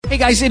Hey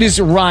guys, it is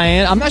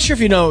Ryan. I'm not sure if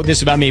you know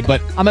this about me, but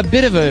I'm a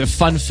bit of a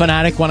fun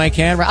fanatic when I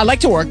can. I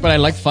like to work, but I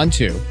like fun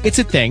too. It's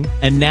a thing.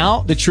 And now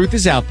the truth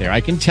is out there.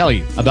 I can tell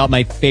you about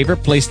my favorite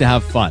place to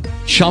have fun.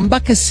 Chumba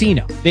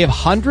Casino. They have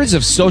hundreds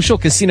of social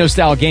casino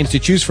style games to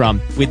choose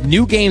from with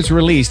new games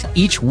released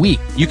each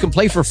week. You can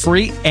play for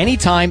free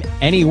anytime,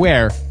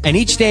 anywhere. And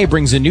each day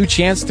brings a new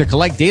chance to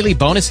collect daily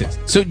bonuses.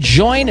 So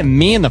join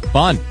me in the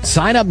fun.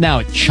 Sign up now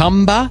at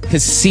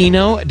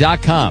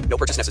ChumbaCasino.com. No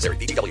purchase necessary.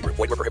 VGW Group.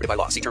 Void where prohibited by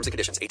law. See terms and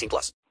conditions.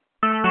 18+.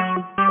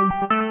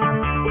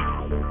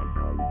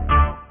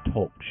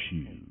 Talk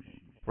shoes.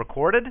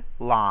 Recorded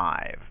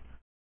live.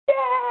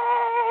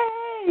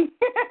 Yay!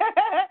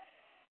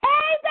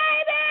 Hey,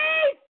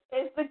 baby!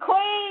 It's the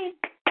Queen.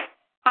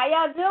 How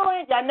y'all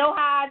doing? Y'all know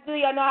how I do.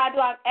 Y'all know how I do.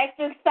 I'm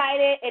extra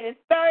excited. It is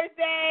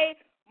Thursday,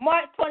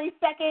 March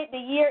 22nd. The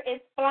year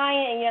is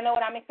flying, and you know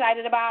what I'm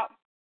excited about?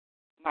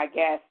 My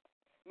guest.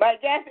 My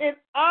guest is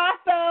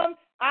awesome.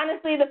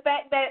 Honestly, the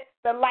fact that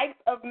the likes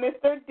of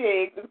Mr.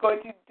 Diggs is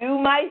going to do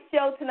my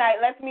show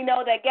tonight lets me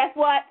know that, guess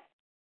what?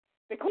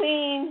 The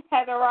Queen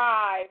has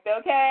arrived,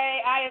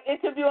 okay? I am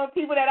interviewing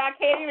people that I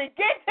can't even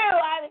get to.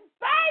 I'm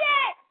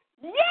excited!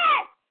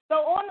 Yes!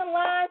 So on the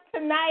line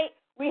tonight,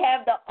 we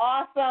have the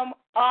awesome,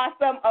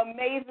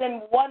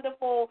 amazing,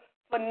 wonderful,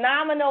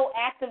 phenomenal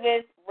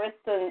activist,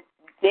 Riston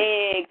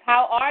Diggs.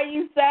 How are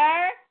you,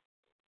 sir?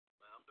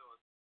 I'm doing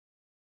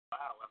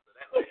wow after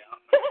that layout.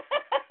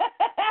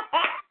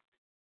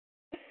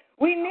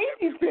 We need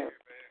you to.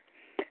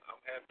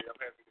 I'm happy to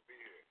be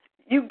here.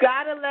 You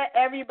got to let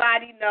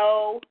everybody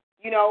know,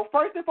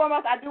 first and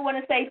foremost, I do want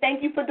to say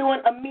thank you for doing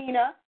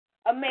Amina,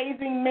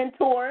 Amazing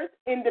Mentors,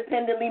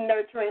 Independently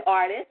Nurturing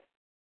Artists.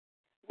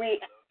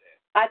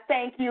 I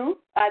thank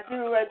you. I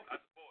do. I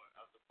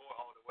support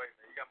all the way,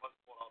 man. You got my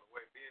support all the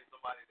way. Being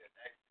somebody that's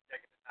actually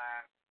taking the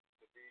time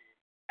to be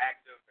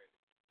active and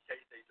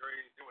chase their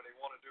dreams, do what they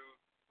want to do,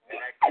 and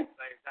actually at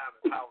the same time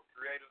empower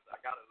creators, I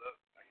can't do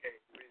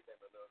anything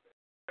but love that.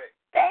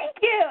 Thank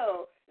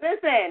you.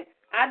 Listen,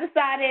 I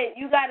decided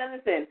you got to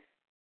listen.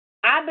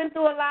 I've been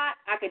through a lot.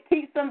 I could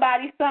teach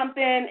somebody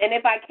something, and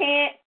if I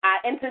can't,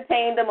 I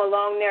entertain them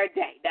along their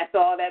day. That's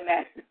all that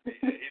matters.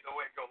 Either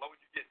way it goes. As long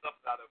as you get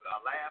something out of it, I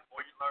laugh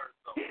or you learn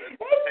something.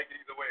 Take it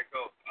either way it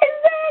goes.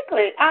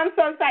 Exactly. I'm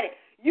so excited.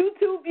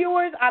 YouTube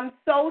viewers, I'm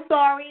so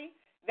sorry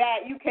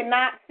that you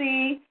cannot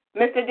see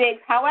Mr. Diggs.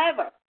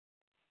 However,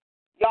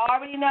 y'all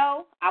already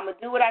know I'm going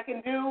to do what I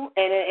can do,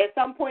 and at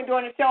some point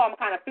during the show, I'm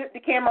kind of flip the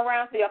camera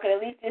around so y'all can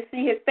at least just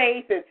see his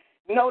face and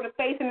know the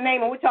face and the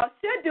name. And what y'all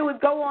should do is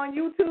go on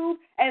YouTube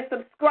and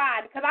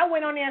subscribe, because I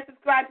went on there and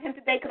subscribed to him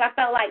today because I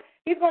felt like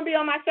he's going to be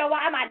on my show.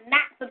 Why am I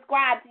not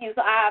subscribed to you?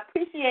 So I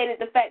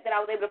appreciated the fact that I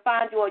was able to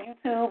find you on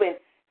YouTube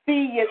and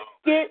see your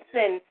skits.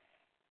 And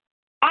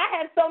I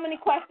had so many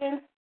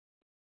questions,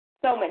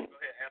 so many. Go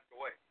ahead, ask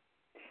away.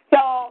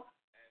 So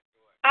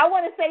I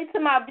want to say to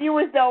my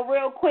viewers, though,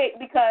 real quick,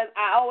 because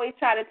I always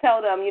try to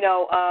tell them,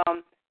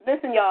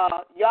 listen,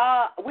 y'all,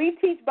 we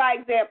teach by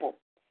example.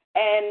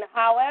 And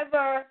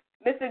however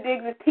Mr.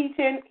 Diggs is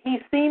teaching,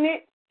 he's seen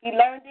it, he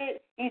learned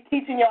it, he's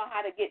teaching y'all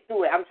how to get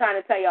through it. I'm trying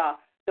to tell y'all,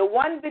 the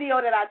one video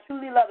that I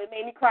truly love, it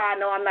made me cry.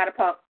 No, I'm not a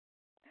punk,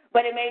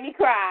 but it made me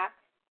cry,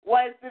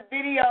 was the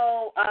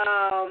video,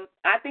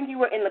 I think you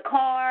were in the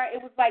car. It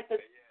was like the...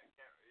 I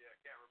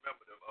can't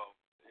remember the,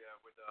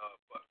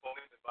 with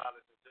police and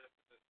violence and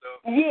justice and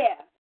stuff. Yeah.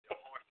 The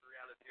harsh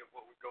reality of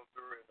what we go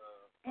through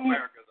in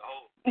America as a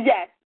whole.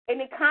 Yes, and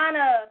it kind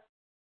of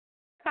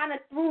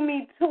threw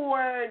me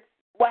towards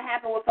what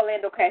happened with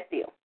Philando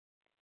Castile,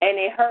 and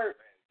it hurt.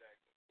 Man,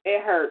 exactly.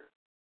 It hurt.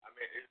 I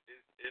mean,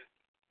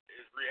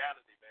 it's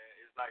reality, man.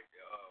 It's like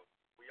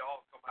we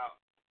all come out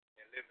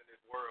and live in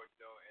this world,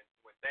 and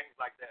when things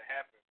like that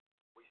happen,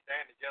 we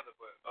stand together.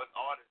 But us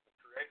artists and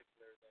creators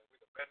and everything,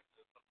 we're the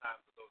messengers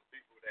sometimes of those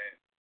people that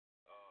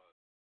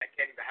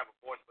can't even have a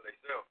voice for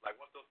themselves. Like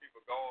once those people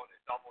gone,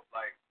 it's almost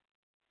like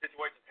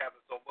situations happen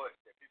so much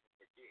that people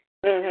forget.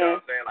 Mm-hmm. You know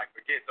what I'm saying? Like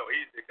forget so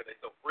easy because they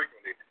so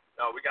frequently.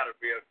 No, we got to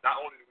be able, not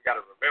only do we got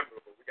to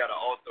remember, but we got to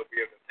also be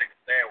able to take a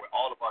stand with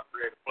all of our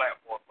creative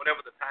platforms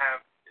whenever the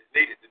time is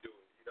needed to do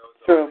it. So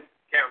True.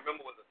 Can't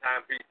remember was a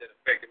timepiece that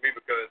affected me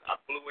because I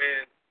flew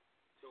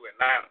into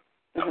Atlanta.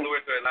 I flew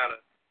into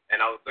Atlanta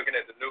and I was looking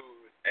at the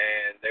news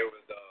and there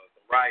was some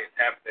riots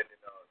happening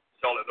in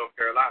Charlotte, North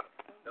Carolina.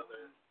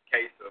 Another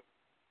case of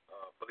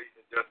police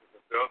injustice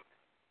and stuff.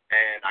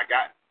 And I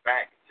got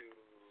back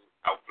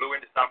I flew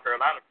into South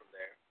Carolina from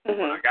there. Mm-hmm.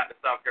 When I got to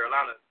South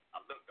Carolina, I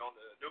looked on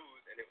the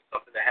news and it was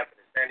something that happened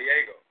in San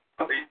Diego.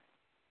 Police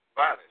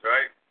violence,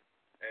 right?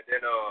 And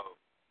then,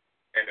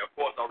 and of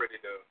course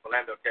already the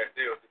Philando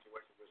Castile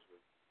situation, which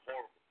was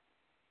horrible.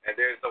 And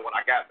then so when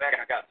I got back,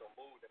 I got so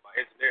moved and my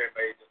engineer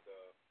made just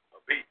a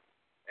beat.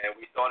 And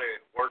we started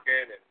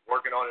working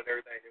on it and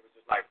everything. It was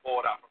just like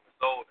poured out from the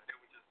soul. And it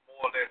was just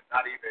more or less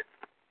not even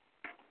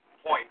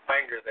pointing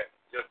fingers at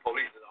just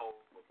police as a whole,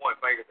 but pointing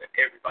fingers at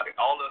everybody.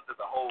 All of us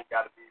as a whole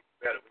got to be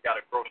better. We got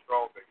to grow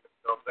stronger. You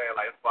know what I'm saying?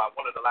 Like that's why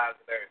one of the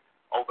lines in there is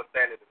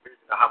understanding the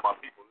vision of how my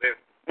people live.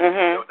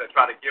 Mm-hmm. They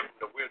try to give them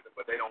the wisdom,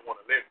 but they don't want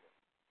to listen.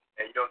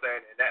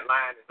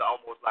 line is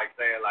almost like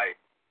saying,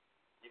 like,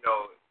 you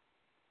know,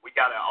 we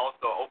got to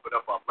also open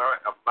up our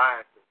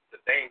minds to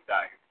things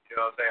like, you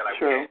know what I'm saying? Like,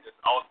 True. we can't just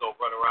also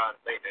run around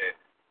and think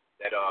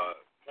that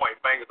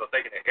pointing fingers or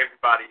thinking that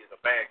everybody is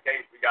a bad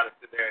case. We got to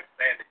sit there and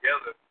stand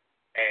together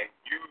and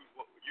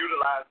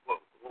utilize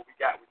what we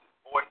got, which is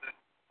voices,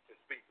 to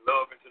speak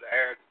love into the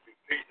air, to speak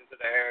peace into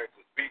the air,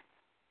 to speak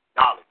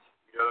knowledge.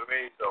 You know what I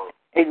mean? So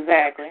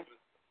exactly.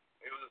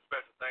 It was a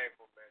special thing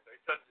for me, man.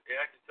 So it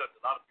actually touched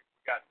a lot of people.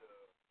 We got to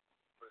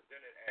present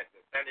it at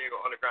the San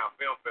Diego Underground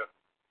Film Festival.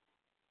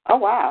 Oh,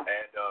 wow.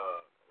 And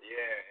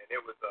and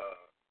it was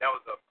that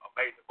was an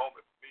amazing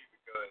moment for me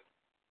because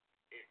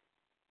it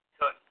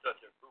touched such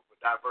a group of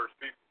diverse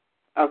people.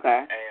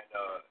 Okay. And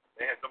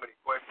they had so many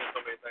questions,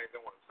 so many things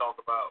they wanted to talk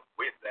about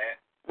with that.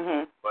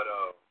 Mhm. But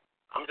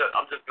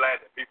I'm just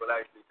glad that people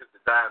actually took the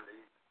time to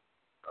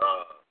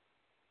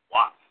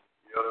watch.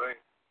 You know what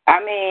I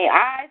mean?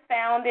 I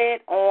found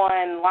it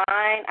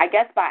online, I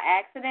guess by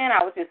accident.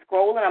 I was just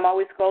scrolling. I'm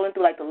always scrolling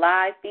through, like, the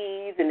live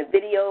feeds and the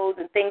videos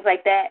and things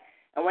like that.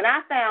 And when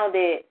I found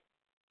it,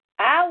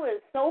 I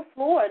was so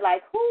floored.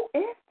 Like, who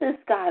is this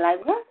guy?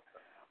 Like, what?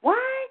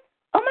 Why?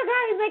 Oh, my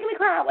God, he's making me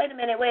cry. Wait a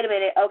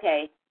minute.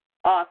 Okay,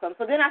 awesome.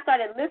 So then I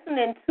started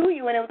listening to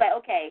you, and it was like,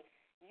 okay,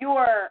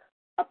 you're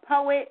a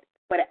poet,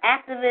 but an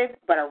activist,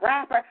 but a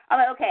rapper. I'm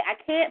like, okay, I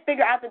can't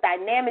figure out the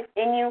dynamics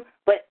in you,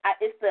 but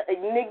it's the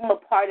enigma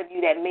part of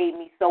you that made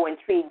me so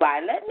intrigued by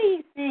it. Let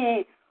me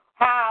see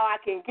how I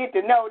can get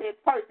to know this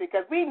person,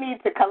 because we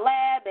need to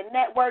collab and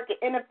network and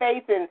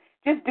interface and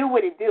just do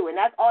what it do. And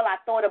that's all I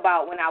thought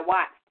about when I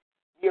watched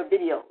your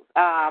videos.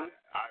 I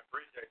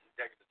appreciate you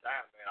taking the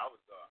time, man. I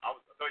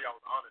know y'all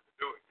was honored to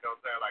do it. You know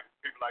what I'm saying? Like,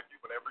 people like you,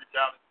 when they reach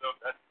out and stuff,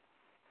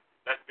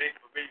 that's big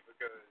for me,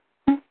 because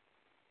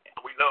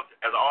we love,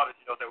 as an artist,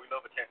 you know what I'm saying, we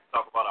love a chance to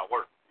talk about our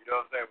work. You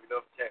know what I'm saying? We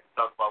love a chance to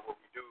talk about what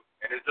we do.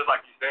 And it's just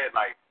like you said,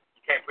 like,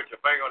 you can't put your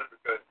finger on it,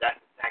 because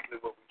that's exactly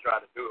what we try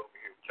to do over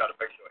here. We try to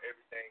make sure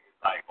everything is,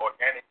 like,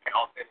 organic and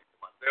authentic to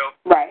myself.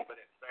 Right.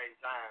 But at the same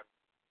time,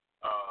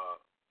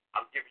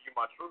 I'm giving you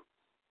my truth.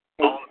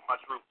 All of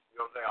my truth. You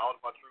know what I'm saying? All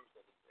of my truth.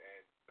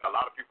 And a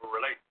lot of people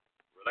relate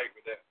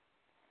with that.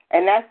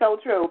 And that's so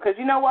true, because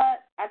you know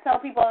what? I tell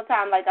people all the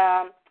time, like,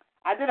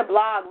 I did a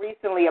blog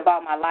recently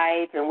about my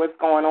life and what's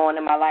going on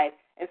in my life,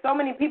 and so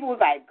many people was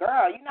like,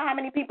 girl, you know how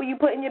many people you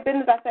put in your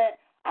business? I said,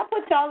 I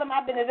put y'all in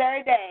my business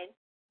every day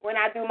when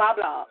I do my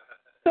blog.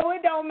 So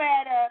it don't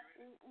matter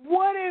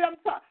what it I'm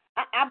talking.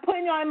 I'm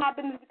putting y'all in my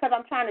business because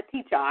I'm trying to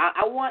teach y'all.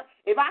 I want,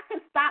 if I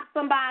can stop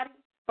somebody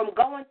from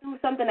going through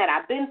something that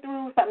I've been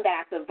through, something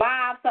that I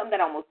survived, something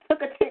that almost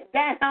took a chick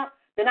down,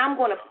 then I'm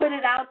going to put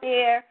it out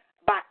there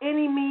by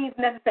any means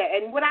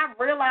necessary. And what I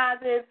realize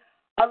is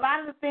a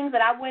lot of the things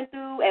that I went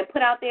through and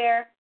put out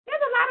there,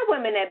 there's a lot of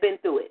women that have been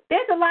through it.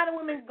 There's a lot of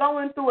women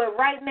going through it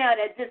right now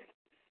that just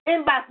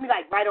inbox me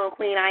like, right on,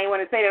 Queen. I ain't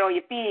want to say that on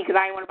your feed because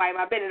I ain't want to bite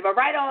my business, but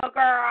right on,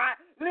 girl.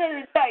 Let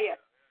me tell you.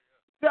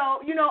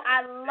 So, you know,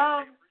 I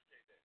love,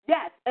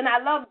 yes, and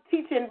I love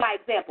teaching by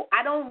example.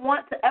 I don't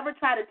want to ever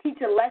try to teach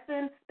a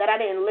lesson that I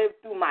didn't live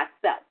through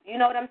myself. You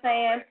know what I'm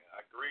saying? I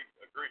agree.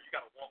 You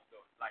got to walk,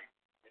 though. Like,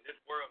 in this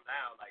world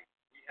now, like,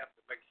 we have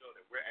to make sure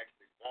that we're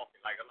actually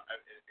walking. Like, and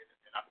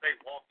I say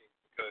walking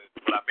because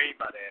what I mean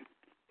by that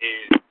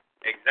is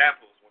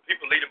examples. When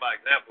people lead by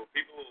example,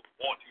 people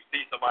want to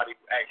see somebody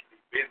who actually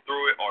been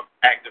through it or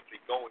actively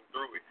going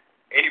through it.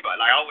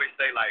 Anybody, like I always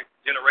say, like,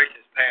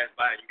 generations pass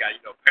by and you got, you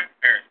know,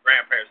 parents,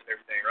 grandparents and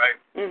everything, right?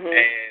 Mm-hmm.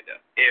 And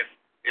if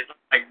it's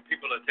like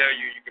people will tell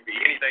you you can be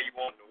anything you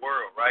want in the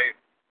world, right?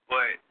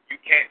 But you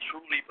can't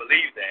truly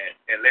believe that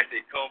unless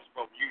it comes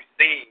from you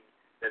seeing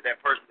that that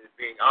person is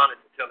being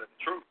honest and telling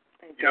the truth.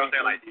 Exactly. You know what I'm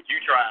saying? Like, did you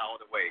try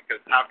all the way?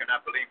 Because how can I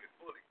believe it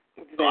fully?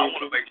 Exactly. So I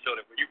want to make sure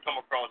that when you come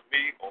across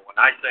me, or when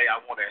I say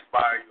I want to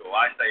inspire you, or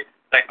I say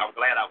I'm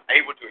glad I'm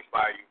able to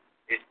inspire you,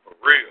 it's for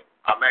real.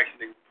 I'm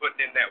actually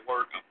putting in that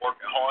work. I'm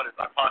working hard as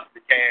I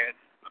possibly can.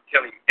 I'm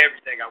telling you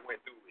everything I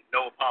went through with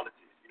no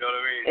apologies. You know what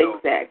I mean?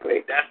 Exactly.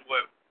 So that's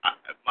what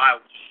my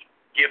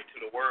gift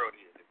to the world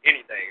is. If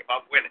anything, if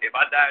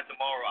I die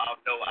tomorrow, I'll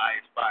know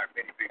I inspired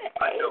many people.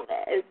 I know.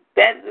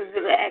 That's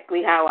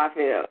exactly how I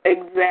feel.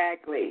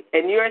 Exactly.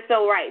 And you're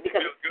so right.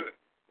 Because it feels good.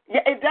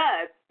 Yeah, it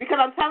does.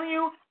 Because I'm telling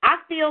you, I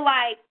feel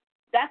like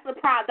that's the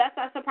problem.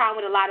 That's the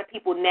problem with a lot of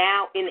people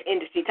now in the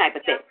industry type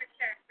of thing.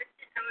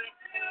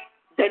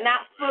 They're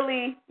not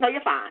fully, no,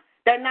 you're fine.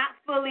 They're not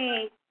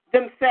fully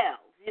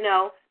themselves, you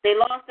know. They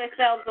lost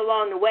themselves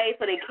along the way,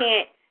 so they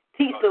can't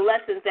teach the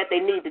lessons that they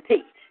need to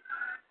teach.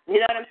 You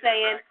know what I'm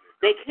saying?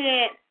 They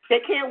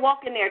can't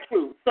walk in their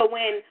truth. So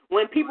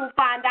when people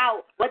find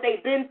out what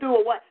they've been through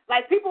or what,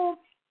 like people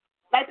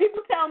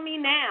tell me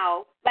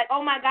now, like,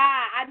 oh my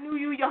God, I knew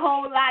you your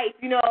whole life,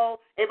 you know.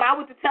 If I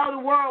were to tell the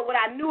world what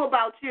I knew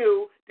about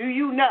you, do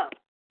you know?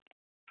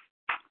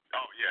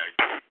 Oh,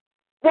 yeah.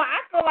 Well,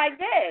 I feel like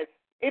this.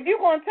 If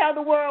you're going to tell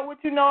the world what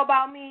you know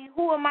about me,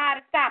 who am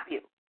I to stop you?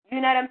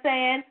 You know what I'm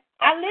saying?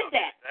 I live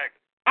that.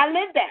 Exactly. I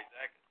live that.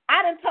 Exactly. I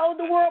done told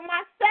the world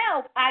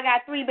myself I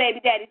got 3 baby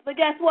daddies, but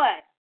guess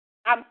what?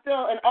 I'm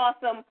still an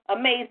awesome,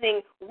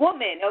 amazing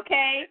woman,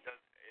 okay? It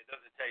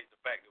doesn't change the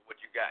fact of what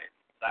you got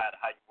inside,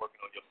 how you're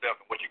working on yourself,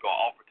 and what you're going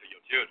to offer to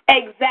your children.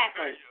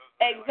 Exactly.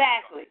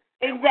 Exactly.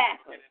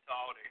 Exactly. Get into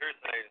all the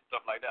hearsay and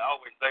stuff like that. I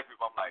always say to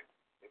people, I'm like,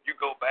 if you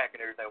go back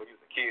and everything when you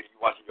was a kid and you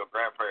watching your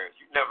grandparents,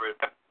 you never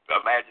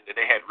imagined that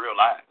they had real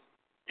lives.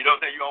 You know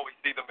what I'm saying? You always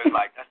see them as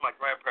like, that's my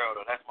grandparent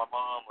or that's my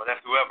mom or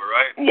that's whoever,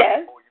 right?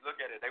 Yes. But when you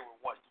look at it, they were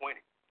once 20.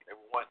 They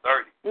were once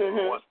 30. They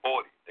Mm-hmm. were once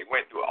 40. They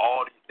went through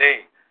all these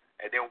things.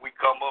 And then we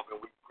come up and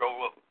we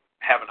grow up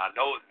having our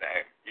nose in the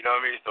air. You know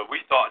what I mean? So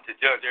we start to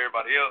judge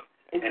everybody else.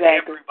 Exactly. And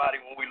everybody,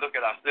 when we look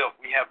at ourselves,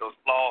 we have those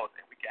flaws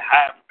and we can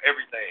hide from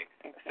everything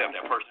except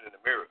that person in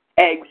the mirror.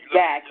 Exactly. When you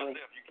look at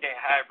yourself, you can't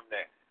hide from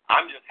that.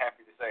 I'm just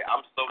happy to say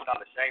I'm so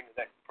not ashamed of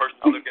that person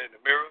I look at in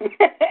the mirror.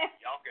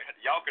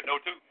 y'all can know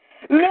too.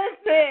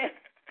 Listen.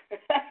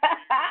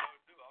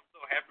 I'm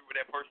so happy with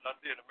that person I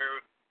see in the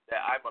mirror that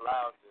I'm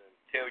allowed to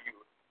tell you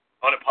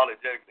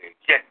unapologetically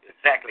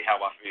exactly how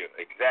I feel,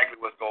 exactly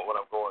what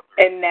I'm going through.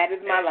 And that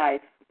is my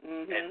life.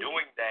 Mm-hmm. And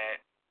doing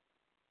that,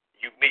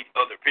 you meet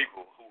other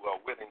people who are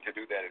willing to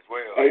do that as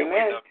well. Amen. And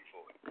we love you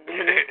for it. Mm-hmm.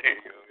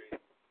 You know what I mean?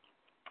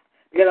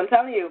 Because I'm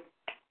telling you,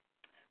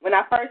 when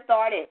I first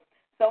started,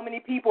 so many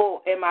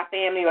people in my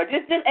family, or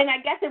just, and I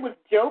guess it was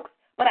jokes,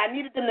 but I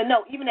needed them to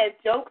know, even as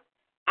jokes,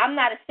 I'm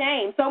not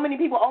ashamed. So many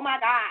people, oh my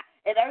God,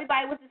 if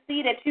everybody was to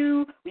see that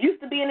you used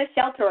to be in a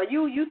shelter or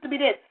you used to be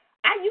this.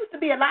 I used to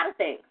be a lot of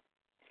things,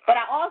 but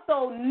I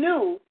also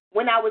knew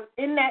when I was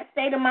in that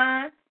state of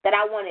mind that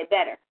I wanted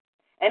better.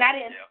 And I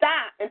didn't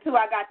stop until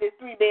I got this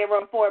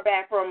 3-bedroom,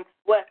 4-bathroom,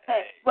 Turn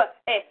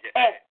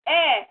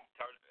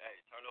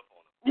up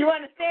on them. You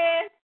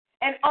understand?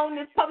 And on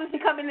this publishing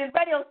company, this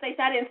radio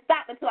station, I didn't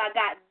stop until I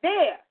got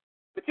there.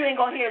 But you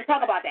ain't going to hear him talk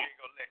about that.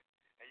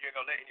 You ain't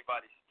going to let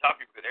anybody stop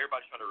you because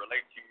everybody's trying to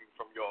relate to you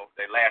from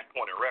their last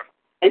point of reference.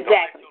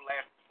 Exactly. Don't let your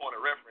last point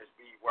of reference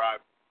be where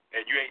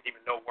and you ain't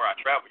even know where I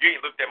travel. You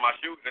ain't looked at my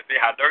shoes and see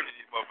how dirty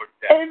these motherfuckers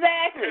are.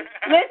 Exactly.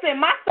 Listen,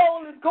 my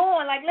soul is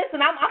going. Like, listen,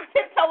 I'm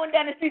tiptoeing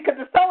down the street because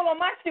the sole on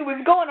my shoe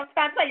is going. I'm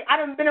trying to tell you, I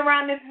done been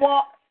around this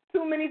walk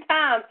too many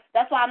times.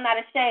 That's why I'm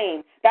not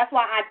ashamed. That's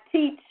why I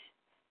teach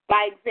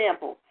by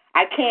example.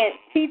 I can't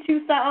teach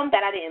you something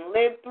that I didn't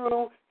live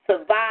through,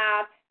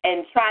 survive,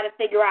 and try to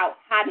figure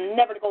out how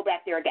never to go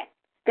back there again.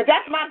 Because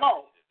that's my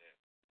goal.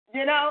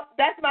 You know,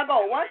 that's my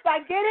goal. Once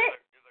I get it.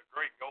 It's a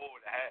great goal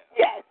to have.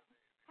 Yes.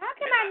 How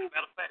can I?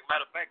 Matter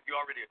of fact, you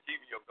already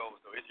achieving your goal,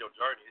 so it's your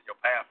journey, it's your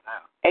path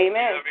now. Amen.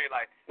 You know what I mean?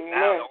 Like, Amen.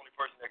 now the only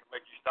person that can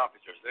make you stop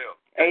is yourself.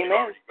 Amen. You're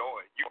already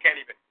going. You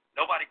can't even,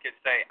 nobody can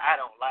say, I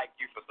don't like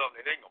you for something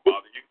that ain't going to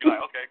bother you. You're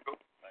like, okay,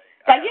 cool.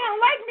 Like, you don't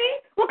like me?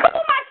 Well, come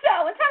on my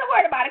show and tell the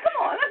word about it. Come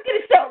on, let's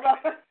get a show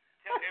going.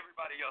 Tell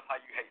everybody else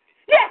how you hate me.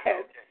 Yes.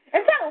 Okay.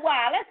 And tell them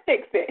why. Let's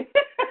fix it.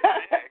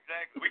 Yeah,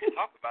 exactly. We can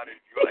talk about it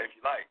if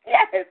you like.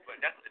 Yes. But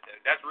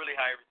that's really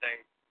how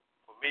everything,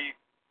 for me,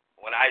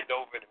 when I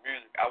dove into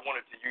music, I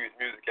wanted to use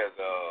music as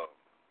a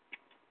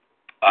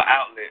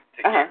outlet to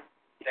get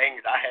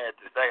things I had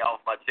to say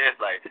off my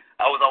chest. Like,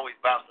 I was always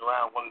bouncing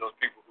around one of those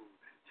people who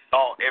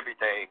saw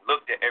everything,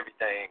 looked at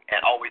everything, and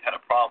always had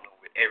a problem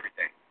with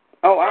everything.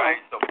 Oh, wow. Right?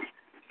 So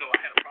I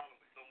had a problem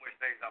with so much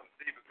things I would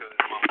see because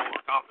of my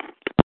moral confidence.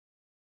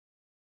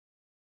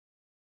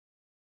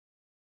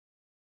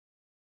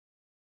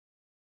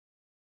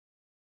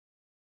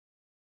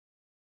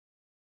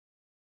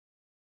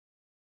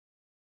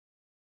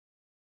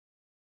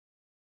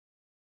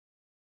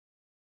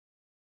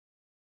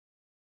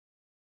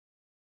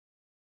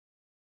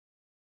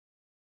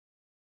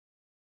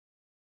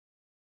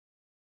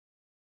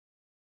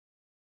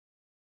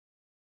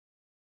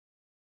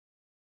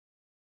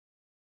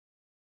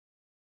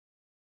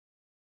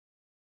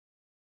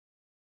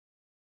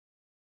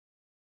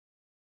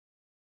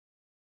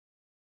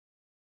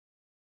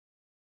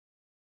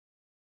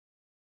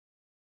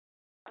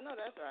 I know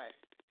that's right.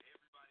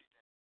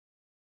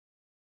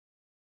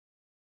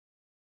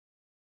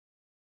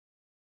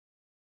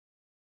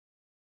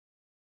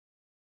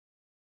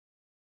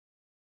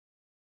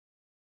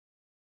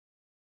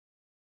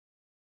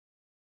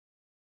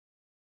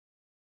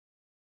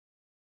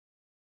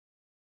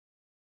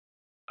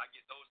 I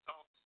get those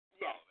talks.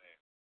 Yes.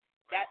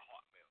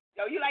 Oh, man.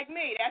 Yo, you like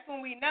me. That's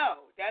when we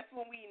know. That's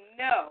when we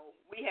know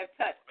we have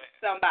touched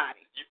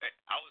somebody.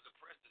 I was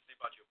impressed to see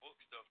about your book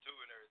stuff, too,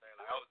 and everything.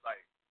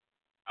 Like,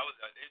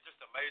 it's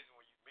just amazing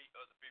when you meet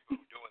other people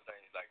who doing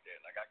things like that.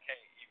 Like, I can't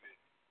even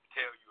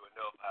tell you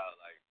enough how,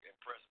 like,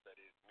 impressive that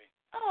is to me.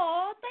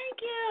 Oh, thank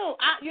you.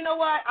 You know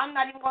what? I'm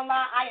not even going to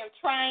lie. I am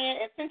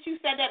trying. And since you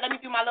said that, let me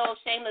do my little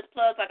shameless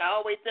plug like I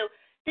always do.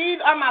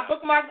 These are my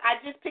bookmarks. I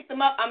just picked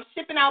them up. I'm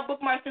shipping out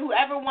bookmarks to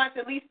whoever wants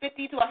at least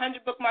 50 to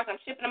 100 bookmarks. I'm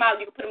shipping them out.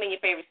 You can put them in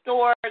your favorite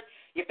stores,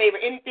 your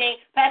favorite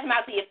anything. Pass them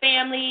out to your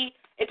family.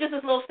 It's just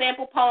this little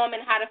sample poem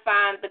and how to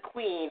find the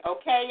queen.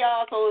 Okay,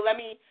 y'all? So let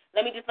me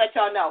just let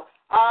y'all know.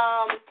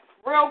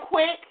 Real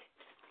quick,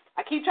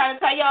 I keep trying to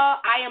tell y'all,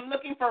 I am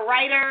looking for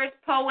writers,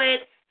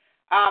 poets,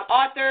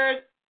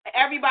 authors,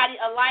 everybody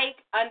alike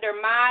under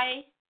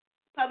my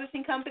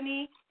publishing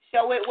company,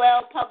 Show It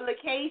Well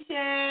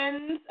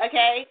Publications,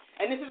 okay?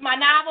 And this is my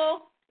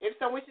novel, If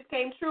Some Wishes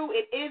Came True.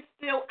 It is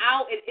still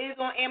out. It is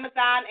on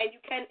Amazon, and you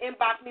can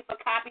inbox me for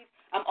copies.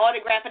 I'm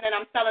autographing and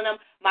I'm selling them.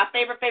 My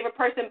favorite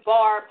person,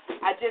 Barb,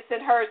 I just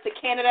sent hers to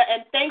Canada.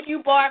 And thank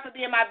you, Barb, for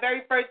being my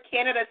very first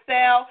Canada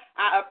sale.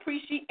 I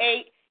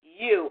appreciate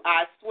you.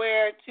 I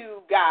swear to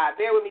God.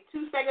 Bear with me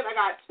 2 seconds. I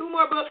got 2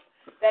 more books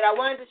that I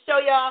wanted to show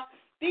y'all.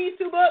 These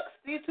 2 books,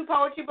 these 2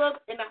 poetry books,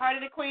 In the Heart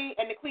of the Queen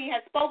and The Queen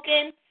Has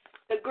Spoken.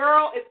 The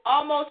girl is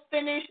almost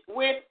finished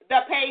with the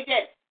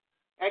pages.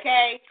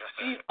 Okay?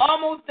 She's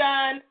almost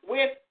done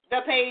with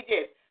the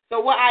pages. So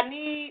what I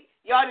need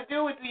y'all to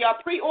do is do y'all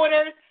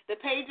pre-orders. The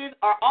pages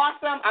are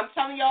awesome. I'm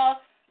telling y'all,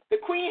 The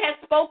Queen Has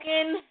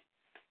Spoken.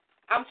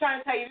 I'm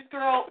trying to tell you, this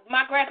girl,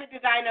 my graphic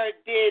designer,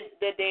 did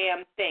the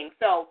damn thing.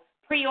 So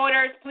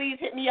pre-orders, please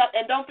hit me up.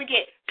 And don't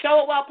forget,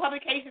 Show It Well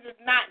Publications is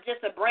not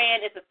just a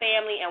brand, it's a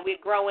family, and we're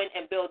growing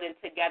and building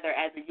together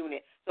as a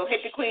unit. So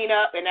hit the Queen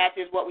up, and that's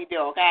just what we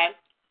do, okay?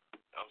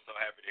 I'm so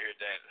happy to hear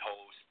that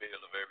whole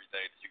spiel of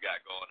everything that you got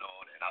going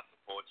on, and I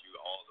support you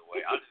all the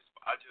way. I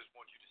just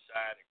want you to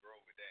shine and grow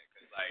with that,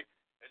 because, like,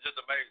 it's just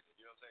amazing.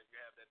 You know what I'm saying? You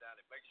have that down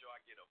there. Make sure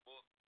I get a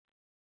book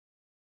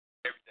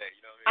every day.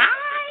 You know what I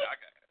mean?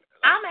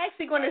 I'm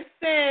actually going to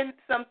send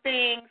some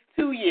things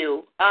to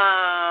you.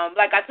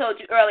 Like I told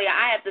you earlier,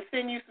 I have to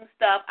send you some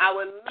stuff. I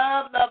would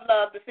love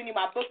to send you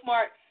my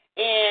bookmark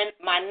and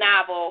my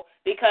novel,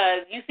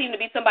 because you seem to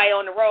be somebody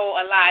on the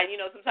road a lot. You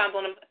know, sometimes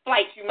on the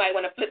flights you might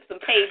want to flip some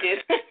pages.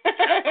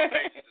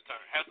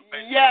 Have some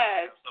pages.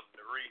 Yes. Have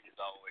something to read is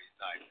always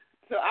nice.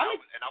 So I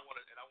want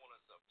to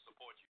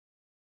support you.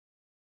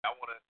 I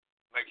want to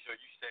make sure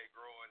you stay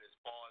growing as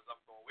far as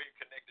I'm going. We're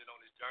connected on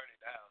this journey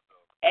now. So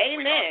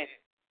amen.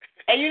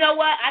 And you know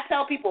what? I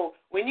tell people,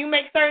 when you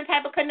make certain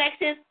type of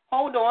connections,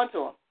 hold on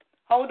to them.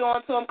 Hold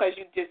on to them, because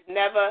you just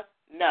never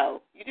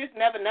know. You just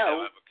never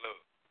know. You never have a clue.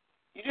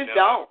 You just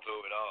don't. Have a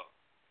clue at all.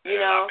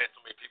 You know. I met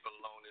so many people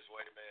along this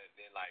way, man. And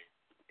then, like,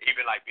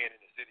 even like being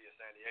in the city of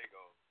San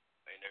Diego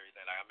and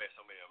everything, like I met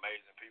so many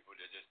amazing people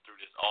that just through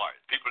this art.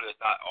 People that's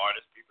not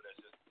artists, people that's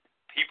just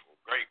people,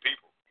 great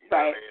people. You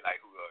know what I mean?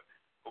 Like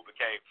who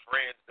became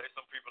friends. There's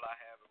some people I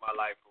have in my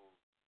life who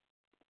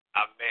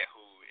I met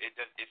who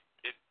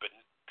it's been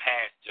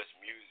past just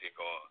music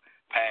or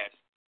past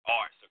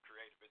arts or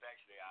creative. It's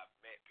actually I've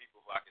met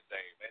people who I can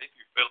say, man, if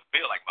you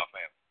feel like my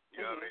family.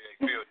 You know what I mean? They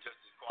feel just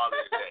as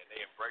quality as that. They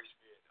embrace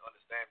me and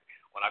understand me.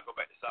 When I go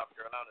back to South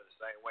Carolina, the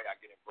same way I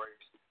get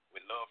embraced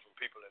with love from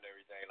people and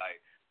everything. Like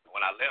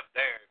when I left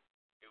there,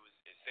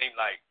 it seemed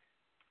like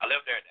I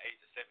left there at the age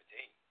of 17.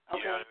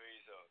 You know what I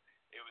mean? So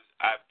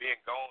I've been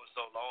gone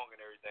so long and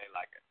everything.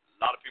 Like a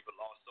lot of people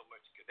lost so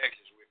much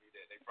connections with me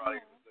that they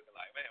probably was looking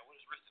like, man, what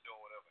is Riston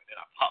doing, whatever. And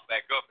then I pop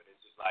back up and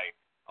it's just like,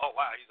 oh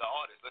wow, he's an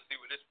artist. Let's see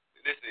what this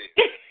is.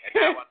 And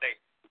now I think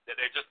that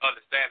they're just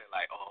understanding,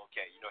 like, oh,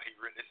 okay, you know,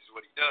 this is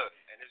what he does.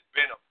 And it's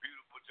been a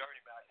beautiful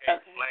journey, man. I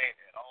can't complain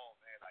at all,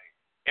 man. Like,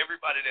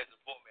 everybody that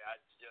support me, I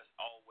just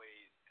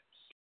always am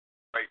so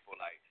grateful.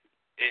 Like,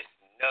 it's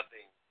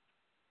nothing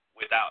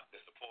without the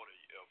support of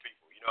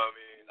people. You know what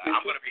I mean? Like,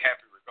 I'm going to be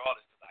happy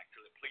regardless because I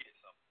completed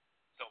something.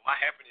 So my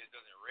happiness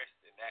doesn't rest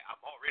in that. I'm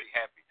already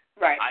happy.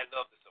 Right. I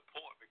love the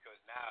support because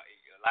now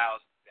it allows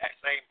that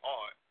same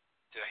art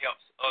to help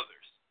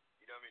others.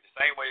 You know what I mean? The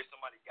same way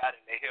somebody got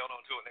it and they held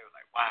on to it and they were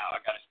like, wow, I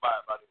got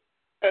inspired by this.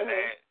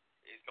 Man,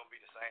 it's going to be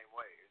the same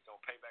way. It's going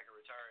to pay back in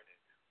return and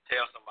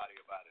tell somebody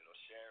about it or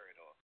share it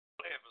or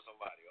play it for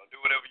somebody or do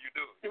whatever you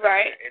do.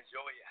 Right.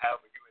 Enjoy it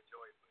however you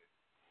enjoy it, but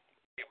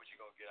get what you're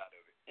going to get out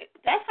of it.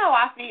 That's how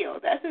I feel.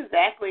 That's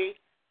exactly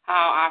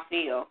how I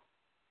feel.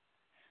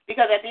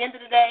 Because at the end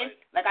of the day,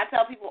 like I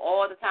tell people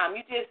all the time,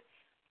 you just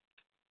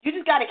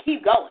got to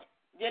keep going.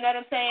 You know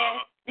what I'm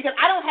saying? Because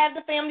I don't have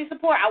the family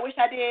support. I wish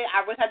I did,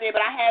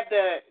 but I have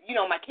the,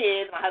 my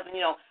kids, my husband,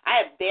 I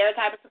have their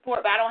type of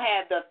support, but I don't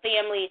have the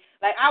family.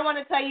 Like, I want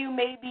to tell you,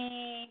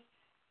 maybe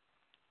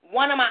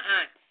one of my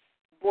aunts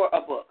bought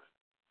a book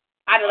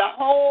out of the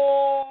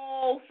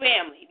whole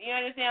family. Do you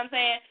understand what I'm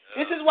saying?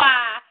 This is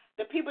why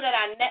the people that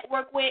I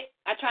network with,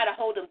 I try to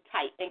hold them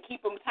tight and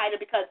keep them tighter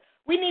because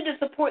we need to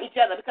support each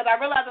other. Because I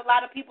realize a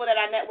lot of people that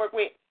I network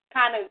with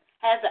kind of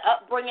has the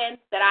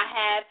upbringing that I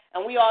have,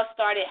 and we all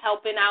started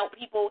helping out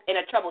people in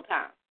a troubled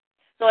time.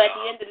 So at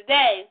the end of the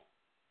day,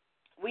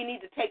 we need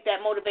to take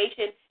that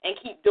motivation and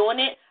keep doing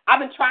it.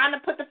 I've been trying to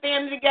put the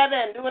family together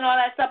and doing all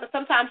that stuff, but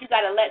sometimes you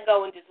got to let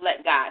go and just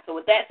let God. So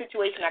with that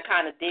situation, I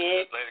kind of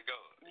did. Just let it go.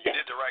 You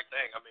did the right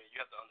thing. I mean,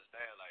 you have to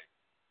understand, like,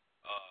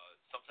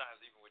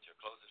 sometimes even with your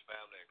closest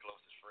family and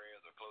closest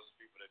friends or closest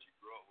people that you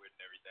grew up with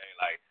and everything,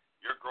 like,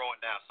 you're growing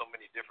down so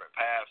many different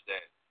paths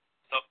that,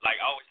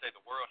 like I always say,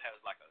 the world has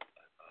like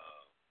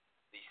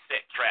these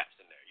set traps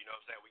in there. You know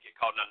what I'm saying? We get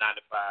caught in our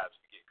 9-to-5s,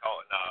 we get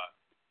caught in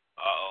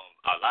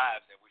our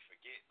lives, and we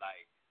forget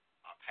like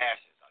our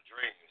passions, our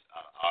dreams,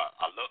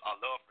 our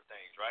love for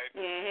things, right?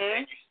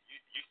 Mm-hmm. And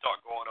you start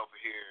going over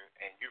here,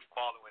 and you're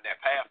following that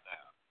path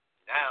now.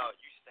 Now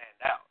you stand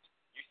out.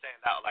 You stand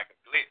out like a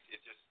glitz.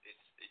 It's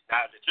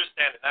now that you're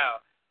standing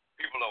out,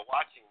 people are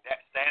watching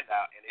that stand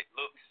out, and it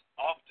looks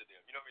off to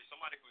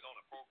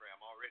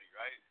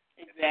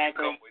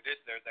Exactly. Come with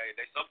this and everything.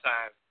 They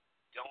sometimes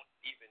don't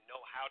even know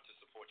how to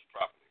support you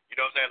properly.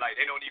 You know what I'm saying? Like,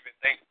 they don't even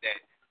think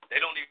that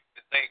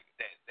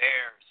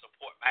their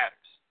support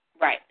matters.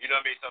 Right. You know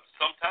what I mean?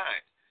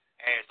 Sometimes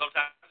it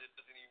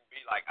doesn't even be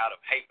like out of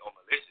hate or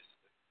malicious.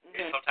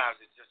 And sometimes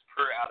it's just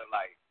pure out of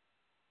like,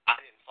 I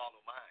didn't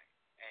follow mine,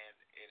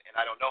 and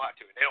I don't know how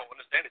to. And they don't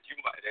understand that you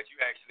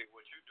actually,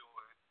 what you're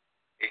doing,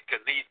 it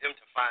could lead them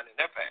to finding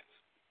their path.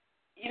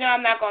 You know,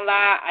 I'm not going to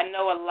lie. I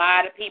know a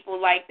lot of people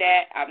like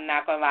that. I'm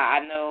not going to lie.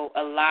 I know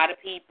a lot of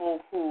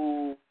people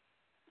who,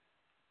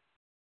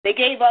 they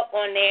gave up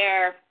on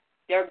their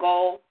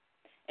goal,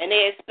 and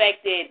they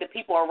expected the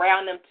people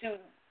around them to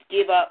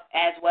give up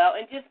as well,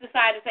 and just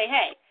decided to say,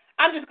 hey,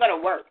 I'm just going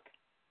to work.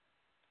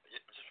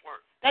 Just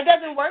work. That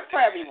doesn't work for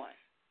everyone.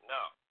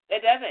 No.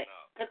 It doesn't.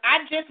 Because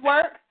I just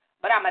work,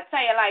 but I'm going to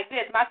tell you like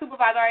this. My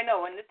supervisor already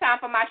know. When it's time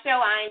for my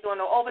show, I ain't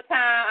doing no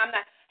overtime. I'm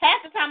not.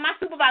 Half the time, my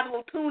supervisor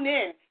will tune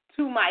in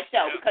to my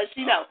show because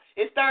she knows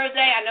it's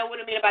Thursday. I know what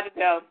it means about to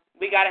go.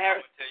 We got to have.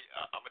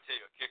 I'm gonna tell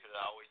you a kicker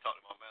that I always talk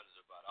to my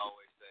manager about. I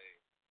always say,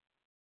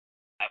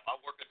 if I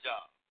work a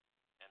job,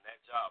 and that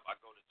job I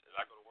go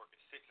to work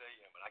at 6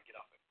 a.m. and I get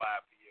off at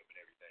 5 p.m. and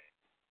everything.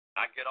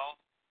 When I get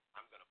off,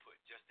 I'm gonna put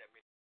just that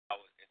many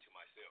hours into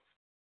myself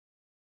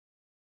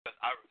because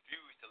I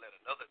refuse to let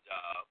another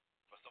job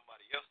for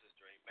somebody else's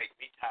dream make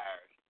me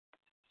tired,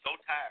 so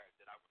tired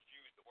that I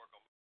refuse to work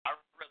on. I'd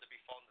rather be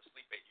falling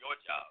asleep at your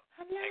job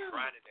and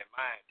grinding at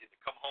mine than to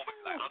come home and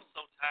be like, I'm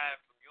so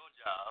tired from your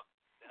job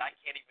that I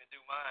can't even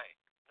do mine.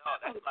 No,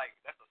 that's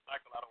a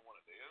cycle I don't want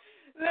to live.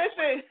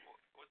 Listen.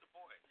 What's the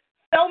point?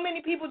 So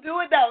many people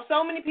do it, though.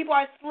 So many people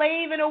are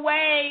slaving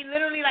away,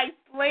 literally like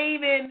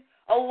slaving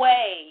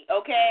away,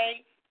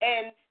 okay?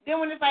 And then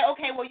when it's like,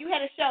 okay, well, you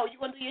had a show.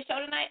 You want to do your show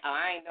tonight? Oh,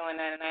 I ain't doing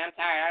that tonight. I'm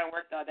tired. I don't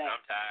work all day.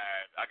 I'm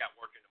tired. I got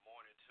work in the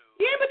morning, too.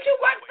 Yeah, but you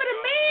work for the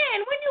man.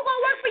 When you going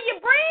to work for your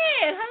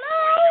brand?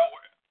 Hello?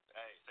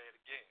 Hey, say it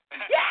again.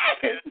 Yes.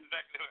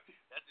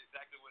 That's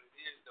exactly what it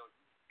is, though.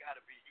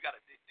 You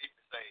gotta dig deep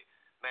and say,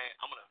 man,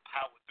 I'm gonna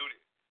power through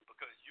this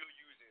because you're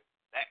using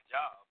that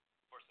job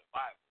for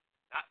survival,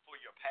 not for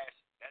your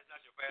passion. That's not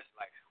your passion.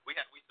 Like we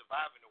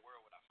survive in the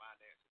world without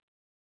finances.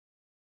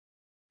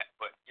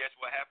 But guess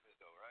what happens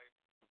though, right?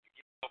 You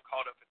get so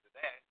caught up into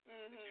that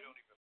that you don't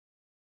even.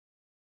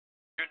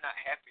 You're not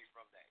happy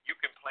from that. You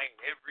complain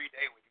every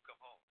day when you come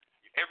home.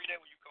 Every day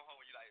when you come home,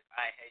 you're like,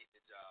 I hate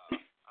the job.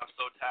 I'm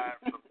so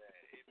tired from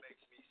that. It makes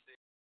me sick.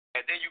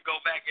 And then you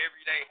go back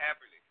every day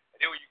happily. And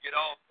then when you get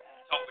off,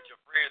 you talk with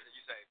your friends and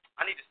you say,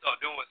 I need to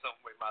start doing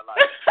something with my life.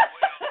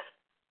 Well,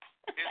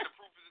 here's the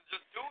proof is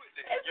just do it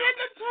then. It's You in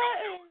know, the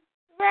pudding,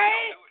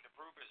 right? do it. The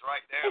proof is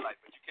right there. Like,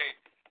 but you can't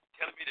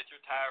telling me that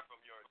you're tired from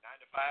your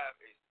 9 to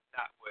 5 is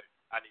not what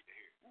I need to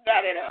hear.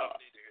 Not at I all. don't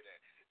need to hear that.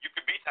 You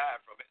could be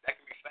tired from it. That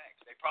can be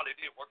facts. They probably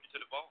did work you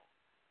to the bone.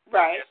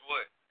 Right. Guess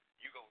what?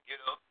 You gonna get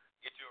up,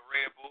 get you a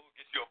Red Bull,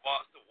 get you a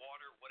Monster,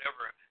 water,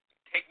 whatever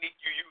technique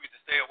you use to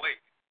stay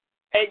awake.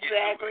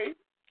 Exactly.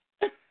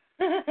 Get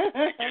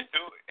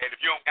to it. And if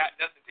you don't got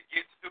nothing to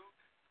get to,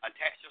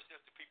 attach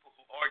yourself to people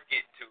who are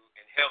getting to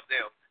and help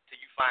them till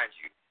you find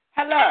you.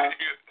 Hello.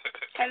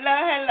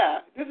 Hello.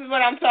 This is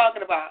what I'm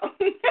talking about.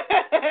 Till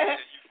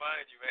you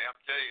find you, man. I'm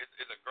telling you,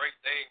 it's a great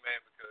thing,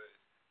 man, because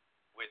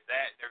with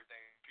that and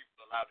everything,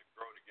 people are allowed to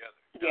grow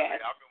together. You know what I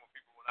mean? I remember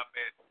people when I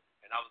met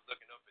and I was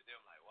looking up at them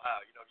like,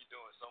 wow, you know, you're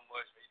doing so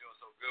much, man, you're doing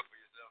so good for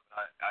yourself,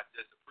 and I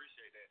just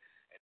appreciate that.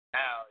 And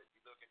now you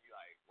look and you're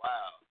like,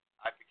 wow,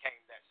 I became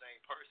that same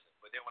person.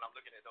 But then when I'm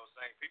looking at those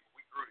same people,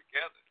 we grew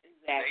together.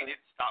 Exactly. They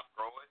didn't stop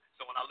growing.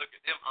 So when I look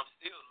at them, I'm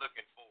still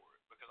looking forward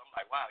because I'm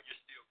like, wow, you're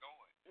still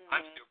going.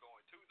 I'm still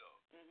going too, though.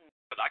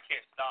 Because I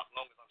can't stop as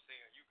long as I'm seeing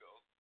you go.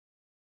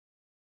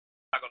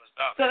 I'm not going to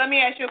stop. So let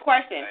me ask you a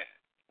question. Man.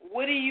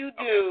 What do you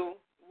do?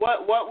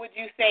 Okay. What would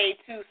you say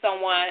to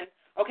someone?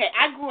 Okay,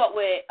 I grew up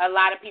with a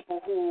lot of people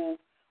who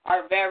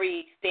are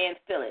very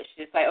standstillish.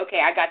 It's like,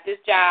 okay, I got this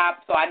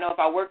job, so I know if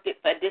I worked it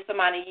for this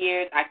amount of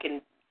years, I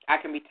can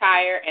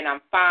retire and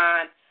I'm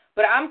fine.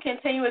 But I'm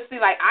continuously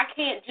like, I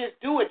can't just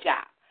do a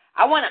job.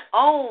 I want to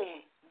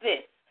own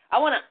this. I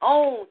want to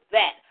own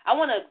that. I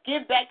want to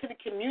give back to the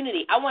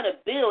community. I want to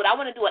build. I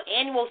want to do an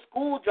annual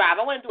school drive.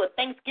 I want to do a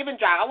Thanksgiving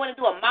drive. I want to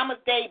do a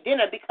Mama's Day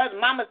dinner because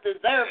mamas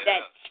deserve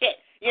that shit.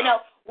 You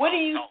know, what do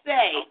you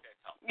say?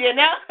 You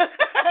know?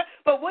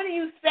 But what do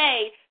you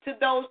say to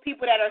those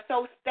people that are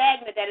so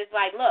stagnant that it's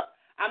like, look,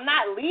 I'm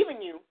not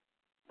leaving you,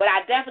 but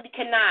I definitely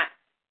cannot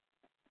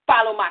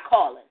follow my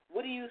calling.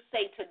 What do you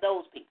say to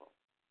those people?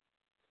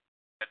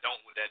 That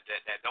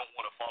don't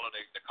want to follow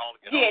the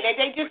calling. Yeah, they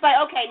just like,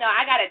 okay, no,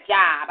 I got a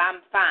job.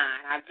 I'm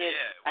fine. I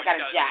got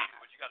a job.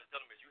 What you got to tell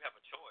them is you have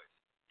a choice.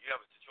 You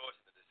have a choice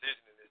in the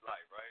decision in this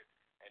life, right?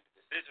 And the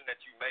decision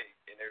that you make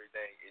and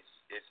everything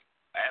is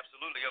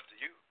absolutely up to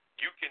you.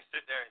 You can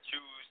sit there and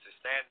choose to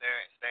stand there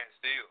and stand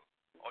still,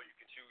 or you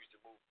can choose to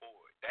move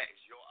forward. That is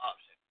your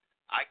option.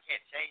 I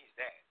can't change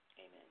that,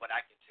 but I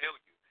can tell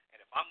you.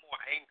 And if I'm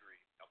more angry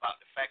about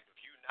the fact of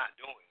you not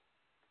doing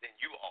than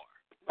you are,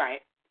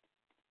 right?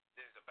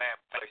 This is a bad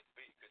place to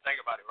be. Because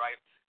think about it, right?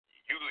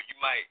 You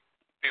might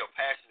feel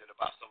passionate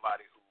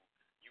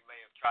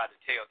try to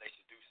tell they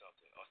should do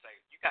something or say,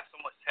 you got so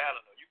much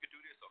talent or you could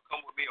do this or come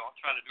with me or I'm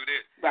trying to do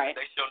this. Right.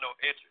 They show no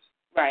interest.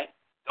 Right.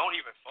 Don't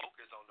even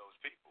focus on those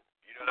people.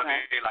 You know what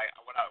I mean? Like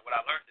what I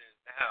learned is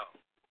now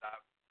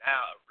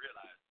I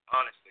realize,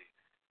 honestly,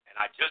 and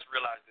I just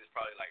realized this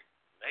probably like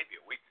maybe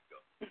a week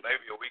ago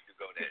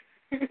that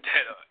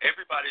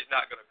everybody's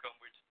not going to come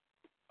with you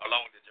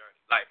along the journey.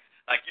 Like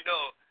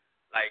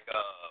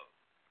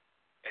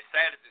as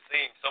sad as it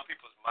seems, some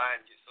people's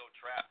mind gets so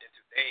trapped into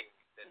things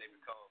that they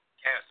become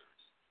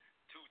cancerous.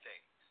 Two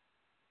things.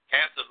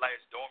 Cancer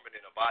lays dormant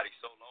in a body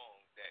so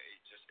long that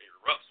it just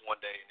erupts one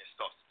day and it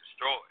starts to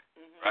destroy it,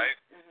 right?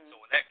 So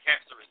when that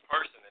cancerous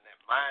person and that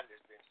mind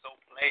has been so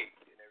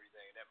plagued and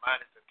everything, that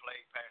mind has been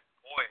plagued past the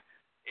point,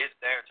 it's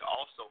there to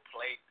also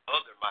plague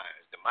other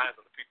minds, the minds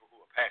of the people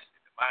who are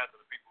passionate, the minds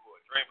of the people who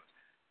are dreamers.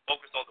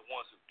 Focus on the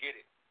ones who get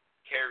it,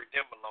 carry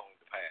them along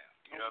the path,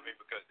 you know what I mean?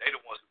 Because they're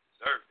the ones who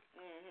deserve it.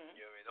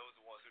 You know what I mean? Those are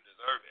the ones who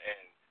deserve it,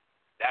 and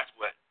that's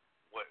what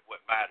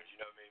matters,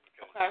 you know what I mean?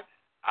 Because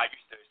I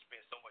used to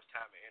spend so much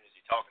time and energy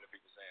talking to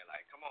people saying,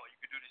 like, come on, you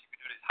can do this,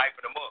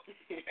 hyping them up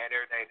and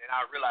everything. And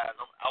I realized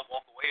I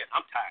walk away and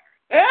I'm tired.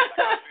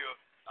 Like,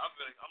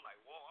 I'm like,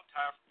 whoa, I'm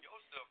tired from your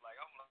stuff. Like,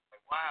 I'm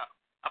like, wow,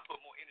 I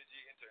put more energy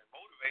into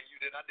motivating you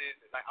than I did.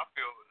 Like, I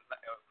feel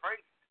like,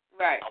 crazy.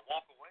 Right. I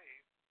walk away,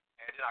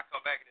 and then I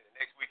come back and then the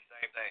next week,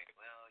 same thing.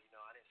 Well,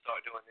 I didn't start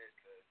doing this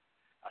because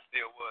I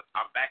still was.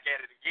 I'm back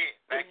at it again,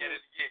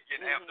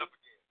 getting amped up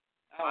again.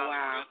 Oh,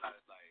 wow. I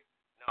realized, like,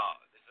 no,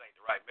 this ain't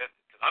the right method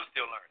because I'm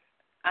still learning.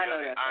 I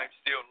know that. I'm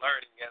still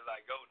learning as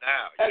I go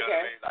now. You know what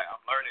I mean? Like,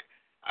 I'm learning.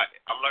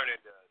 I'm learning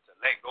to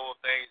let go of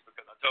things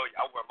because I told you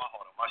I wear my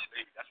heart on my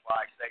sleeve. That's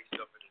why I say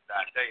stuff that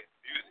I say in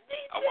music.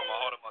 I wear my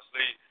heart on my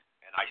sleeve,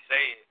 and I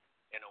say it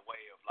in a way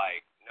of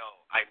like,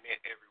 no, I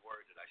meant every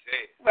word that I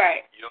said.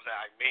 Right. You know what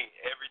I'm saying? I mean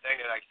everything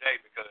that I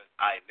say because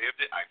I lived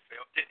it, I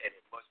felt it, and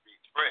it must be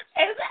expressed.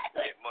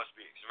 Exactly. It must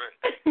be expressed.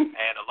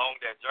 And along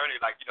that journey,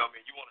 like, you know what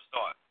I mean, you want to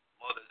start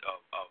mothers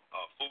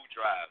of food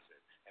drives and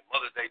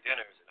Mother's Day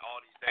dinners and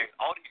all these things,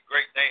 all these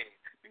great things,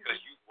 because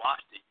you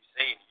watched it, you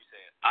seen it, you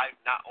said, I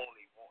not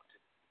only want to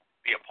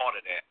be a part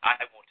of that,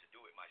 I want to do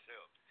it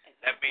myself.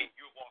 That means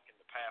you're walking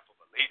the path of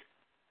a leader.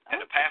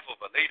 And the path of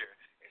a leader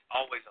is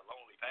always a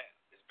lonely path.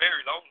 It's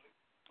very lonely.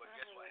 But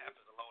guess what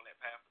happens along that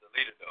path of the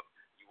leader, though?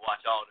 You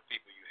watch all the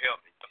people you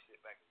help, and you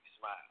sit back and you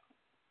smile.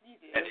 You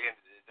do. At the end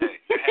of the day,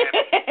 you're happy.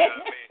 You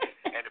know what I mean?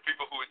 And the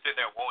people who are sitting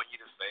there wanting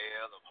you to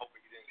fail or hoping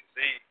you didn't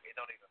succeed, it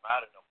don't even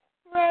matter no more.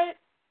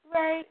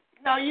 Right.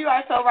 No, you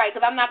are so right,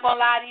 because I'm not going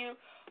to lie to you.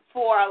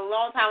 For a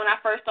long time when I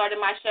first started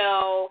my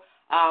show,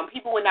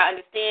 people would not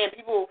understand.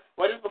 This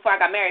is before I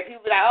got married.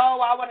 People would be like, oh,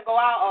 well, I want to go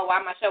out. Oh, why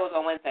my show is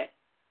on Wednesday?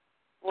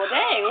 Well,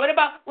 dang, what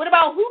about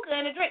hookah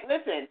and a drink?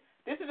 Listen,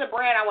 this is a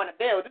brand I want to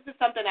build. This is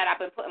something that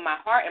I've been putting my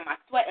heart and my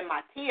sweat and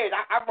my tears.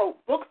 I wrote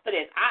books for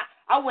this.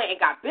 I went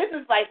and got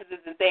business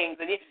licenses and things.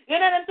 And you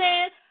know what I'm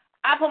saying?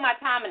 I put my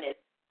time in this.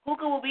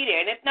 Hookah will be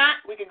there. And if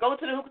not, we can go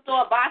to the hookah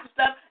store, buy some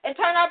stuff, and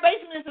turn our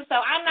basement into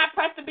stuff. I'm not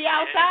pressed to be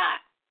outside,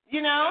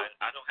 you know?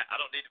 I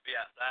don't need to be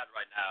outside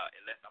right now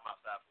unless I'm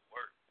outside for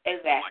work.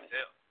 Exactly.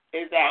 Myself.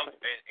 Exactly.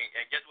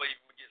 And guess what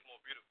even gets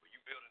more beautiful? You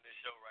building this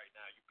show right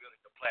now. You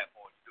building the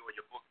platform. You doing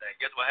your book thing.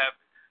 Guess what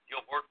happens? Your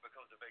work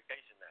becomes a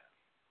vacation now.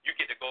 You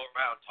get to go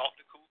around, talk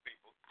to cool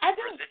people,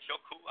 present your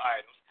cool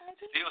items,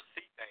 still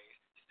see things,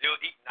 still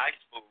eat nice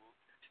food,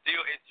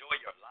 still enjoy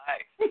your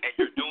life, and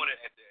you're doing it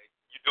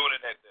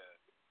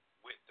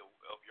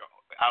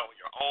out on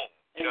your own.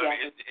 You know what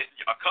I mean?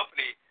 A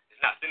company is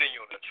not sending you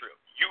on a trip.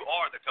 You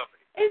are the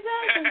company.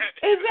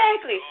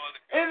 Exactly.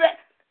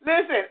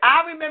 Listen,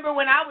 I remember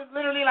when I was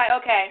literally like,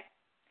 okay,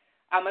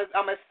 I'm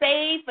gonna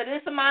save for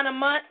this amount of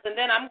months, and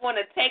then I'm going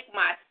to take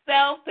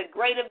myself to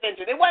great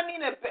adventures. It wasn't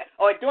even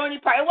or Dorney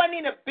Park. It wasn't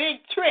even a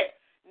big trip.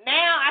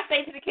 Now I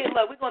say to the kids,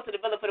 look, we're going to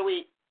the villa for the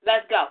week.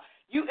 Let's go.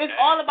 It's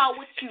all about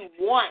what you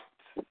want,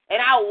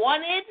 and I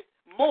wanted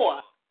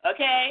more.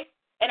 Okay,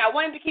 and I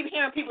wanted to keep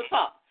hearing people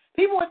talk.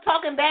 People was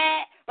talking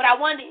bad, but I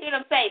wanted to hear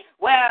them say,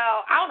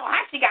 well, I don't know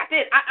how she got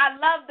this. I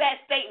love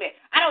that statement.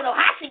 I don't know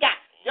how she got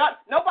it.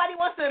 Nobody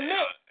wants to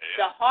admit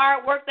the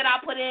hard work that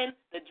I put in,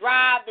 the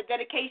drive, the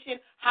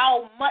dedication,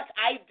 how much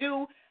I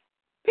do.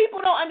 People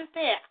don't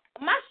understand.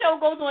 My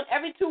show goes on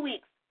every 2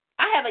 weeks.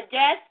 I have a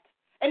guest,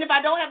 and if I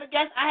don't have a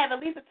guest, I have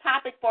at least a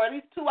topic for at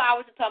least 2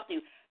 hours to talk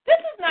to you. This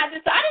is not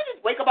just, I didn't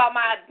just wake up out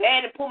my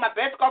bed and pull my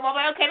bed scarf off.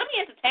 Like, okay, let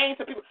me entertain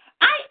some people.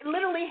 I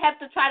literally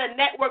have to try to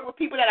network with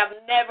people that I've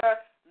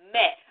never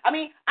met. I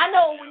mean, I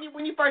know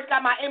when you first got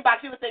my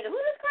inbox, you were thinking,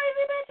 who's this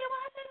crazy bitch?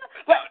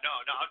 But no,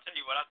 I'll tell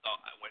you what I thought.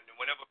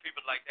 Whenever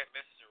people like that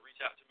message and reach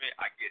out to me,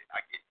 I get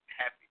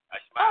happy.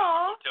 I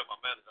smile. I tell my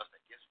manager, I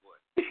say, guess what?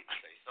 I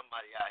say,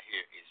 somebody out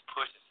here is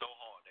pushing so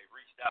hard. They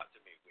reached out to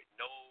me with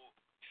no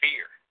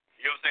fear.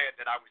 You know what I'm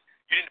saying?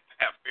 You didn't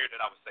have fear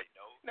that I would say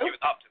no. Nope. You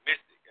was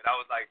optimistic. And I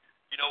was like,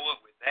 you know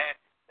what? With that's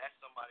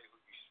somebody who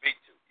you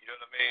speak to. You know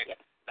what I mean?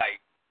 Yeah.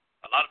 Like,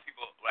 a lot of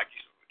people, like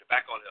you,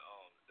 back on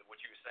what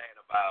you were saying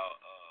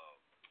about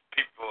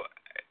people,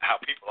 how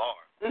people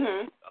are.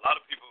 Mm-hmm. A lot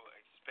of people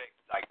expect,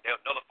 like, they'll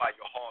nullify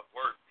your hard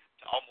work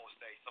to almost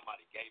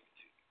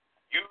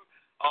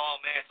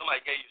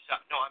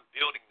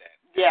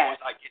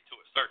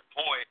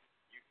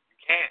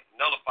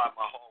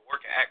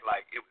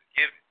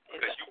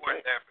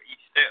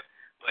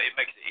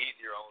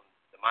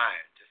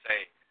mind to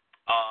say,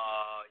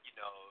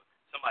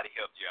 somebody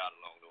helped you out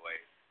along the way.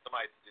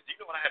 Somebody, do you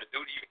know what I had to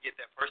do to even get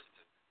that person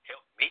to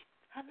help me?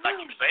 Hello. Like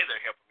you say,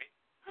 they're helping me.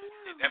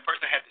 Hello. That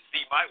person had to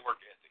see my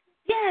work ethic.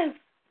 Yes.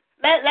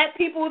 Let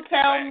people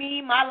tell me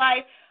my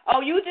life,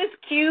 oh, you just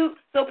cute,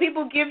 so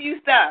people give you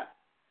stuff.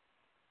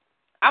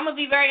 I'm going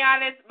to be very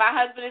honest. My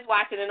husband is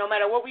watching, and no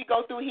matter what we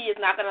go through, he is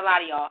not going to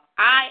lie to y'all.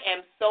 I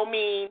am so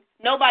mean.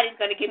 Nobody's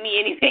going to give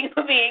me anything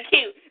for being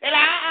cute. And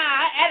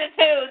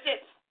attitude.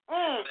 Just,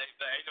 Ain't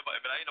nobody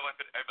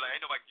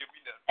give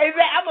me nothing.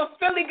 Exactly. I'm a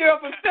Philly girl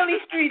from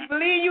Philly streets.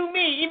 Believe you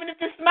me. Even if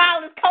the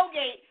smile is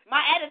Colgate,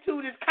 my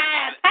attitude is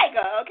kind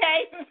tiger,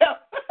 okay? So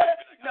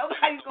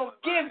nobody's going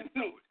to give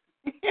me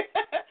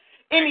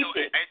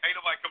anything. Ain't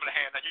nobody coming to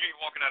hand. Now, you ain't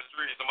walking down the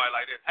street and somebody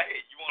like this.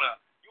 Hey, you want a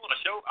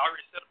show? I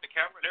already set up the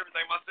camera and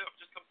everything myself.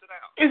 Just come sit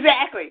down.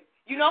 Exactly.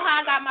 You know how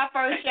I got my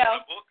first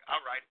show? Book,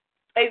 I'll write it.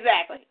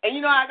 Exactly. And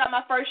you know how I got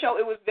my first show?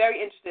 It was very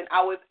interesting.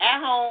 I was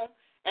at home,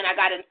 and I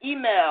got an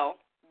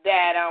email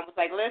that was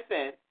like,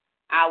 listen,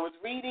 I was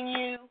reading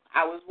you,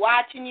 I was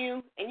watching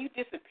you, and you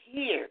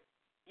disappeared.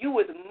 You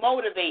was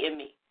motivating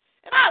me.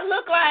 And I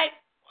look like,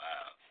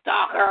 wow,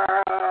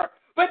 stalker.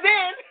 But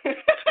then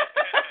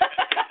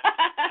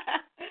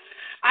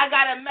I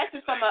got a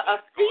message from a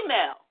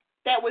female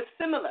that was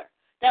similar.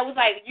 That was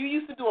like, you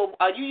used to do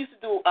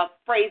a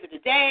phrase of the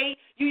day.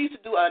 You used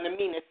to do an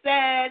Amina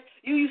said.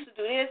 You used to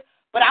do this.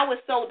 But I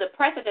was so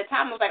depressed at the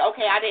time. I was like,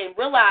 okay, I didn't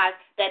realize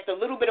that the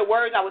little bit of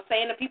words I was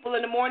saying to people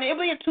in the morning, it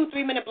was a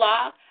 2-3 minute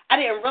blog. I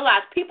didn't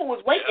realize people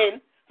was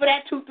waiting for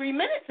that 2-3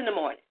 minutes in the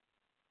morning.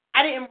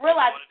 I didn't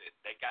realize.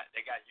 They got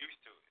used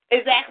to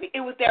it. Exactly.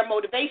 It was their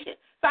motivation.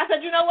 So I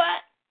said, you know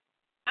what?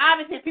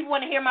 Obviously, if people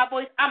want to hear my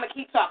voice, I'm going to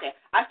keep talking.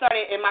 I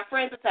started, and my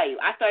friends will tell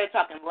you, I started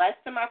talking less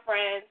to my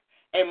friends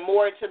and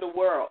more to the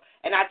world.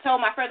 And I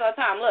told my friends all the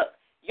time, look,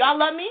 y'all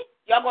love me,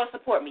 y'all going to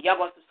support me. Y'all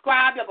going to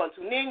subscribe, y'all going to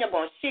tune in, y'all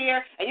going to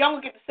share, and y'all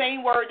going to get the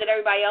same word that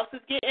everybody else is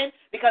getting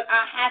because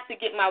I have to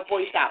get my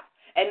voice out.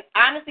 And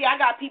honestly, I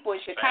got people in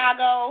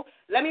Chicago.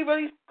 Let me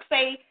really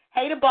say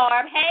hey to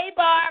Barb. Hey,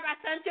 Barb, I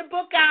sent your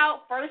book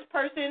out. First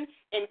person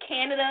in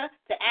Canada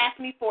to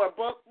ask me for a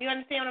book. You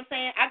understand what I'm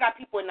saying? I got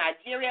people in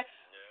Nigeria.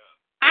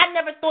 I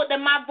never thought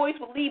that my voice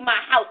would leave my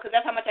house because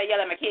that's how much I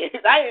yell at my kids.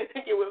 I didn't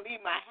think it would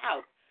leave my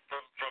house.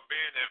 From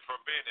being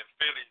in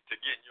Philly to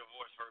getting your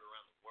voice heard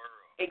around the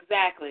world.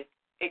 Exactly.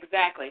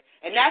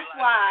 And that's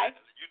why.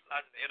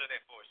 Utilizing the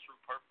internet for its true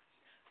purpose.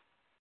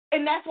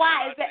 And that's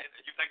why.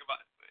 You think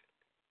about it.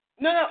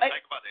 No.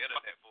 Think about the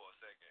internet for a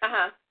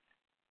second.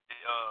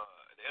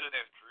 The internet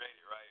was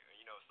created, right?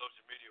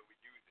 Social media, we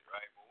use it,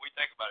 right? When we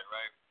think about it,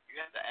 right, you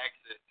have the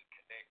access to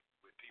connect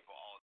with people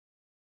all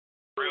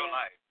real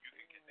life. You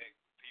can connect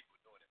with people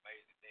doing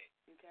amazing things.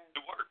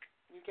 To work.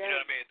 You know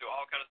what I mean? Do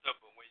all kind of stuff,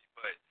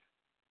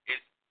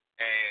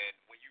 and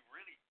when you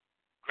really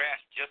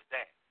grasp just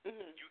that,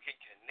 you can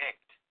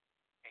connect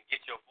and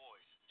get your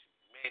voice to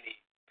many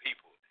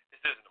people.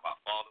 This isn't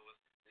about followers.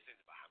 This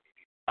isn't about how many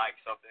people like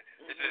something.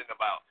 This isn't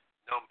about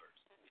numbers.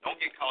 Don't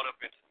get caught up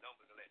into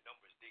numbers and let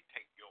numbers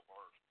dictate your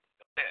worth.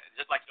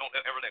 Just like you don't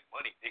ever let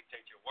money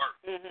dictate your worth.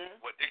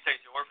 What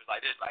dictates your worth is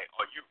like this: like,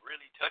 are you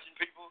really touching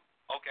people?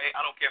 Okay,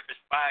 I don't care if it's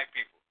 5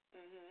 people.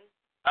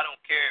 I don't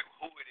care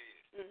who it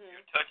is.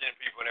 You're touching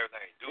people and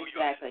everything.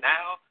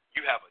 Now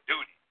you have a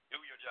duty. Do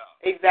your job.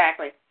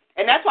 Exactly.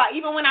 And that's why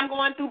even when I'm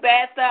going through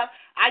bad stuff,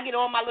 I get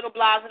on my little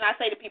blogs and I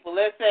say to people,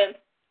 listen,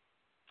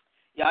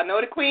 y'all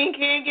know the queen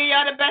can't give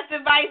y'all the best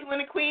advice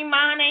when the queen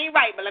mind ain't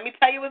right, but let me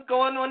tell you what's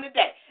going on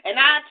today. And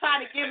I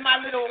try to give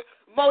my little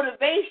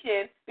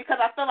motivation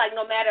because I feel like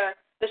no matter,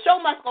 the show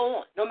must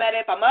go on, no matter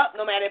if I'm up,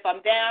 no matter if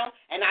I'm down,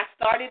 and I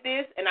started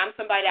this, and I'm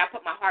somebody that I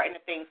put my heart into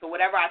things, so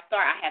whatever I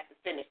start, I have to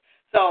finish.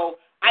 So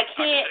I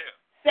can't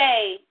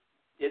say,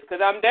 just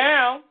because I'm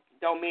down,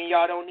 don't mean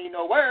y'all don't need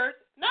no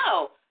words.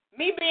 No.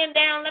 Me being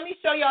down, let me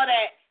show y'all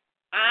that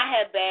I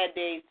have bad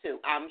days,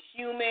 too. I'm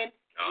human,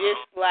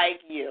 just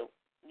like you.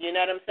 You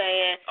know what I'm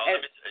saying?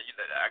 Let me tell you, you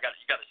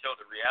got to show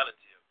the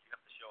reality of it. You have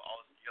to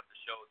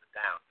show the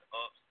downs, the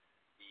ups,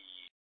 the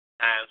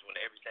times when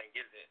everything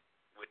isn't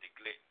with the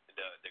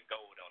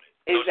gold on it.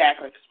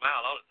 Exactly. So you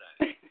smile all the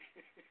time.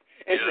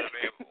 You know what I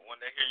mean? When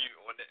they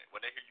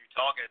hear you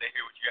talking, they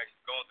hear what you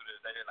actually going through.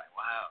 They're like,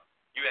 wow,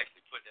 you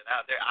actually put that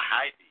out there. I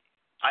hide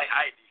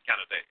these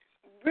kind of things.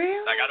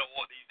 Really? Like I don't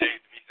want these days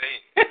to be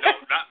seen. No,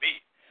 not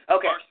me.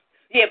 Okay.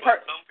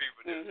 Some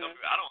people do. Some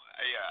people,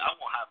 I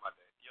won't hide my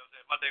day. You know what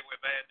I'm saying? My day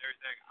went bad and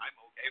everything. I'm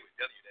okay with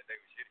telling you that day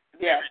was shitty.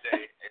 Yeah. Every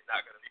day, it's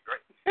not going to be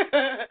great.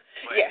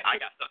 But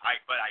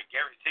but I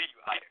guarantee you,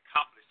 I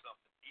accomplished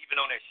something even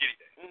on that shitty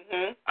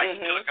day. I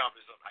still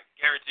accomplished something. I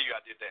guarantee you,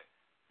 I did that.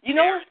 You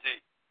know,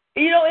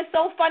 it's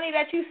so funny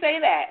that you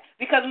say that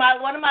because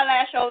one of my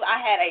last shows,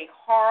 I had a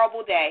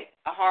horrible day,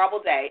 or a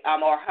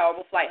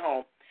horrible flight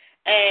home.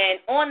 And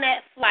on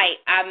that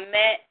flight, I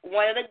met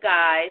one of the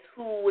guys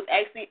who was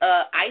actually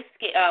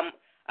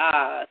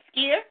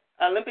skier,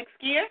 Olympic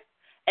skier,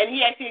 and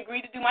he actually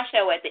agreed to do my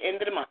show at the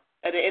end of the month,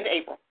 at the end of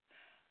April.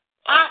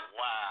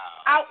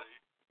 Wow.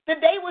 The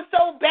day was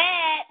so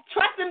bad,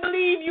 trust and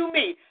believe you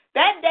me.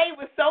 That day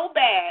was so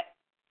bad.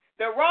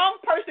 The wrong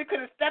person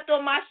could have stepped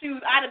on my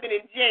shoes. I'd have been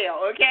in jail,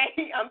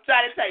 okay? I'm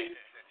trying to tell you.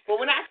 But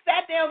when I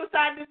sat down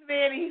beside this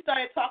man and he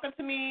started talking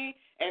to me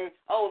and,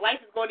 life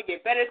is going to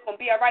get better, it's going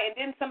to be all right. And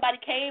then somebody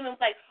came and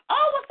was like,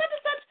 well, such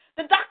and such.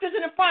 The doctors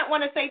in the front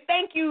want to say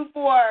thank you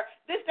for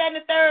this, that,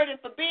 and the third and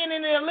for being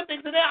in the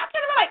Olympics. And then I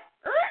kind of like,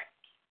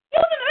 you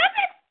was in the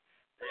Olympics?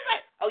 Yeah.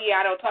 Like,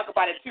 I don't talk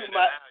about it too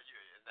much.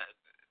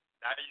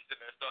 Now you sitting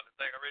there starting to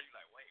think already,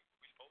 like, wait,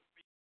 we supposed to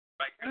be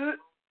right here?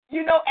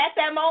 At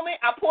that moment,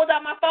 I pulled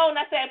out my phone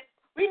and I said,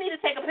 we need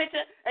to take a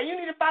picture, and you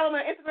need to follow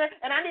me on Instagram,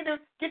 and I need to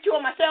get you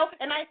on my show.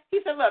 And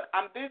he said, look,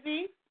 I'm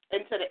busy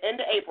until the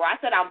end of April. I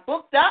said, I'm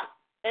booked up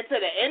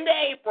until the end of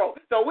April.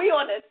 So we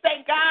on the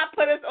say God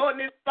put us on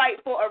this fight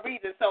for a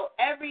reason. So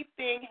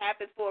everything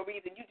happens for a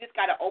reason. You just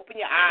got to open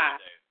your eyes,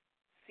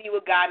 see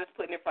what God is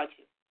putting in front of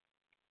you.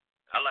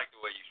 I like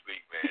the way you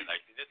speak, man.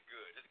 Like, this is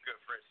good. This is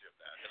good friendship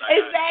now.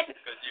 Exactly.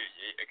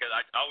 Because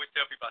I always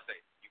tell people, I say,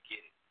 you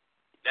get it.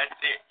 That's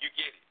it. You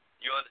get it.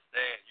 You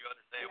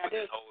understand what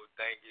this whole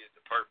thing is,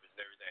 the purpose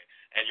and everything.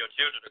 And your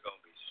children are going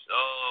to be so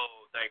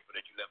thankful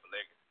that you left a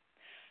legacy.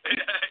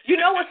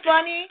 You know what's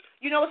funny?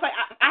 Like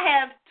I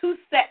have two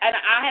sets, and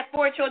I have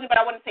 4 children,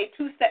 but I want to say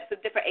 2 sets of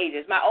different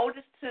ages. My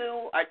oldest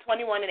 2 are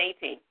 21 and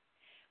 18.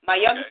 My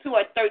youngest 2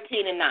 are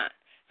 13 and 9.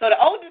 So the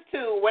oldest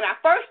 2, when I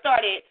first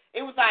started,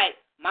 it was like,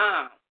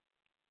 Mom,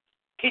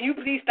 can you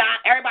please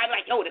stop? Everybody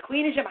like, yo, the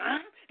queen is your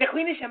mom? The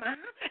queen is your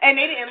mom? And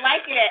they didn't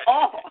like it at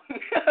all.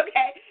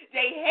 Okay?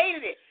 They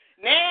hated it.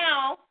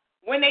 Now,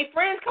 when they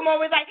friends come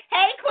over, it's like,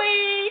 hey,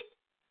 queen.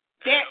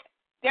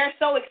 They're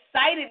so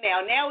excited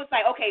now. Now it's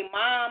like, okay,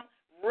 Mom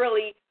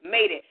really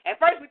made it. At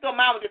first we thought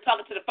Mom was just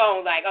talking to the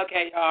phone, like,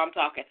 okay, I'm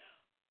talking.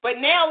 But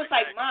now it's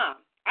like,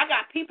 Mom, I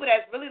got people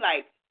that's really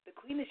like, the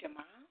queen is your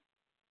mom?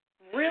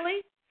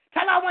 Really?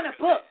 Tell her I want a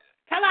book.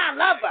 Tell her I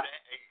love her.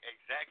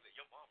 Exactly.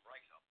 Your mom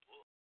writes a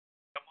book.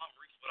 Your mom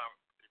writes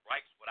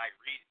what I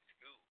read in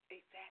school.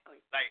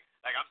 Exactly.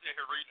 Like I'm sitting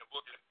here reading a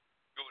book in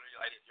school, and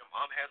you're like, your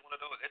mom has one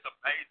of those. It's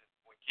amazing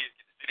when kids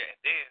get to see that.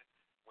 And then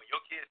when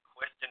your kids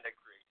question their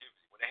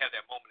creativity, when they have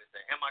that moment and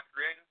say, am I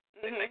creative?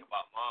 They think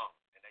about Mom,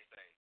 and they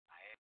say, I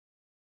am.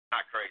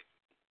 Not crazy.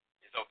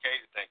 It's okay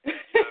to think that.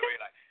 You know what I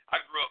mean? Like, I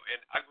grew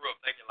up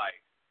thinking like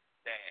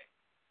that.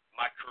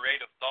 My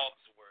creative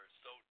thoughts were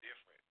so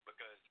different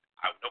because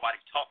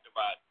nobody talked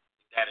about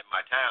that in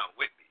my town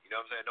with me. You know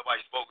what I'm saying?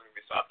 Nobody spoke to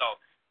me, so I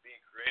thought being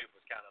creative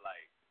was kind of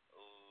like,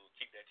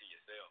 keep that to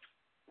yourself.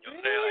 You know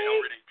what I'm saying? Like,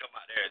 don't really come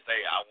out there and say,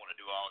 I want to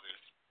do all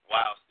this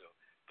wild stuff.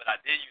 But I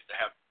did used to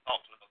have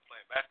thoughts when I was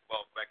playing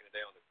basketball back in the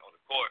day on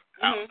the court,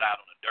 outside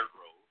on the dirt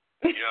road.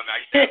 You know what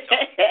I mean? I used to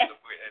have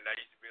thoughts, and I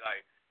used to be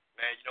like,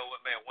 man, you know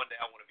what, man? One day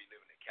I want to be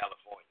living in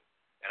California,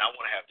 and I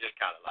want to have this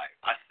kind of life.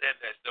 I said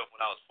that stuff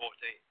when I was 14.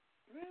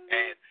 Really?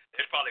 And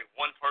there's probably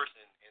one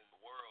person in the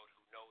world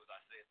who knows I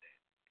said that.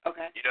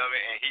 Okay. You know what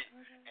I mean?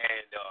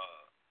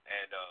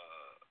 And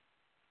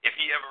if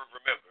he ever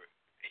remembered,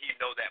 he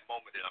know that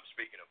moment that I'm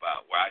speaking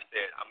about where I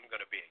said I'm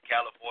going to be in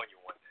California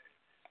one day,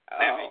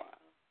 living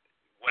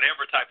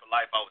whatever type of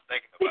life I was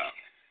thinking about.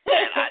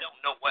 And I don't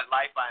know what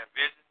life I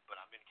envisioned, but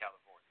I'm in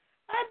California.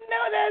 I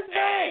know that's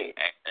right.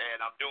 And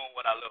I'm doing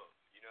what I love.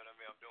 You know what I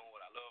mean? I'm doing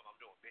what I love. I'm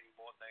doing many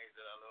more things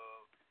that I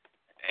love.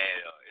 And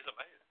it's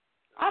amazing.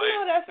 I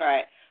know that's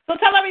right. So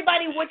tell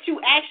everybody what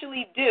you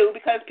actually do,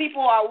 because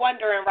people are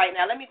wondering right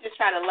now. Let me just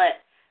try to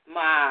let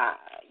my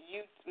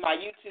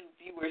YouTube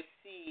viewers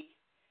see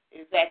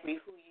exactly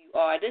who you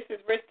are. This is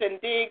Riston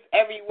Diggs,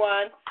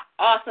 everyone.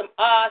 Awesome.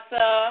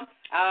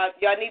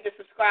 Y'all need to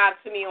subscribe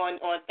to me on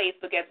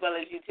Facebook as well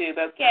as YouTube,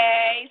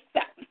 okay?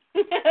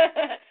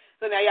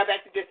 So now y'all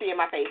back to just seeing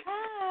my face.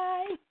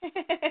 Hi.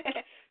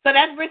 So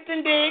that's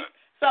Riston Diggs.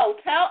 So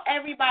tell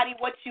everybody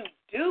what you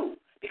do,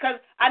 because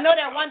I know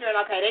they're wondering,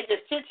 okay, they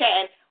just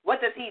chit-chatting.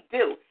 What does he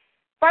do?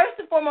 First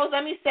and foremost,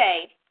 let me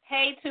say,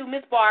 hey to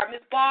Miss Barb.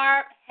 Miss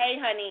Barb, hey,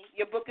 honey,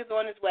 your book is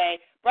on its way.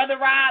 Brother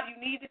Rob, you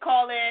need to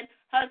call in.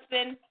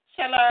 Husband,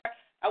 Chiller,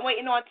 I'm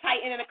waiting on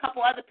Titan and a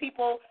couple other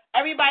people.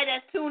 Everybody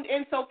that's tuned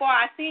in so far,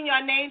 I seen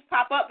your names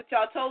pop up, but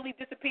y'all totally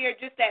disappeared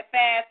just that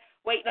fast.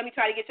 Wait, let me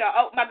try to get y'all.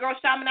 Oh, my girl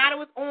Shamanada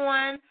was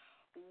on.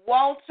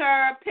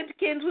 Walter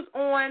Pipkins was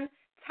on.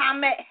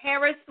 Tomette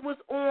Harris was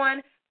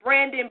on.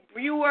 Brandon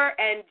Brewer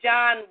and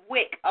John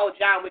Wick. Oh,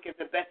 John Wick is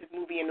the best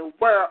movie in the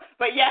world.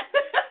 But yes,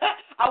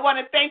 I want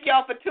to thank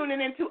y'all for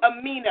tuning in to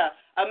Amina,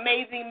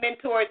 Amazing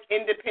Mentors,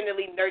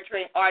 Independently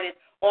Nurturing Artists,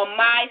 on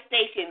my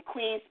station,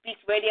 Queen Speaks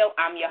Radio.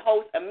 I'm your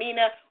host,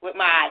 Amina, with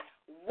my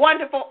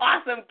wonderful,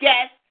 awesome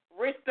guest,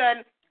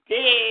 Riston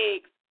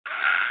Diggs.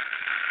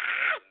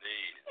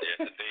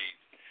 Yes, indeed.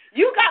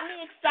 You got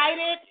me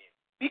excited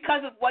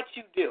because of what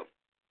you do,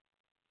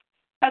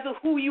 because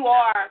of who you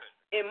are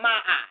in my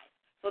eyes.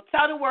 So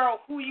tell the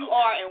world who you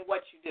are and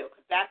what you do,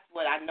 because that's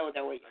what I know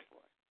they're waiting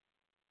for.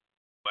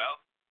 Well,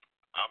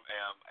 I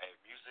am a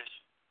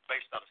musician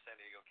based out of San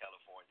Diego,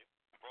 California.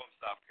 From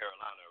South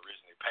Carolina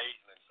originally,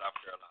 Pageland, South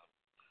Carolina.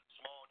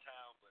 Small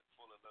town, but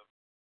full of love.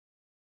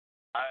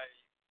 I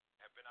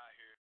have been out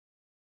here,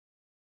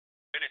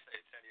 been in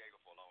San Diego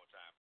for a long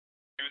time.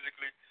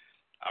 musically,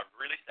 I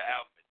released the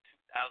album in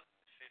 2015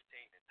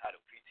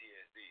 entitled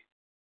PTSD.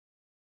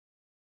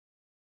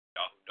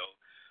 Y'all who know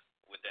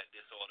what that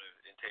disorder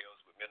entails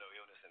with mental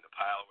illness and the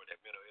power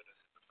that mental illness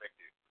has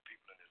affected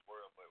people in this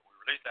world. But we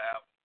released the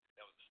album.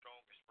 That was the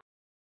strongest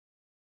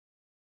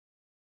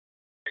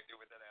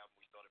with that album.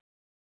 We started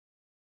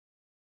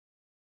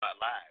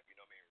live, you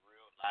know what I mean?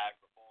 Real live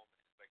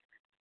performances, making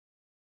people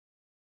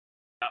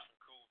got some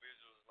cool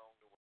visuals along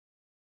the way.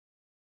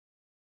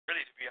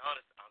 Really, to be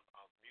honest, I'm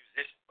a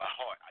musician by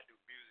heart. I do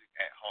music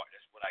at heart.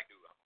 That's what I do.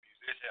 I'm a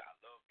musician. I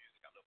love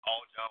music. I love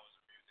all genres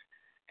of music.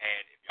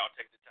 And if y'all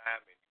take the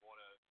time and you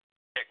want to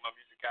check my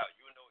music out,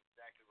 you'll know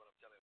exactly what I'm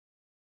telling you.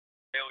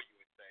 Tell you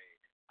and say,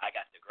 I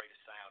got the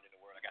greatest sound in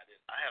the world. I got this.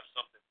 I have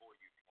something for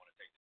you if you want to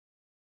take it.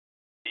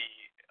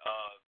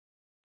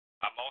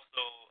 I'm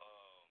also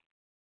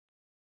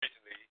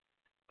recently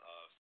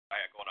I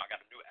got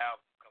a new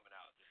album coming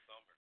out this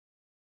summer.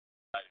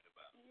 Excited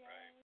about it,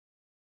 right?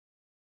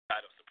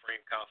 Titled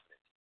Supreme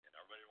Confidence. And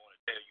I really want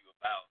to tell you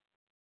about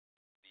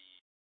the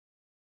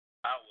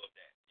power of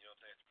that. You know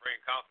what I'm saying?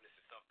 Supreme confidence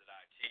is something that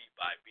I achieved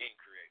by being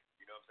creative.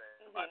 You know what I'm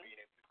saying? Mm-hmm. By being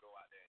able to go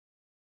out there.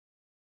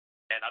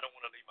 And I don't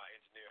want to leave my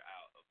engineer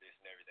out of this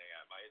and everything.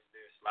 My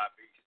engineer is Sly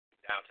Beach,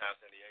 downtown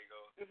San Diego.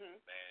 Mm-hmm.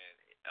 Man,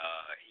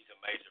 he's a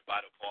major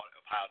vital part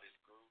of how this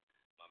grew.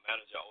 My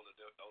manager,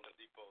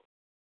 Oladipo,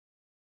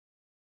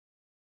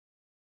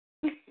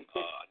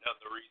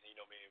 another reason, you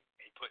know what I mean,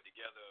 he put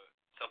together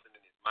something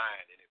in his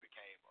mind and it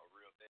became a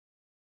real thing.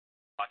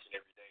 Watching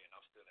every day, and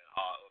I'm still in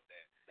awe of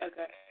that.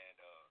 Okay. And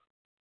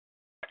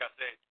like I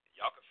said,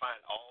 y'all can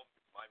find all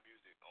my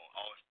music on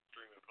all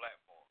streaming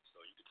platforms.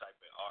 So you can type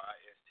in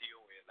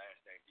Riston, last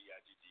name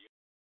Diggs.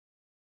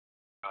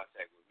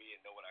 Contact with me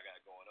and know what I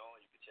got going on.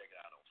 You can check it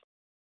out on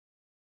Facebook.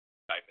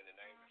 Type in the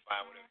name and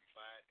find whatever you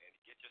find, and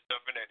get your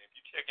stuff in there. And if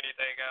you check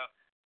anything out,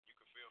 you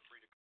can feel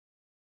free to.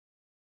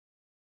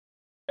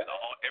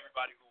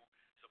 Everybody who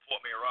support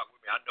me and rock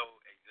with me, I know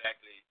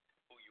exactly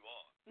who you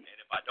are. And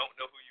if I don't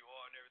know who you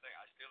are and everything,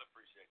 I still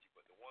appreciate you.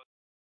 But the one,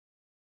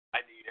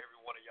 I need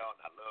every one of y'all,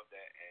 and I love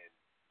that. And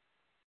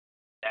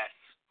that's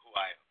who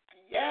I am.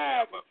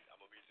 Yes.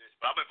 I'm a musician,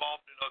 but I'm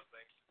involved in other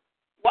things.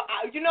 Well,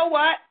 you know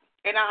what?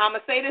 And I'm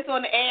going to say this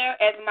on the air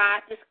as my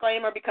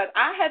disclaimer, because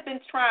I have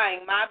been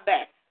trying my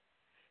best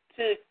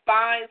to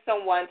find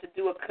someone to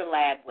do a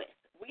collab with.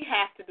 We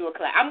have to do a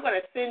collab. I'm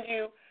going to send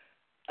you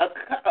a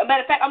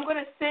matter of fact, I'm going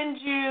to send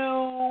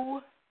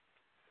you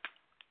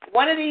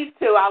one of these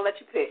two. I'll let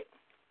you pick.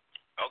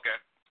 Okay.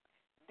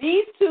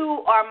 These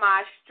two are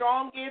my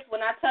strongest. When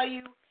I tell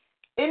you,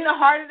 In the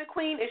Heart of the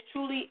Queen is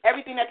truly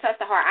everything that touched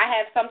the heart. I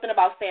have something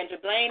about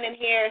Sandra Blaine in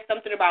here,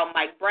 something about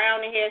Mike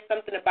Brown in here,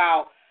 something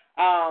about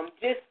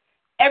just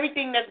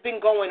everything that's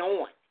been going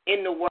on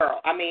in the world.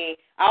 I mean,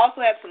 I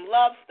also have some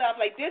love stuff.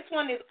 Like, this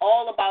one is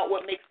all about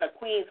what makes the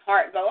Queen's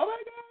heart go, oh,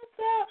 my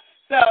God.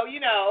 So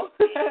you know.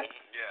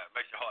 Yeah, it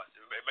makes your heart.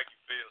 It makes you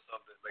feel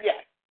something.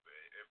 Yes.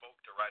 Evoke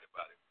to write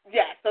about it.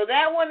 Yeah, so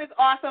that one is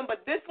awesome.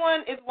 But this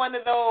one is one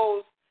of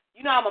those,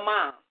 you know, I'm a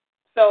mom.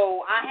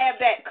 So I have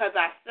that because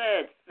I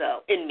said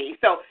so in me.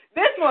 So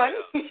this one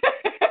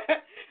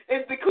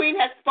is The Queen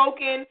Has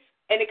Spoken,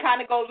 and it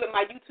kind of goes with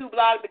my YouTube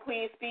blog, The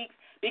Queen Speaks,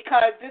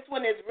 because this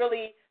one is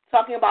really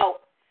talking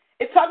about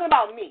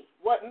me,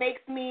 what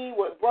makes me,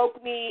 what broke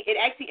me. It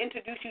actually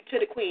introduced you to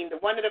the Queen.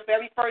 One of the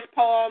very first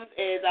poems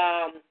is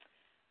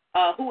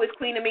Who is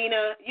Queen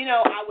Amina? You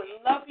know, I would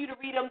love for you to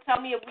read them. Tell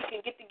me if we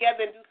can get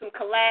together and do some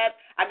collabs.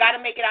 I got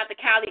to make it out to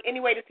Cali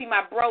anyway to see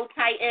my bro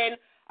Titan.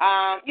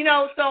 You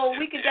know, so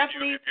we can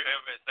definitely. If you're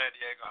ever in San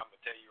Diego, I'm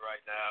going to tell you right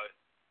now,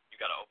 you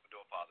got an open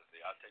door policy.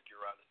 I'll take you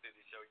around the city,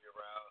 show you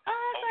around. Awesome.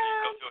 Hopefully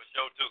you come to a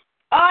show, too.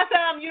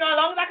 Awesome. You know, as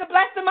long as I can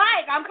bless the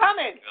mic, I'm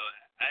coming.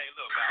 Hey,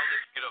 look, man, I'll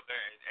let you get up there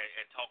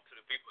and talk to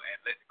the people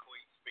and let the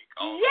Queen speak.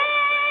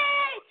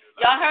 Yay!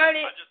 Y'all heard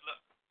it.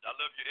 I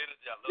love your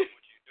energy. I love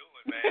what you're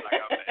doing, man.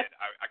 Like,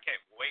 I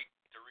can't wait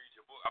to read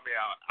your book. I mean,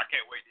 I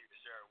can't wait to even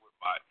share it with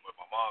my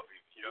mom.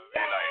 You know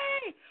what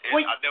I mean?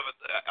 Like,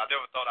 I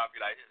never thought I'd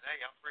be like, hey,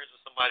 I'm friends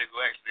with somebody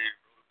who actually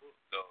wrote a book.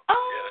 So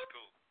yeah, that's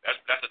cool.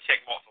 That's a check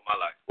mark for my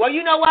life. Well,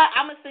 you know what?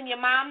 I'm gonna send your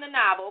mom the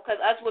novel because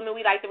us women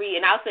we like to read,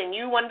 and I'll send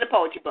you one of the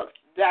poetry books.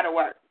 That'll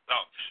work. No,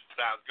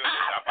 sounds good.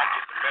 I might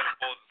get some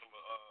metaphors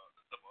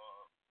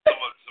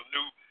and some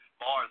new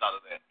bars out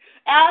of that.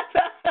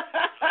 Awesome.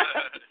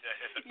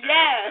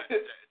 Yes.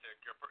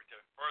 To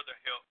further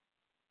help.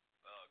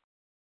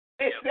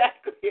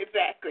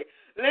 Exactly.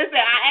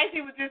 Listen, I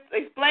actually was just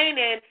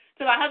explaining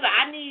to my husband,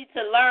 I need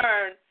to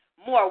learn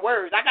more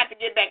words. I got to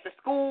get back to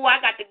school.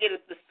 I got to get a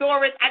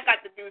thesaurus. I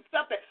got to do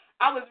something.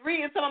 I was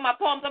reading some of my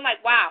poems. I'm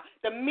like, wow,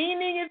 the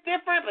meaning is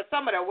different, but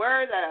some of the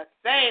words are the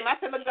same. I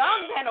said, look, I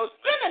don't even have no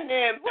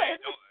synonyms. Hey,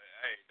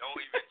 don't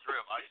even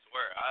trip. I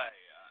swear. I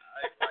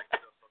like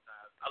stuff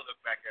sometimes. I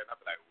look back at it and I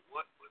be like,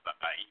 what was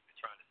I even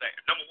trying to say?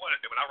 Number one,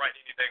 when I write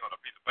anything on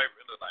a piece of paper,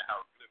 it looks like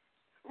hieroglyphics.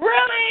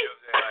 Really?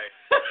 Like,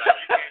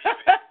 you can't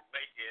even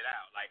make it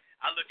out. Like,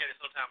 I look at it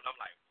sometimes and I'm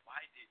like, why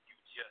did you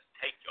just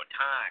take your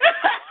time? Why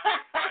are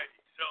you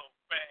writing so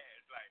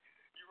fast? Like,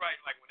 you write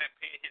like when that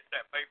pen hits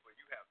that paper.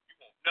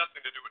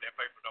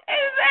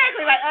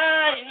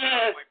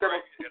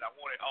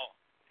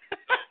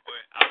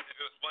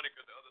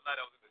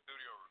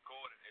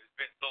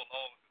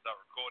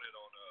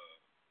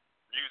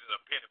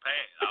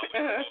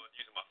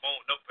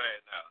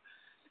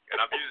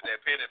 I'm using that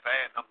pen and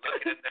pad, and I'm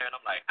looking in there, and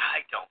I'm like,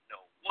 I don't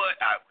know what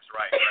I was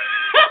writing. It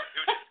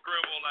was just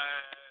scribble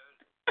lines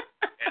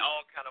and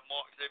all kind of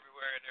marks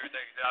everywhere and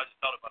everything. And I just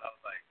thought about it. I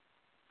was like,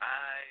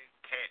 I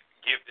can't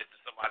give this to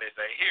somebody and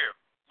say, here,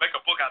 make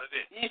a book out of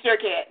this. You sure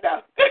can't,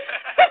 no. These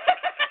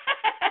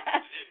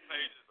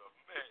pages are a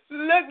mess.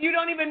 Look, you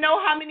don't even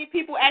know how many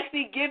people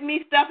actually give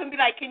me stuff and be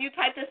like, can you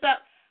type this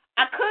up?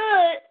 I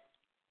could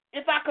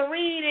if I could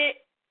read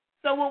it.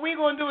 So what we're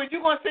going to do is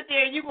you're going to sit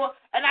there and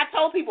and I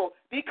told people,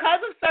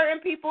 because of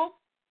certain people,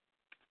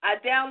 I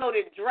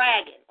downloaded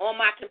Dragon on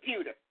my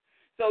computer.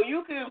 So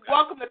you can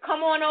welcome to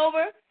come on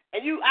over,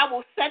 and I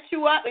will set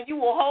you up, and you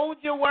will hold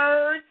your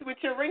words with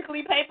your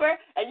wrinkly paper,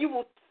 and you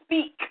will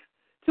speak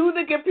to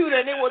the computer,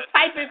 and it will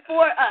type it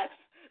for us.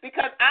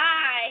 Because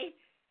I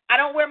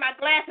don't wear my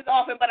glasses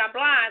often, but I'm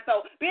blind.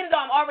 So being though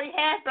I'm already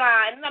half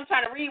blind, and I'm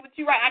trying to read what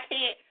you write, I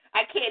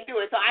can't do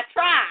it. So I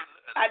try.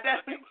 I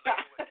definitely try.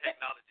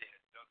 Technology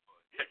has done for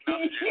us.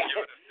 Technology has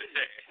given us the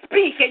chance.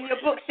 Speak, and your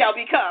book shall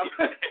become.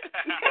 Speak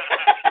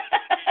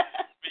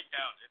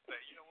out and say,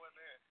 you know what,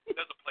 man?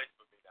 There's a place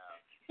for me now.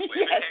 When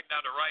it came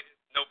down to writing,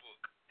 no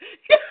book.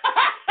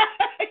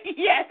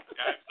 Yes.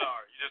 I'm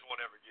sorry. You just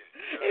won't ever get it.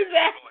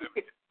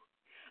 Exactly.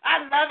 I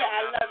love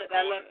it.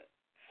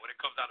 When it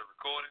comes down to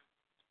recording,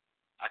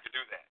 I can do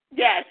that.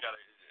 Yes.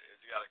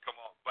 You gotta come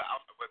on. But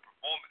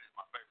performing is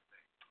my favorite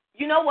thing.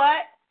 You know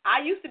what? I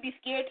used to be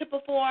scared to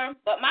perform,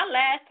 but my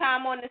last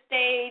time on the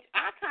stage,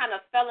 I kind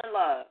of fell in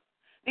love.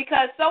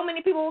 Because so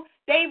many people,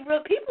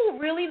 people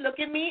really look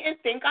at me and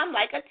think I'm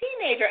like a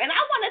teenager. And I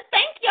want to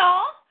thank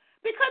y'all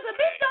because a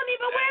bitch don't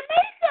even wear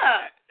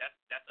makeup.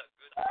 That's a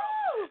good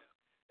problem.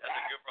 That's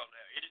a good problem.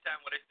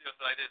 Anytime when they still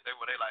say this, they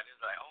like this,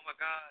 like, oh my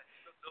God, you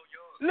look so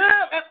young.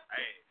 Look,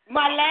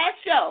 my last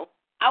show,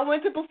 I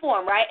went to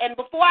perform, right? And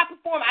before I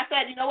performed, I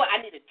said, you know what, I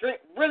need a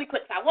drink really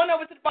quick. So I went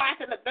over to the bar. I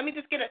said, look, let me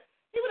just get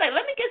he was like,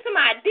 let me get some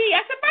ID.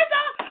 I said, first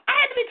off, I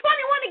had to be 21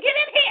 to get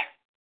in here.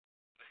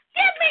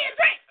 Give me a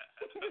drink.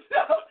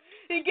 So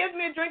he gives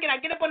me a drink, and I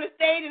get up on the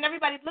stage, and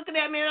everybody's looking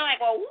at me, and they're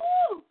like, well,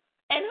 woo.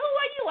 And who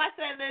are you? I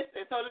said,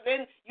 listen. So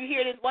then you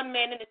hear this one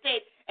man in the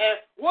stage, and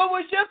what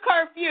was your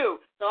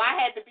curfew? So I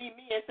had to be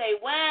me and say,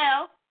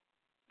 well,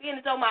 being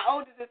as though my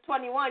oldest is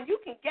 21, you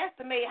can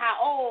guesstimate how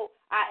old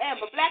I am.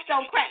 But black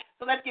don't crack.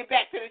 So let's get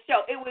back to the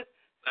show. It was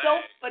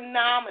so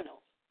phenomenal.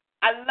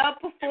 I love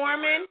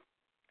performing.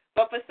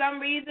 But for some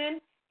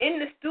reason,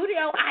 in the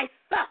studio, I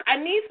suck. I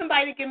need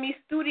somebody to give me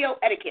studio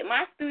etiquette.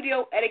 My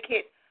studio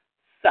etiquette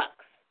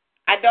sucks.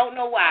 I don't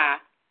know why.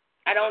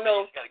 I don't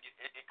know. It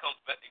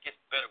gets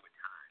better with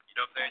time. You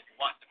know what I'm saying? You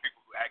watch the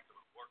people who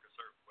actually work a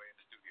certain way in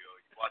the studio.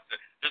 You watch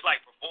just like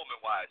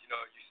performing-wise. You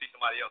know, you see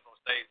somebody else on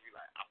stage, you're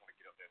like, I want to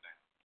get up there now.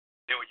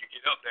 Then when you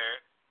get up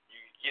there,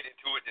 you get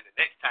into it, then the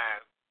next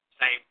time,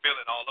 same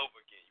feeling all over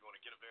again. You want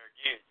to get up there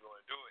again. You want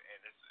to do it.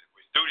 And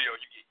with studio,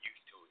 you get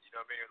used to it. You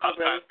know what I mean? A lot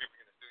of times people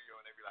get in the studio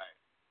and they be like,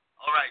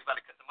 all right, you about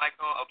to cut the mic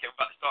on? Okay, we're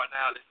about to start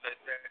now. This, that.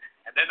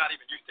 And they're not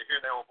even used to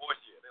hearing their own voice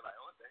yet. They're like,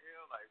 what the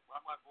hell? Like,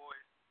 why my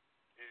voice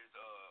is,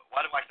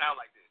 why do I sound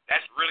like this?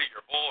 That's really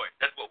your voice.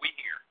 That's what we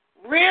hear.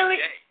 Really?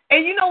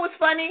 And you know what's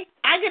funny?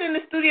 I get in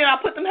the studio and I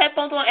put them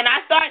headphones on and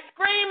I start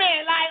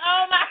screaming like,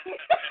 oh my.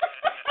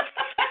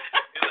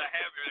 It's a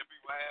habit that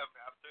people have.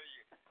 I'll tell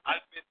you,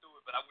 I've been through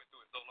it, but I went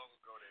through it so long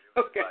ago that it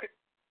was like,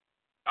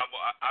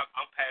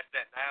 I'm past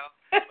that now,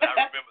 but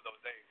I remember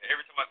those days.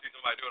 Every time I see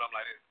somebody do it, I'm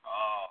like,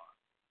 oh,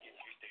 get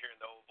used to hearing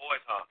the old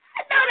voice, huh?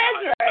 No,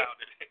 that's right.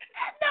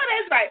 No,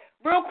 that's right.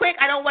 Real quick,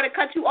 I don't want to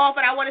cut you off,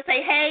 but I want to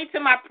say hey to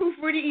my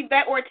proofreader,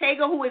 Yvette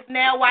Ortega, who is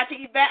now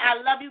watching. Yvette, I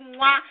love you.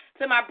 Mwah.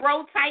 To my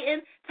bro,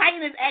 Titan.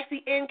 Titan is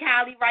actually in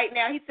Cali right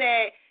now. He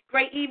said,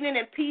 great evening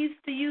and peace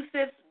to you,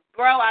 sis.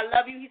 Bro, I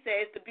love you. He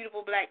said, it's the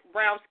beautiful black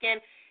brown skin.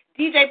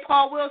 DJ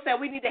Paul Will said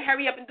we need to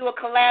hurry up and do a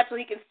collab so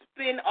he can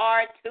spin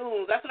our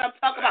tunes. That's what I'm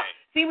talking about.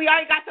 See, we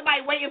already got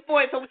somebody waiting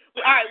for it. So,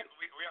 all right.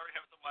 We already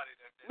have somebody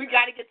that we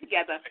got to get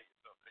together.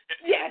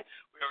 Yes.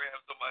 We already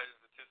have somebody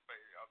that's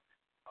anticipating.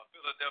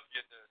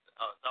 Philadelphia to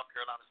South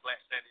Carolina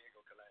 / San Diego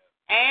collab.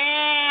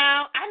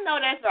 And I know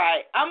that's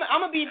right. I'm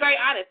going to be very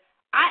honest.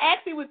 I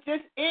actually was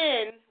just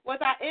was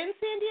I in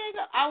San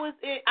Diego? I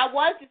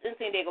was just in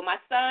San Diego. My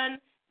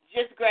son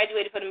just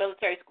graduated from the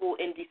military school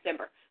in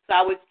December. So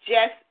I was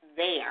just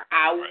there.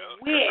 I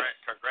wish.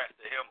 Congrats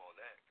to him on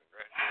that.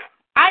 Congrats to him.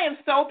 I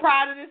am so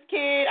proud of this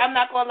kid. I'm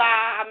not going to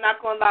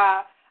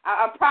lie.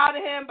 I'm proud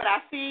of him, but I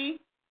see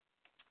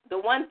the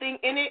one thing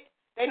in it.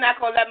 They're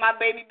not going to let my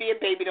baby be a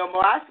baby no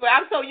more. I swear.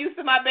 I'm so used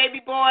to my baby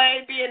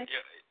boy being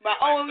my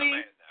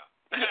only.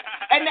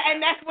 and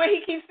that's what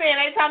he keeps saying.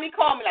 Every time he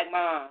calls me, like,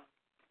 Mom,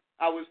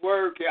 I was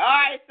working. All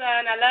right,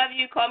 son, I love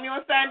you. Call me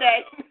on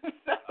Sunday. I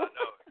know.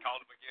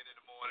 Call him again in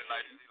the morning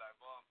like this. He's like,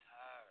 Mom, I'm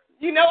tired.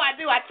 You know I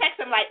do. I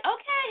text him like,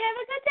 okay, have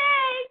a good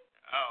day.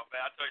 Oh,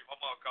 man, I tell you, my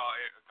mom call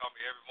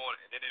me every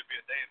morning, and then it'll be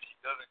a day if she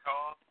doesn't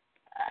call.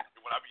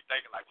 When I be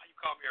thinking, like, why you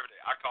call me every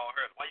day? I call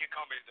her. Why you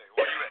call me today?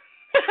 Where you at?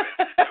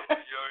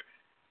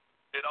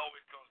 It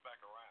always comes back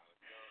around.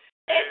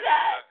 It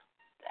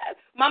does.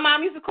 My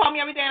mom used to call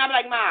me every day, and I'm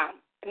like, Mom,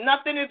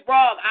 nothing is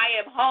wrong. I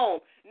am home.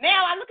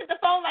 Now I look at the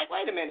phone like,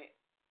 wait a minute.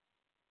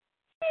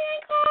 She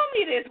ain't called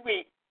me this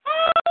week.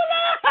 Hold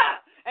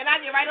up. And I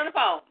get right on the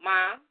phone.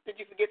 Mom, did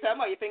you forget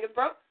something? Or your fingers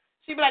broke?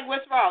 She'd be like,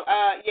 what's wrong?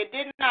 You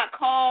did not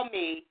call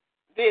me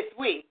this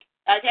week.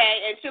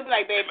 Okay? And she'll be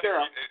like, baby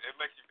girl. It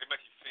makes you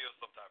feel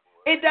some type of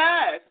way. It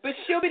does. But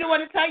she'll be the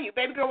one to tell you,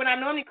 baby girl, when I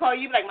normally call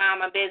you, be like,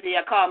 Mom, I'm busy.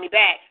 Call me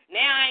back.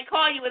 Now I ain't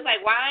call you. It's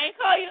like, why I ain't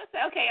call you? I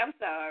say, okay, I'm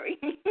sorry.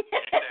 You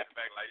stand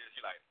back like this.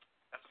 You're like,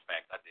 that's a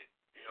fact. I did.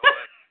 You know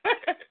what?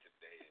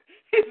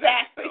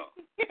 Exactly.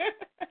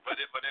 But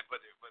the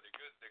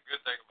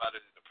good thing about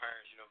it is the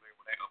parents, you know what I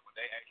mean, when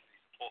they actually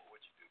support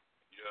what you do.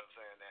 You know what I'm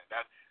saying?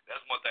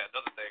 That's one thing.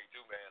 Another thing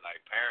too, man, like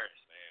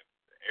parents, man.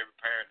 Every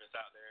parent that's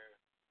out there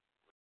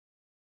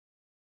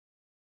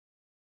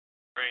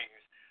brings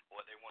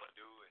what they want to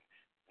do and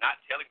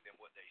not telling them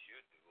what they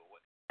should do or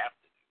what they have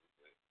to do.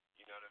 But,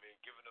 you know what I mean?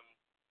 Giving them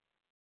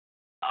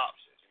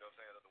options, you know what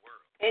I'm saying, of the world.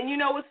 And you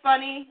know what's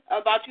funny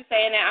about you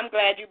saying that? I'm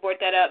glad you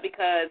brought that up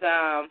because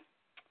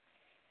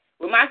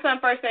when my son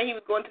first said he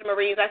was going to the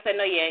Marines, I said,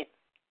 no, you ain't.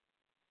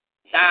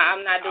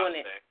 I'm not doing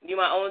it. You're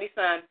my only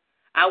son.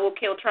 I will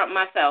kill Trump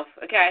myself,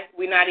 okay?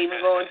 We're not even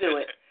going to do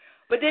it.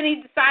 But then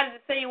he decided to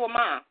say, well,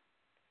 Mom,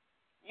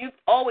 you've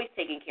always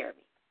taken care of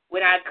me.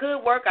 When I could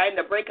work, I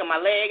ended up breaking my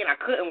leg and I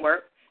couldn't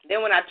work.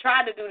 Then when I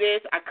tried to do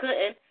this, I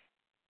couldn't.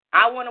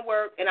 I want to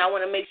work and I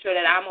want to make sure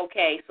that I'm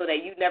okay so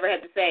that you never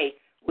have to say,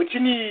 what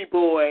you need,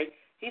 boy.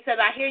 He says,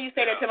 I hear you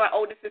say that to my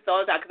oldest sister all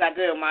the time because I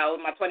do. My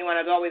 21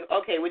 is always,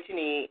 okay, what you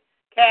need,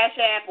 Cash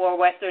App or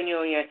Western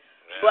Union.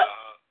 Yeah. But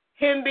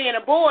him being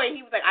a boy,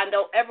 he was like, I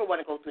don't ever want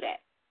to go through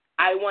that.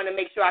 I want to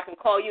make sure I can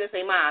call you and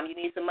say, Mom, you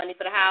need some money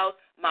for the house.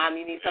 Mom,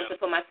 you need something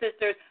for my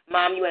sisters.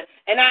 Mom, you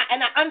and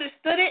I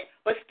understood it,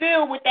 but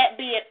still with that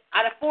being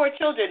out of 4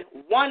 children,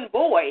 1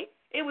 boy,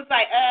 it was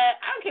like, I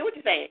don't care what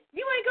you're saying.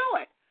 You ain't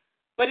going.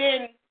 But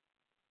then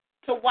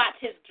to watch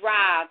his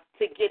drive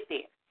to get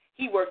there,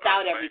 he worked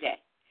out every day.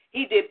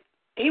 He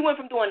went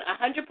from doing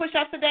 100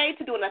 push-ups a day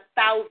to doing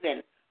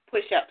 1,000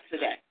 push-ups a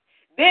day.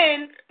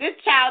 Then this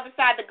child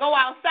decided to go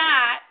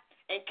outside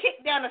and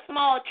kick down a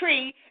small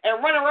tree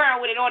and run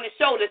around with it on his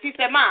shoulders. He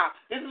said, Mom,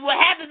 this is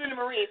what happens in the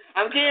Marines.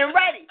 I'm getting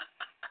ready.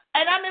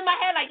 And I'm in my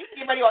head like, you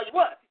can get ready all you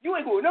want. You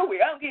ain't going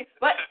nowhere. I don't care.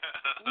 But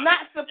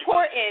not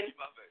supporting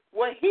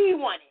what he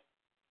wanted.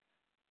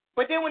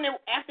 But then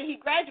after he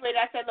graduated,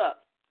 I said,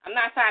 look, I'm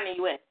not signing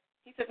you in.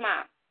 He says,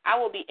 Mom, I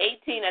will be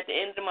 18 at the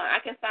end of the month.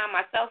 I can sign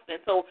myself in.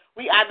 So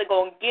we either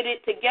going to get it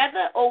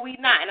together or we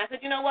not. And I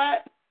said, you know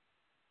what?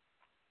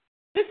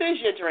 This is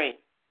your dream.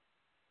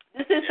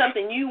 This is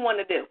something you want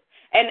to do.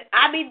 And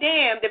I be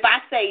damned if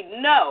I say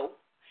no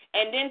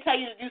and then tell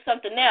you to do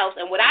something else,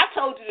 and what I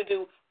told you to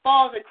do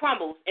falls and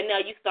crumbles, and now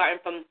you're starting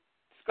from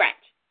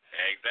scratch.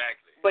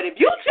 Exactly. But if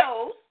you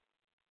chose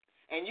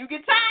and you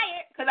get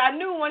tired, because I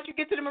knew once you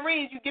get to the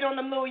Marines, you get on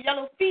them little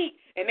yellow feet,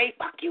 and they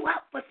fuck you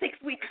up for 6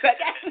 weeks.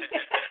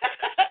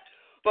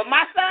 But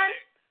my son,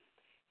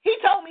 he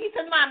told me, he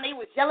said, Mom, they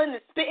was yelling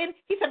and spitting.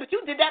 He said, but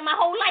you did that my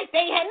whole life.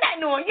 They ain't had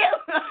nothing on you.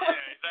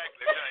 Yeah,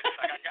 exactly.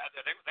 Like I got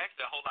there. They was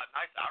actually a whole lot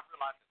nicer. I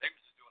realized that they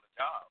was just doing a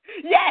job.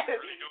 Yes.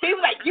 He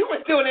was like, you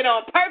was doing it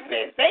on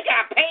purpose. They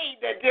got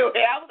paid to do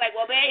it. I was like,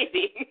 well,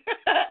 baby,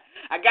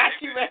 I got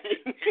you ready.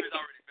 He was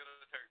already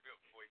military built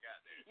before he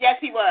got there.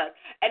 Yes, he was.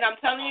 And I'm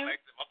telling you.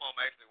 My mom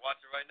actually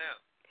watching right now.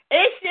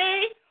 Is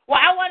she? Well,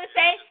 I want to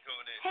say,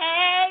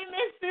 hey,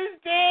 Mrs.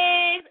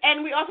 Diggs.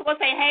 And we also want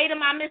to say hey to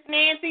my Miss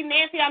Nancy.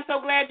 Nancy, I'm so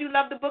glad you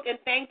love the book, and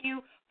thank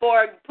you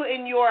for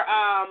putting your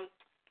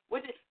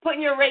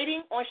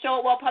rating on Show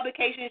It Well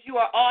Publications. You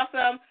are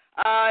awesome.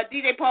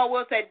 DJ Paul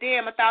Will said,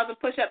 damn, 1,000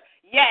 push-ups.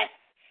 Yes.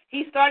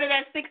 He started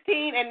at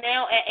 16 and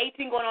now at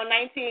 18 going on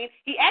 19.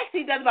 He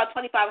actually does about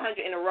 2,500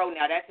 in a row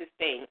now. That's his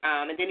thing.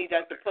 And then he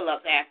does the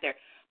pull-ups after.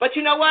 But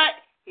you know what?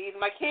 He's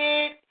my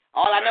kid.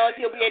 All I know is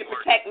he'll be able to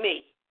protect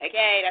me.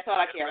 Okay? That's all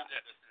I care about.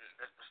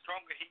 The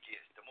stronger he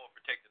gets, the more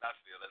protected I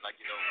feel. It's like,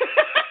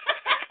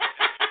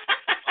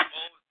 my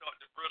bones start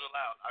to brittle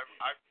out.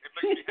 It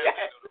makes me happy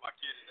to know that my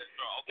kid is that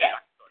strong. Okay,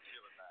 I can start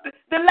chilling now.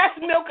 The less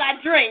milk I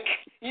drink,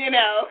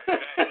 Exactly.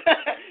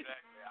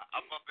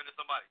 I'm up into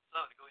somebody.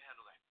 Son, go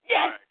handle that.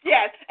 Yes, right.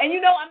 yes. And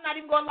I'm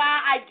not even going to lie.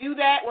 I do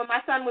that when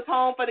my son was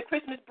home for the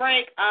Christmas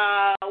break.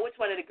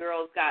 Which one of the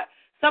girls got?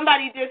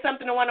 Somebody did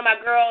something to one of my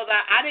girls.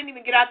 I didn't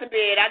even get out of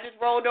bed. I just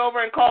rolled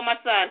over and called my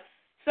son.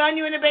 Son,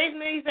 you in the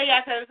basement? He said, yeah.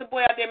 I said, there's a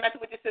boy out there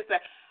messing with your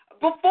sister.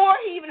 Before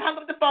he even hung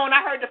up the phone,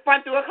 I heard the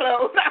front door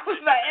close. I was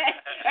like,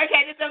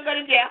 okay, this don't go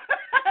to jail.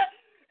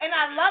 And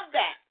I love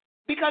that.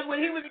 Because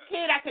when he was a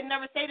kid, I could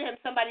never say to him,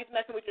 somebody's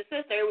messing with your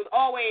sister. It was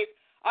always,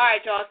 all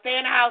right, y'all, stay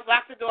in the house,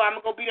 lock the door. I'm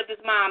going to go beat up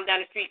this mom down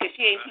the street because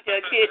she ain't teaching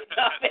her kids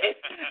nothing.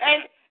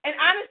 And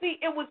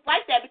honestly, it was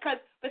like that because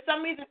for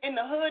some reason in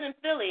the hood in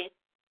Philly,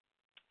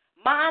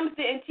 moms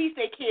didn't teach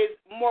their kids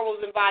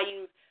morals and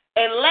values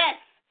unless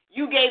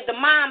you gave the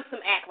mom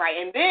some act right.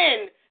 And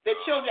then the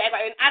children act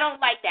right. And I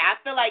don't like that. I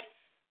feel like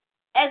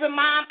as a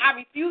mom, I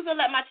refuse to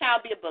let my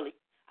child be a bully.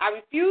 I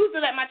refuse to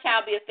let my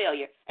child be a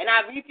failure. And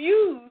I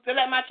refuse to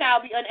let my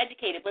child be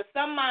uneducated. But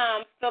some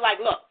moms feel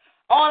like, look,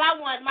 all I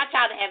want is my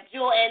child to have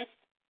jewel and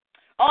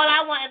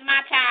I want is my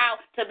child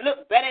to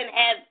look better and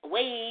have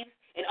waves,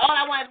 and all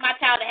I want is my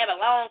child to have a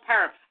long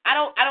perm. I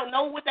don't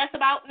know what that's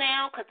about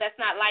now, because that's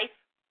not life.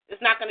 It's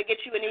not going to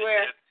get you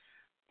anywhere.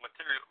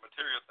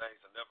 Material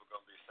things are never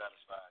going to be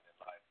satisfying in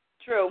life.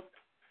 True.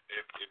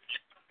 If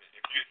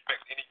you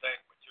expect anything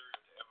material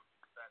to ever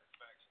be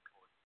satisfaction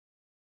for you.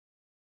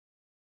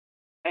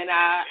 And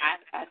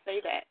I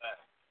say that.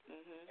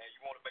 Mm-hmm. And you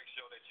want to make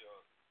sure that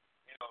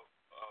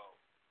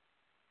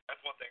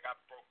that's one thing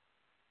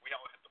we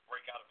all have to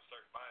break out of a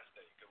certain mind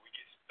state, because we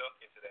get stuck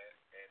into that,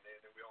 and then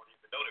we don't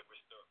even know that we're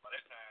stuck. By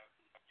that time,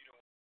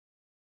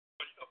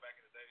 back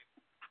in the day,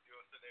 you'll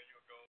sit there,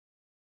 you'll go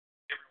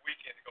every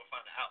weekend to go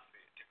find an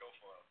outfit to go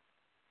for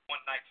one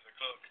night to the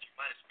club, because you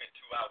might have spent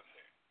 2 hours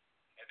there.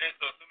 And then,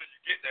 so as soon as you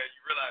get there, you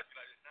realize you're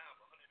like, now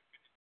I'm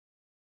 150.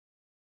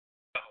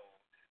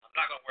 I'm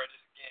not going to wear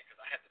this again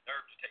because I had the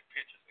nerve to take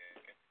pictures, man.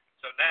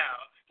 So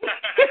now.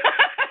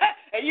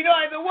 And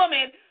as a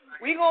woman,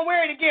 we're going to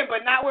wear it again,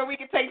 but not where we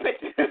can take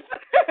pictures. Exactly.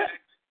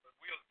 But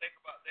we'll think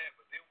about that,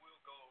 but then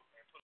we'll go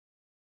and put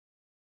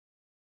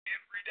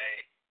every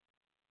day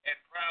and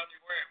proudly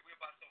wear it. We'll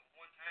buy something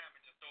one time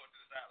and just throw it to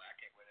the side. I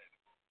can't wear that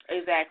anymore.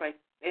 Exactly.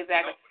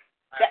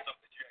 That's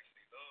something that you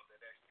actually love,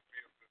 that actually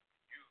feels good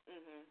for you.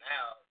 Mm-hmm.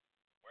 Now,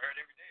 wear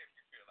it every day if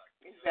you feel like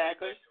it.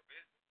 Exactly. That's your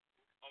business.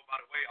 Oh, by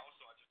the way,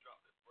 also, I just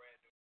dropped this brand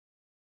new.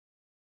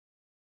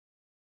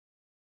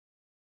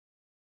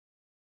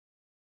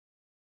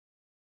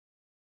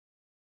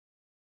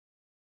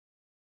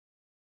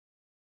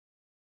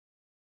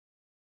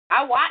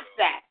 I watched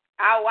that.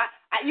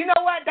 You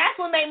know what? That's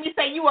what made me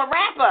say you a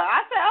rapper.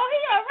 I said, oh, he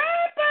a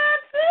rapper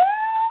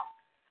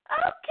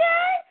too?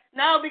 Okay.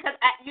 No, because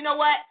you know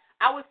what?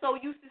 I was so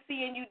used to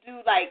seeing you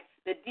do like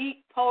the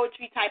deep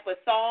poetry type of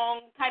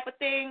song type of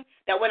thing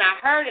that when I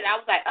heard it, I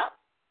was like, oh,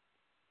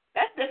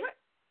 that's different.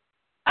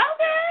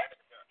 Okay.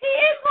 He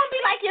is going to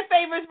be like your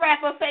favorite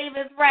rapper.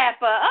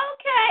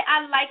 Okay.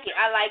 I like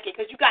it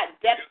because you got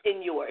depth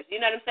in yours.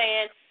 You know what I'm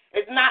saying?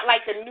 It's not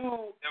like the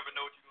new. Never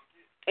know what you're going to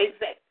get.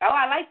 Exactly. Oh,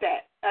 I like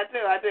that. I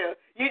do.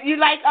 You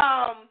like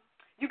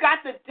you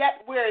got the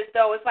depth where it's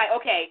though it's like,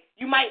 okay,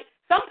 you might,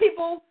 some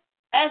people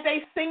as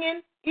they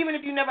singing, even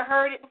if you never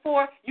heard it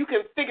before, you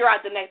can figure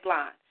out the next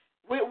line.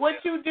 With what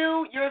you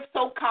do, you're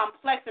so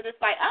complex that it's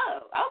like,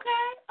 oh,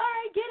 okay, all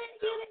right, get it.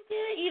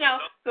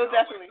 So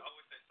definitely. I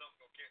always say something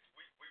gonna catch you.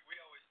 We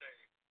always say,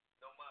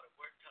 no matter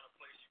what kind of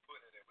place you put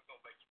it in, we're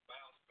gonna make you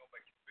bounce, we're gonna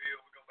make you feel,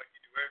 we're gonna make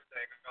you do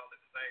everything all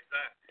at the same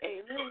time.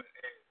 Amen.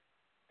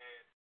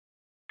 And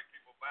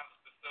people bounce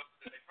to stuff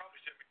that they probably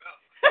shouldn't be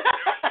bouncing.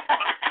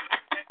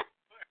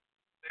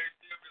 They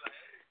still be like,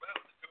 hey,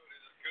 bounce to it,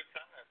 it's a good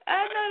time.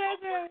 I know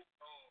that's right.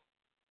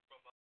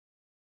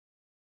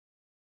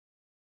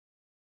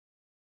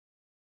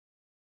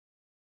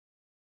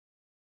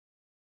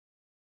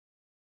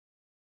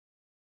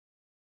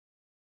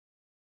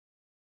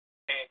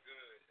 And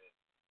good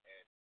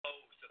and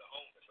close to the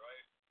homeless,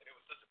 right? And it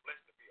was such a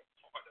blessing to be a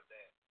part of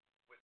that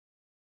with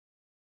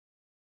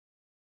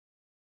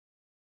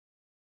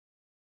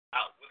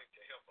out willing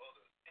to help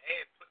others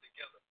and put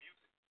together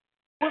music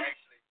that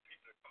actually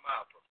people to come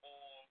out and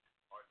perform,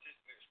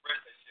 artistically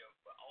express themselves,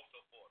 but also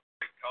for a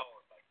great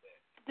cause like that.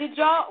 Did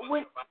y'all it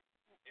was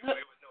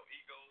no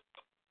ego.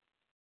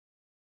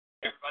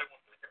 Everybody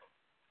wants to help.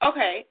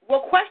 Okay.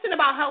 Well, question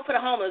about help for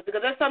the homeless, because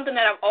that's something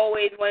that I've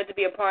always wanted to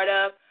be a part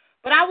of.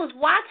 But I was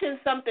watching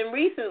something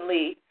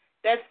recently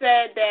that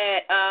said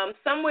that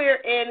somewhere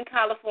in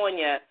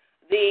California,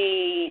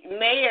 the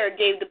mayor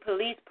gave the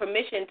police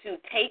permission to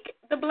take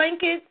the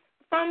blankets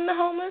from the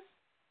homeless.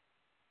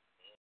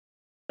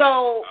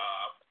 So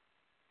I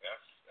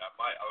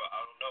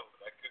don't know.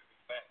 That could be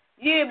fact.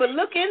 Yeah, but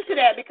look into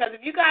that, because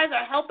if you guys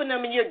are helping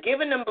them and you're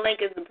giving them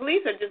blankets, the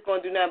police are just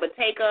going to do nothing but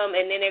take them,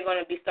 and then they're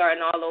going to be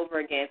starting all over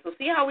again. So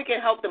see how we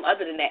can help them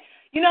other than that.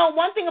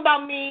 One thing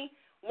about me,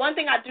 one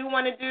thing I do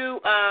want to do,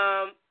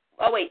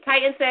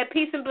 Titan said,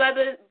 peace and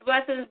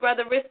blessings,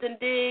 brother Riston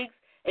Diggs.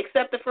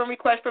 Accept a firm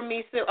request from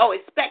me soon. Oh,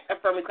 expect a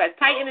firm request.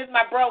 Titan is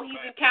my bro. He's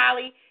in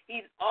Cali.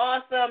 He's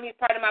awesome. He's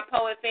part of my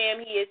poet fam.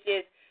 He is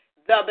just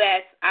the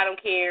best. I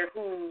don't care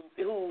who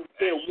still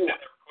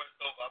wants.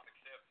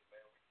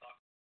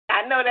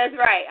 I know that's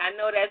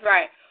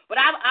right. But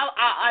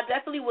I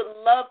definitely would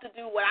love to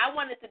do what I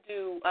wanted to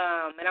do,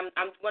 and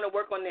I'm going to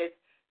work on this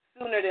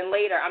sooner than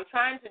later. I'm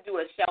trying to do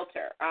a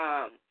shelter,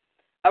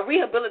 a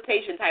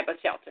rehabilitation type of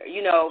shelter,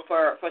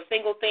 for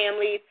single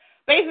families,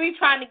 basically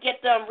trying to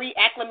get them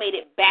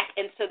reacclimated back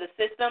into the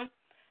system.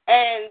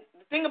 And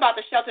the thing about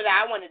the shelter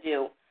that I want to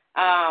do,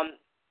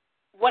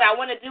 what I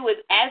want to do is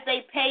as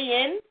they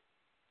pay in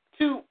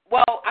to,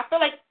 I feel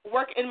like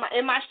work in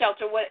my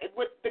shelter, what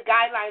the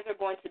guidelines are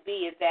going to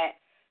be is that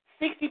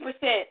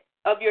 60%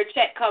 of your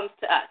check comes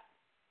to us.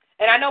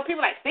 And I know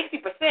people like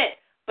 60%,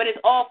 but it's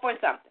all for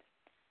something.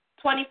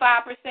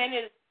 25%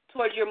 is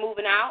towards your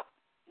moving out.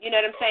 You know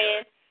what I'm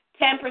saying?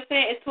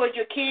 10% is towards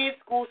your kids,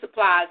 school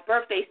supplies,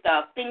 birthday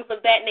stuff, things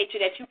of that nature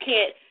that you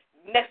can't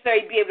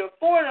necessarily be able to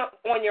afford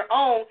on your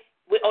own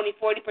with only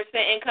 40%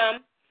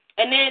 income.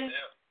 And then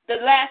the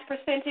last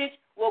percentage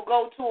will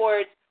go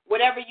towards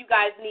whatever you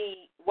guys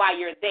need while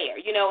you're there,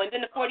 you know, and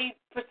then the 40%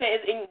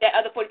 is in that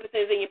other 40%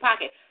 is in your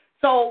pocket.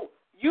 So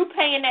you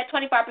paying that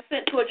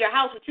 25% towards your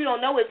house. What you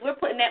don't know is we're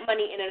putting that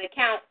money in an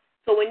account.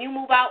 So when you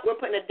move out, we're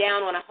putting it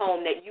down on a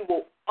home that you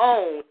will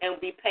own and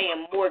be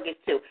paying mortgage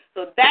to.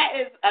 So that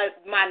is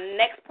my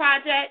next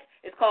project.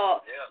 It's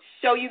called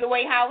Show You the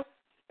Way House,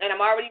 and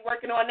I'm already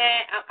working on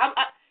that.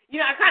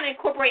 I kind of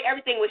incorporate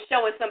everything with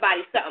showing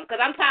somebody something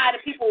because I'm tired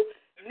of people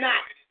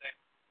not.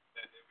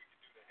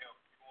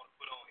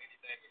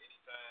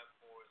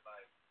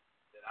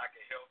 I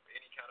can help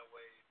any kind of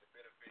way to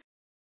benefit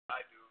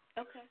I do.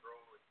 Okay.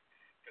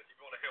 Because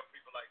you're going to help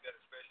people like that,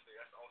 especially.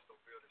 That's also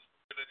building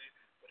stability.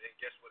 But then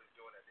guess what it's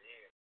doing at the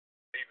end?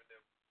 Leaving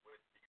them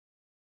with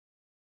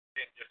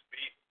just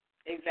being.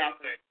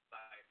 Exactly. You know,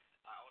 like,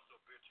 I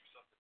also built you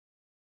something.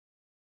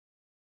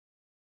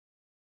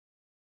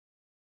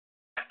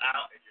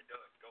 Out and you're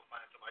done. Go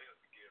find somebody else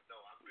to give. No,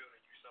 I'm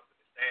building you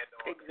something to stand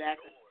on.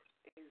 Exactly.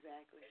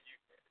 Exactly.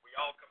 And we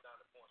all come down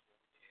to points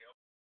where we need help.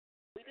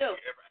 We do.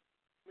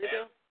 We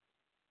do.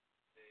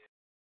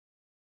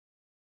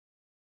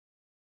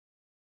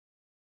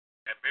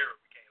 That mirror,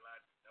 we can't lie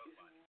to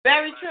nobody.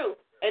 Very true.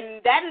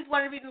 And that is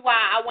one of the reasons why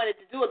I wanted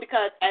to do it,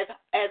 because as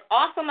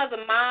awesome as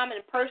a mom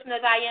and a person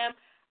as I am,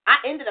 I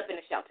ended up in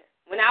a shelter.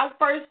 When I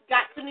first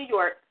got to New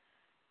York,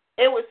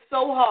 it was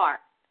so hard.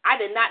 I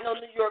did not know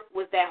New York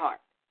was that hard.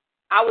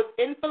 I was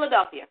in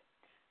Philadelphia.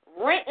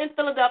 Rent in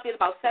Philadelphia is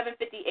about $750,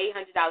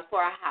 $800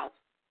 for a house.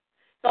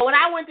 So when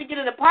I went to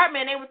get an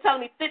apartment, they were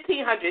telling me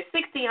 $1,500, $1,600,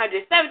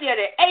 $1,700,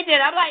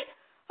 $1,800. I'm like,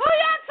 who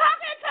y'all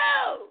talking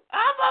to?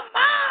 I'm a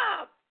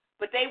mom.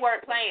 But they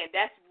weren't playing.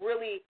 That's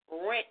really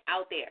rent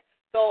out there.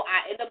 So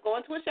I ended up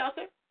going to a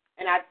shelter,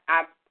 and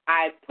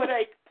I put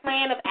a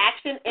plan of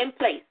action in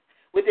place.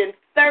 Within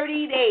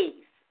 30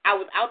 days, I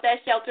was out that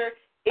shelter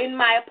in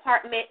my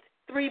apartment,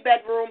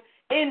 3-bedroom,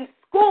 in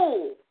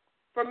school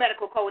for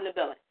medical code in the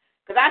building.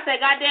 Because I said,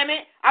 God damn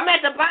it, I'm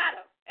at the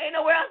bottom. Ain't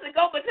nowhere else to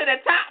go but to the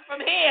top from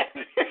here.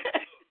 And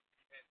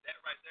that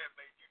right there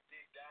made you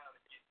dig down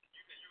and get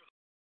you can use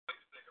a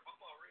place if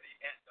I'm already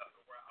at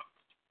the ground, I'm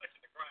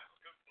touching the ground,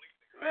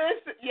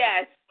 completely.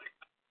 Yes. You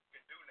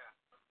can do now.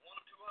 One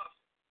of two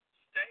options.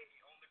 Stay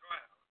on the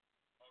ground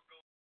or go.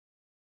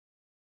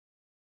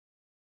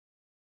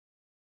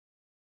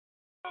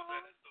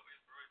 That's so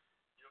inspirational.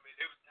 You know what I mean?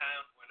 There was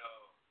times when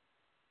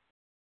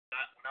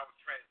I was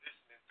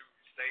transitioning through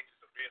stages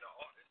of being an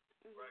artist,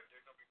 right?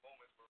 There's gonna be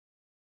moments where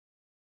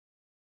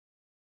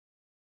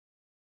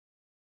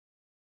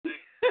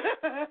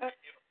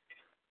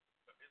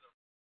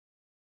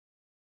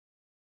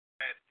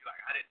you're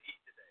like, I didn't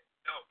eat today.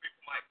 No,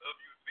 people might love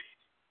you and feed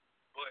you,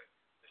 but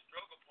the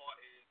struggle part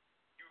is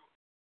you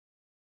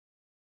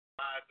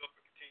rise up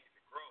and continue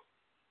to grow.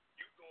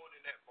 You going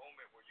in that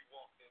moment where you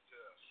walked into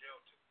a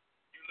shelter,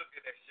 you look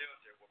at that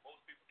shelter where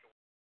most people can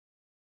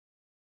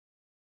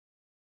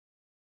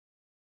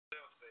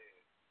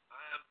says,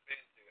 I'm going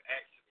to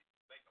actually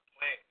make a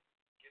plan,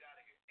 get out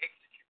of here,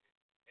 execute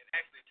it, and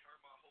actually turn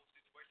my whole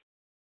situation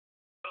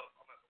up.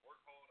 I'm going to have to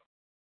work hard. I'm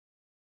going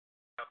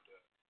to have to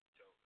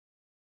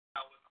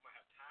hours. I'm going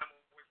to have time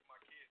away from my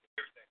kids and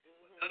everything.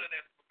 But none of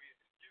that's going to be an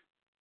excuse.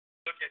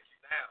 Look at you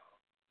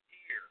now,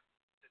 here,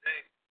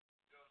 today.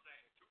 You know what I'm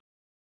saying?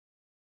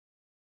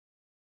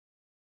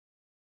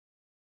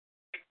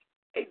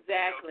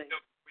 Exactly. You know,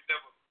 we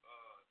never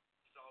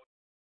saw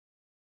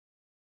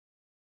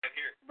that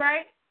here.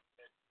 Right.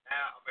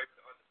 Now I'm able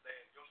to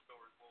understand your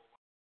story more.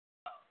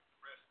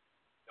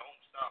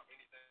 Don't stop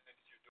anything that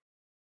you're doing.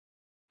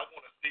 I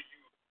want to see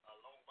you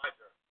along my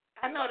journey.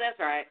 I know that's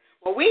right.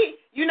 Well,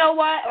 you know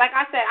what? Like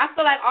I said, I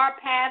feel like our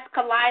paths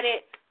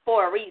collided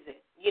for a reason.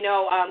 You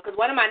know, because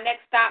one of my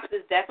next stops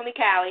is definitely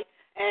Cali,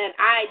 and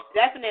I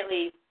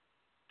definitely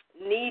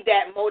need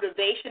that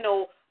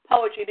motivational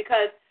poetry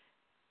because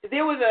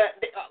there was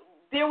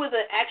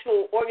an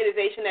actual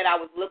organization that I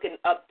was looking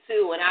up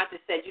to, and I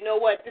just said, you know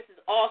what, this is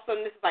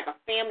awesome. This is like a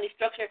family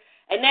structure.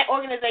 And that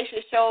organization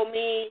showed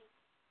me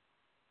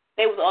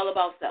they was all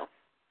about self.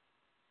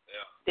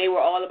 Yeah. They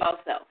were all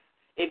about self.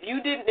 If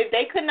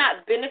they could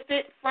not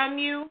benefit from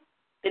you,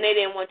 then they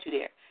didn't want you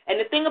there. And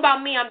the thing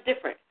about me, I'm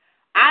different.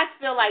 I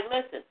feel like,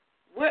 listen,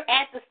 we're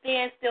at the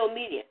standstill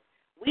meeting.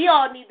 We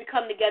all need to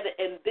come together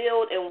and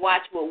build and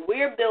watch what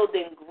we're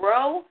building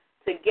grow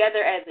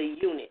together as a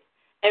unit.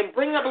 And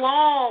bring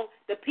along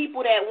the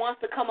people that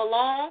wants to come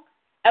along,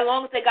 as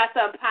long as they got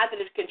something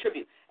positive to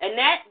contribute. And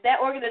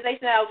that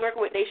organization that I was working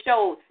with, they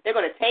showed they're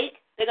going to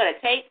take, then they're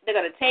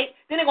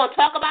going to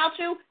talk about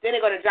you, then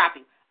they're going to drop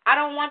you. I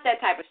don't want that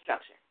type of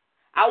structure.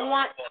 I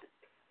want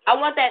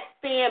that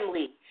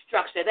family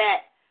structure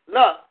that,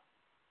 look,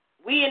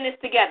 we in this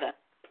together.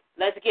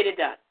 Let's get it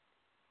done.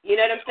 You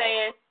know what I'm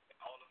saying?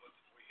 All of us,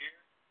 if we're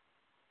here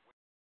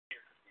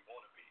because we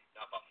want to be,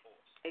 not by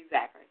force.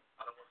 Exactly.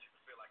 I don't want you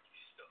to feel like you're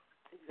stuck.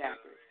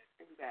 Exactly. You know what I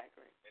mean?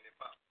 Exactly. And if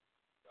I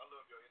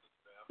love your industry,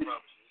 man. I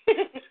promise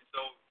you. It's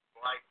so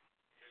bright.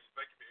 It's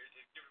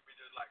giving me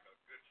just like a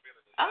good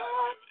feeling.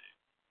 Oh,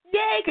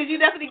 yay, because you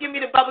definitely give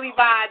me the bubbly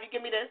vibe. You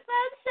give me the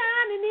sun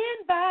shining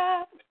in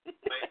vibe.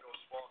 Mango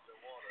swamp.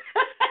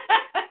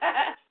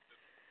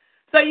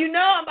 you know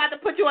I'm about to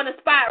put you on the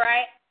spot,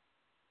 right?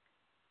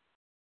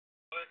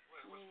 What spot?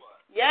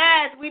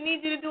 Yes, we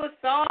need you to do a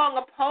song,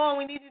 a poem.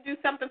 We need you to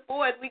do something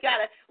for us. We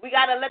gotta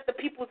let the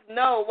people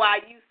know why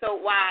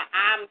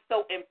I'm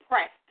so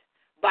impressed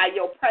by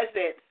your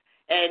presence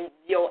and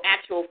your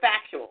actual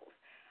factuals.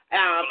 I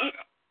have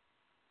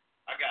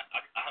a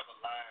couple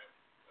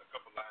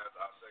lines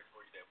I'll say for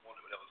you that was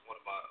one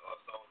of my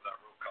songs I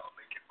wrote called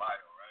Link in Bio,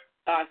 right?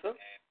 Awesome.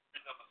 And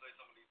every time I say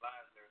some of these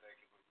lines and everything,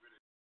 it would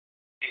really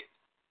hit.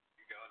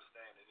 You can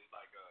understand it. It's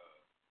like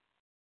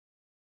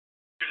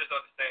you just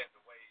understand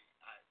the way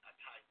I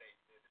tie things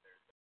in and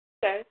everything.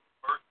 Okay.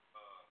 First,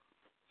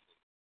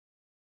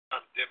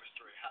 trying to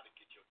demonstrate how to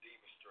get your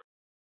demons straight.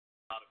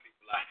 A lot of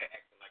people out here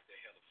acting like they're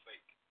hella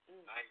fake.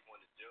 I ain't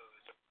one to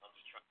judge. I'm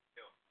just trying to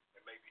help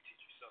and maybe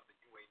teach you something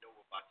you ain't know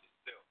about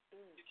yourself.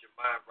 Get your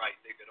mind right,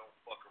 nigga. Don't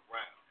fuck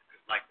around.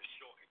 Cause like the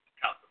short and the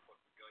cops will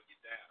fucking gun you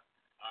down.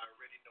 I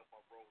already know my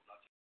role. I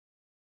just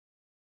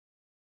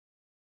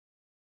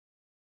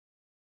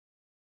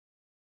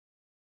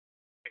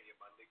pay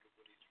my nigga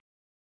what he's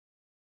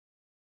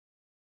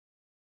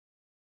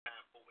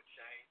time for a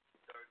change.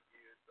 30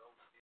 years old.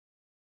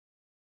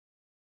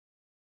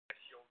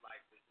 That's your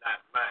life, is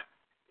not mine.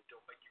 It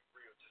don't make you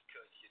real just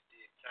cause you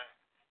did time.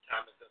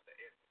 Time is of the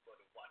essence, but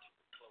watching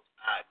with close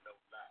eye, no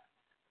lie.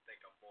 I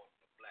think I'm more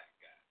than a black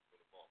guy with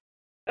a ball.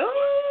 Ooh!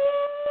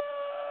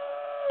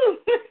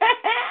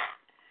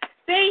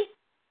 See?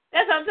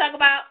 That's what I'm talking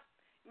about.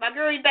 My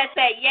girl Yvette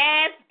said,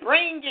 yes,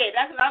 bring it.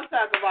 That's what I'm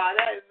talking about.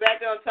 That's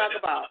exactly what I'm talking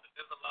about.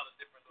 There's a lot of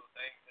different little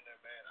things in there,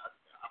 man.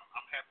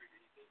 I'm happy to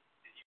you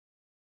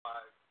my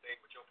thing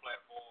with your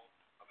platform.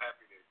 I'm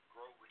happy to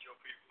grow with your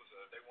people. So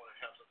if they want to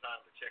have some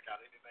time to check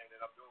out anything that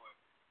I'm doing,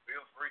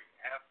 feel free.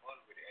 Have fun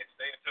with it. And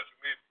stay in touch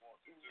with me if you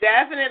want to.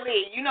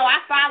 Definitely. You know,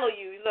 I follow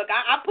you. Look,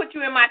 I put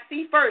you in my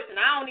C first,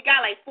 and I only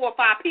got like 4 or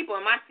 5 people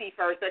in my C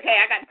first. Okay,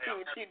 I got to see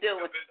what you're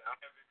doing.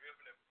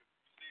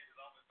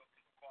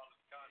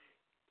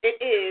 It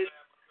is.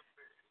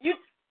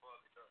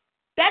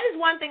 That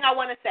is one thing I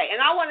want to say. And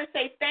I want to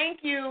say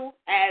thank you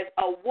as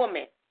a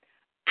woman.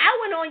 I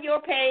went on your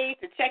page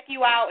to check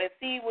you out and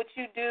see what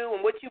you do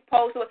and what you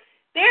post.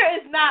 There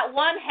is not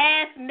one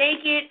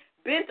half-naked,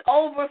 bent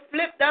over,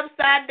 flipped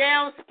upside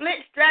down,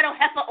 split straddle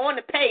heifer on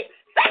the page.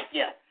 Thank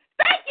you.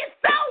 Thank you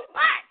so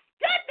much.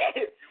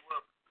 Goodness.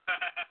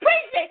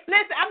 Appreciate it.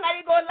 Listen, I'm not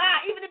even going to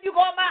lie. Even if you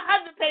go on my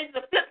husband's page,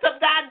 the flipped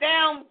upside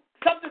down,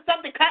 something,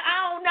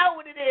 I don't know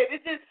what it is.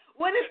 It's just,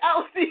 what is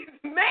these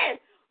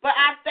men? But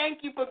I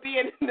thank you for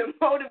being the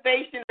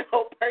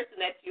motivational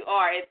person that you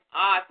are. It's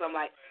awesome.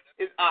 Like,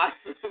 it's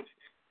awesome.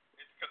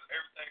 It's because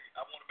everything,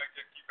 I want to make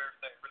sure to keep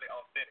everything really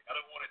authentic. I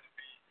don't want it to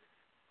be,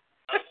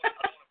 I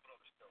don't want to put on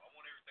the show. I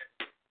want everything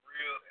to be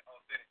real and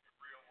authentic, the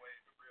real way,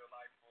 the real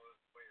life was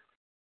the way it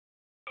is.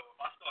 So if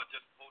I start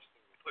just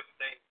posting and putting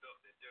things up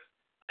that's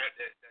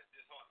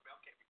disheartening, I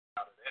can't be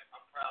proud of that.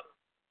 I'm proud of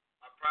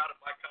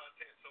my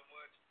content so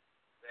much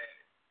that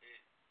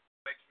it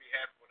makes me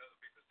happy when other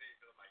people see it,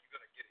 because I'm like, you're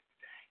gonna get it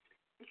exactly.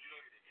 You're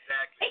gonna get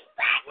exactly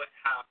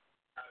how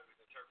it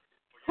was interpreted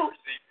for you to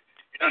receive it.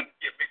 You're not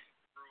gonna get mixed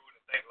and screwed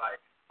and think like,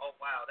 oh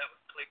wow, that was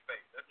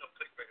clickbait. There's no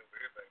clickbait over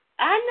here, baby.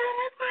 I know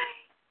that's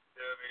right.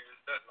 You know what I mean?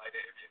 It's nothing like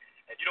that.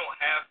 And you don't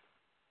have to.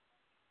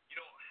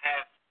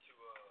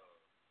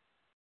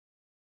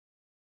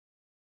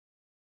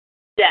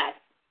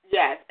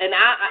 Yes. And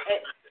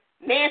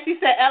Nancy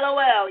said,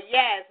 LOL.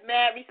 Yes,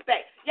 mad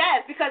respect.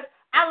 Yes, because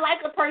I like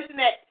a person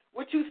that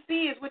what you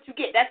see is what you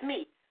get. That's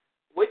me.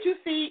 What you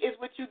see is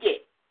what you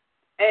get.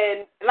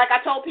 And like I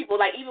told people,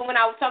 like even when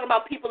I was talking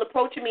about people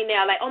approaching me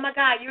now, like, oh my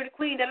God, you're the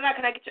queen, can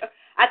I get you?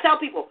 I tell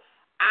people,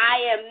 I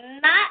am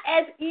not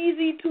as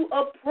easy to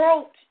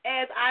approach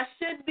as I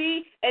should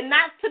be, and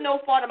not to no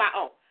fault of my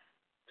own.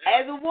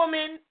 As a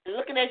woman,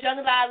 looking as young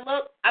as I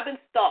look, I've been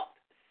stalked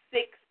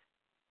 6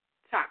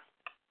 times.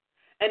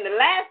 And the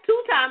last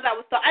 2 times I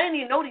was stalked, I didn't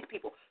even know these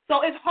people.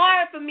 So it's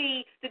hard for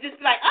me to just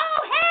be like,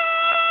 oh,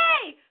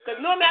 hey! Because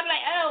normally I'm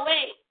like, oh,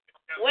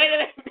 wait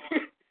a minute.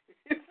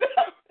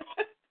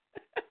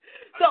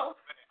 So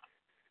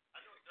I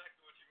know exactly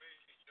what you mean.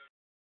 You know,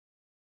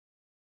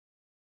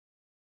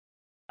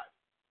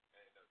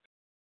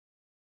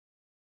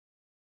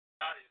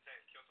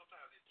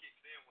 sometimes it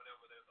kicks in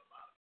whenever there's a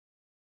lot of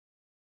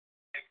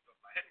things.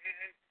 Like,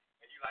 hey,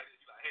 and you like,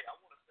 hey, I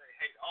want to say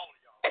hey to all of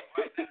y'all right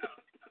now.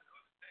 You kind of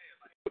understand,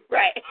 like,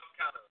 right. I'm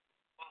kind of,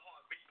 my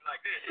heart beating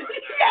like this right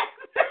now.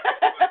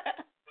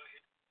 But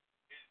it's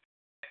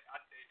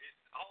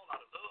all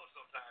out of love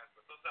sometimes.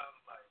 But sometimes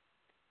it's like,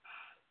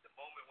 the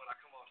moment when I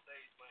come off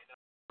stage might not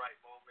be the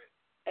right moment.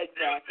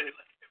 Exactly. It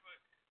might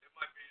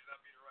be not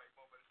be the right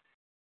moment.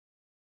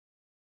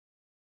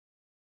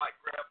 I might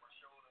grab my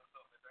shoulder or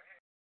something and say, hey,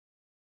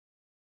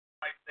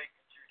 I think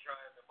that you're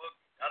trying to mug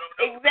me. I don't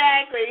know.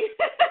 Exactly.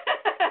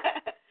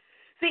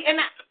 See, and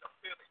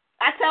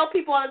I tell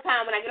people all the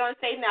time when I get on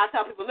stage now, I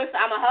tell people, listen,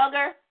 I'm a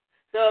hugger,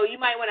 so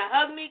you might want to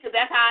hug me because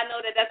that's how I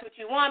know that that's what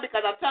you want,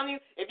 because I'm telling you,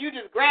 if you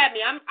just grab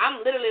me, I'm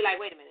literally like,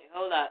 wait a minute,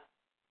 hold up.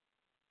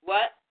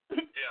 What?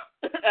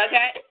 Yeah.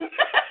 Okay?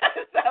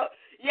 So,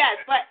 yes,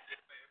 but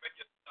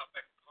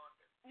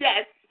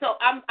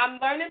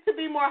decided to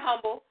be more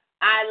humble.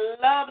 I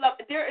love.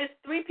 There is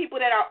 3 people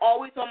that are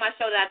always on my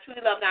show that I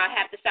truly love. Now I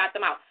have to shout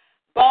them out.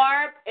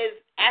 Barb is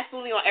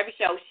absolutely on every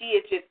show. She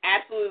is just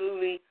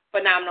absolutely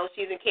phenomenal.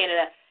 She's in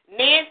Canada.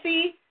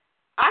 Nancy,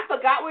 I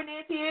forgot where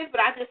Nancy is,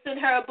 but I just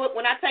sent her a book.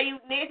 When I tell you,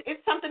 Nancy,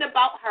 it's something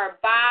about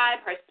her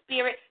vibe, her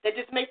spirit, that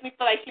just makes me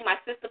feel like she's my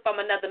sister from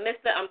another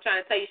mister. I'm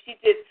trying to tell you,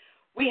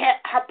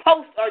 her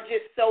posts are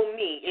just so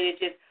me. It is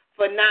just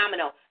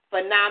phenomenal.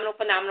 Phenomenal.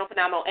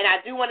 And I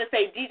do want to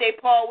say DJ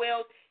Paul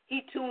Wells,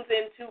 he tunes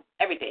into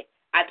everything.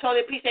 I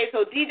totally appreciate it.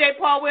 So DJ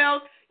Paul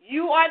Wells,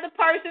 you are the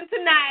person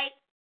tonight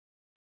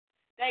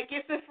that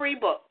gets a free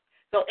book.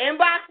 So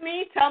inbox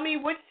me, tell me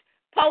which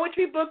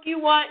poetry book you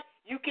want.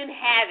 You can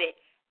have it.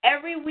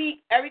 Every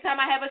week, every time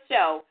I have a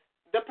show,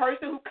 the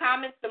person who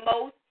comments the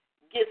most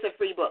gets a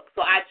free book.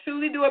 So I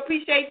truly do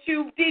appreciate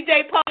you,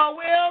 DJ Paul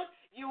Wells.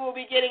 You will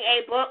be getting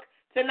a book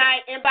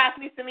tonight. Inbox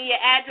me, send me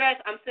your address.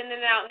 I'm sending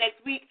it out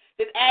next week.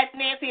 Just ask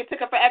Nancy. It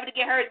took her forever to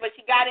get hers, but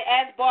she got it.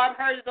 Ask Barb.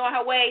 Hers is on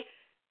her way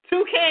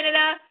to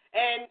Canada.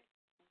 And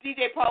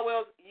DJ Paul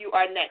Wells, you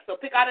are next. So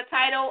pick out a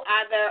title,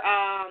 either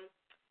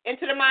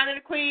Into the Mind of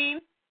the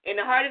Queen, In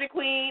the Heart of the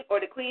Queen, or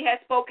The Queen Has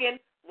Spoken.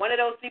 One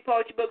of those 3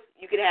 poetry books,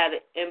 you can have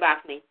it.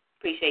 Inbox me.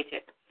 Appreciate you.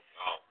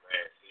 Oh,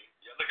 man. See,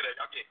 yeah, look at that.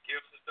 Y'all get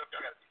gifts and stuff.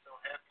 Y'all got to be so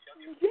happy.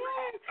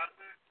 Yes.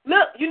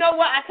 Look, you know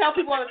what? I tell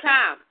people all the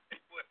time.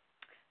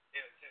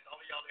 Since all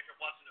of y'all in here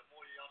watching, the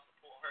more y'all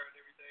support her and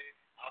everything,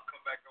 I'll come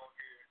back on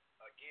here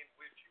again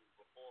with you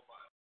before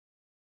my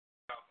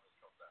conference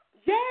comes out.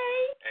 Yay.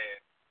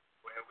 And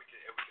we can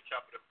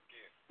chop it up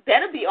again.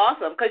 That'll be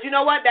awesome, because you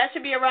know what? That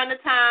should be around the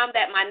time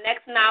that my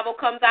next novel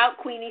comes out,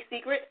 Queenie's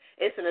Secret.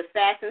 It's an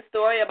assassin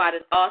story about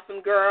an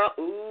awesome girl.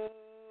 Ooh.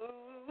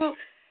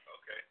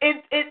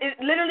 Okay. It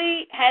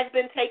literally has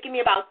been taking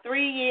me about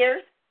 3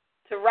 years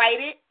to write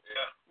it.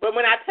 Yeah. But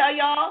when I tell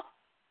y'all,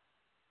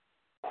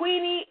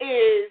 Queenie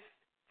is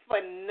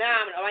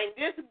phenomenal. I mean,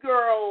 this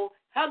girl,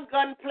 her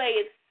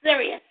gunplay is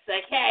serious,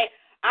 okay?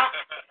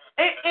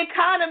 It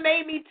kind of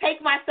made me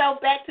take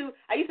myself back to,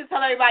 I used to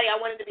tell everybody I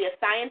wanted to be a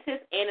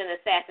scientist and an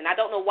assassin. I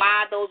don't know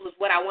why those was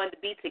what I wanted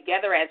to be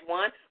together as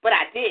one, but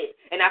I did.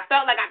 And I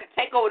felt like I could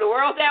take over the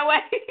world that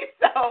way.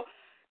 So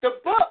the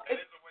book,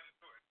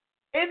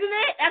 isn't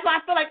it? That's why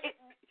I feel like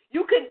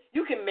you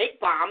can make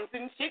bombs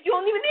and shit. You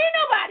don't even need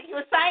nobody.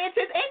 You're a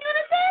scientist and you're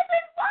an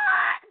assassin.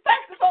 What?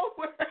 That's the whole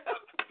world.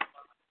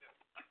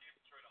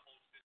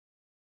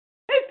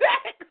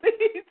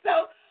 Exactly.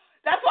 So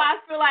that's why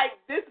I feel like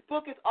this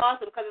book is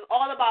awesome, because it's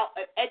all about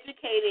an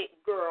educated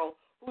girl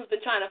who's been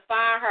trying to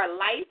find her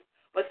life,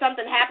 but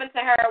something happened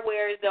to her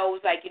where it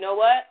was like, you know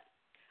what?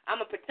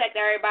 I'm going to protect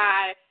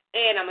everybody,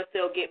 and I'm going to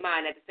still get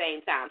mine at the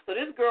same time. So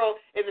this girl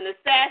is an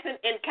assassin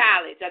in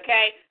college,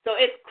 okay? So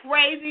it's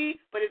crazy,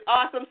 but it's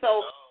awesome.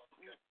 So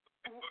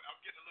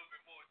I'm getting a little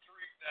bit more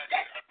intrigued now.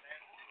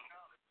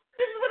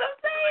 This is what I'm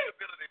saying.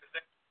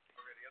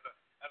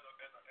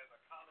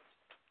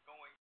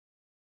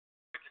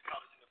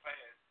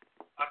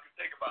 I could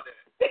think about that.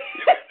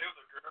 There was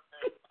a girl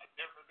I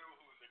never knew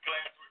who was in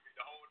class with me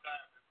the whole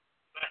time.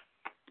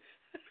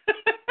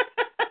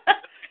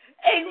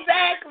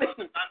 Exactly. At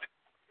 8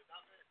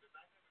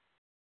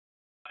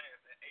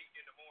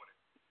 in the morning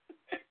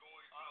and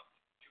going out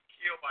to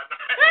kill by 9.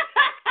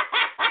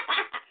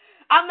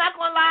 I'm not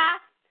going to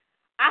lie.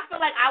 I feel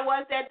like I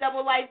was that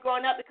double life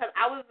growing up because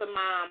I was a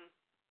mom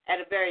at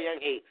a very young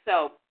age.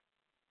 So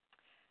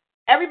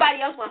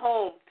everybody else went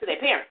home to their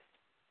parents.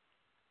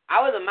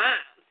 I was a mom.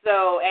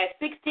 So at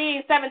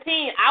 16,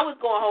 17, I was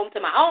going home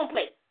to my own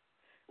place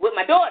with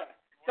my daughter.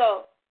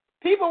 So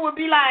people would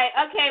be like,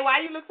 okay,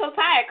 why you look so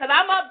tired? Because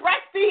I'm up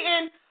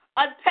breastfeeding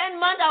a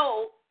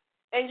 10-month-old,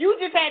 and you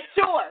just had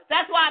chores.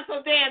 That's why I'm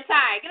so damn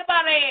tired. Get up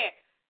out of here.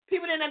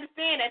 People didn't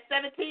understand at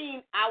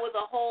 17, I was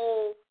a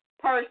whole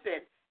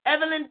person.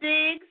 Evelyn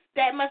Diggs,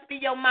 that must be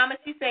your mama.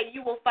 She said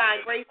you will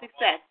find great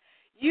success.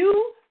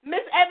 You,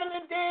 Miss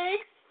Evelyn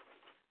Diggs,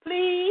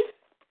 please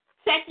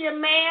check your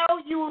mail.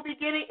 You will be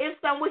getting If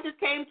Some Wishes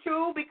Came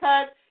True,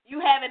 because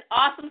you have an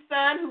awesome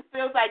son who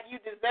feels like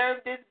you deserve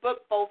this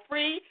book for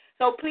free.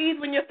 So please,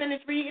 when you're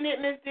finished reading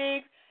it, Miss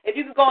Diggs, if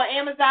you could go on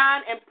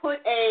Amazon and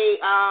put a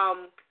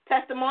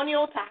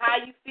testimonial to how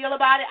you feel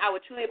about it, I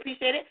would truly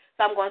appreciate it.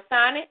 So I'm going to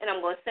sign it, and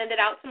I'm going to send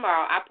it out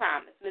tomorrow. I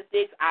promise. Miss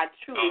Diggs, I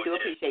truly do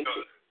appreciate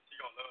you. She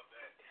gonna love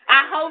that.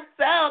 I hope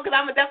so, because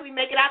I'm going to definitely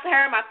make it out to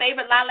her in my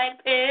favorite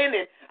lilac pen,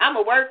 and I'm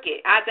going to work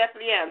it. I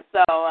definitely am.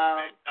 So,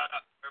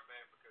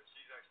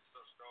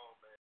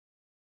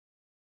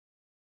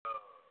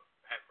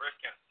 breast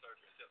cancer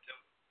surgery in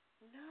September.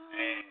 No.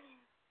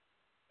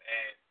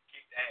 And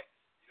kicked ass.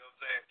 You know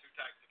what I'm saying? 2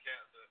 types of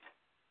cancer,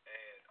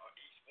 and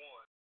each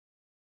one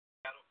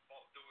got to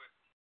fought through it.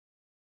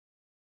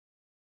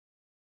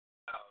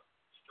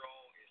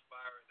 Strong,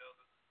 inspiring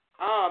others.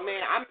 Oh man,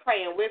 I'm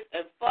praying with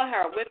and for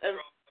her, with and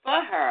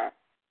for her.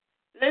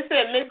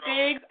 Listen, Miss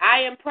Diggs,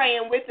 I am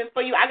praying with and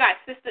for you. I got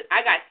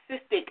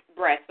cystic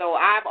breast, so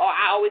I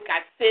always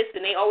got cysts,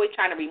 and they always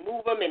trying to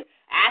remove them and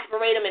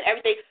aspirate them and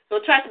everything. So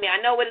trust me, I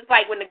know what it's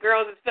like when the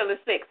girls is feeling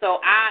sick.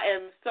 So I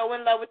am so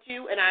in love with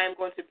you, and I am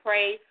going to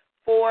pray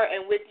for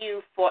and with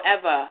you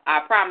forever.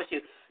 I promise you.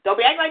 Don't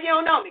be acting like you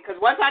don't know me,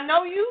 because once I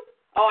know you,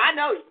 oh, I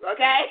know you.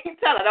 Okay,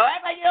 tell her don't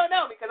act like you don't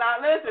know me, because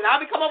I'll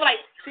be come over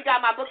like she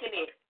got my book in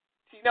there.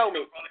 She know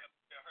me.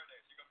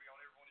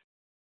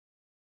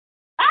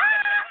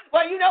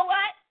 Well, you know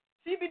what?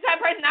 She be the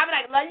type of person I'll be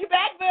like, love you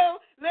back, boo.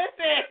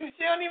 Listen,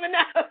 she don't even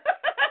know.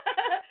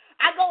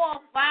 I go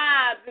off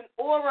vibes and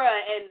aura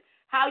and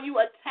how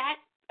you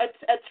attract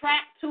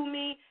to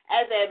me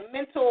as a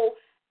mental,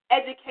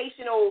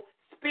 educational,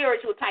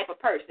 spiritual type of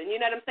person.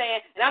 You know what I'm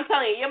saying? And I'm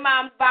telling you, your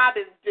mom's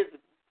vibe is just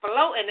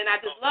floating, and I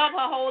just love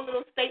her whole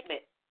little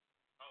statement.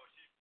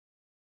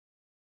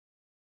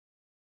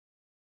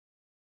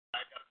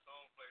 I got a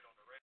song played on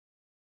the radio.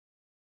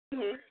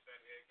 Mm-hmm.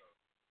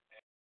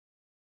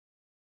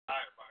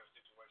 By her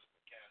situation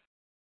in Canada.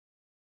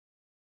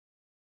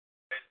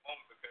 At the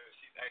moment, because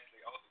she's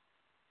actually also,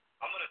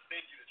 I'm gonna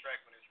send you the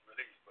track when it's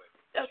released, but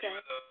okay.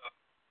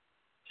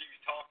 She was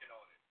talking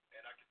on it,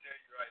 and I can tell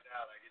you right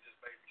now, like it just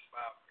made me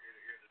smile from ear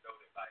to ear to know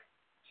that like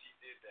she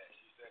did that.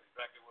 She said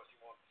exactly what she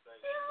wanted to say.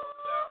 She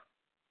wrote it out.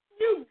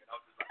 And I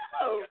was just like,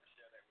 I got to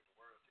share that with the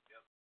world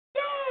together.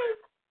 Yes.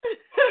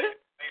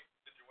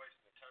 Situation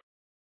in terms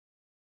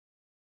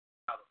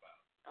of about.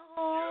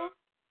 Oh,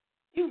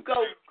 you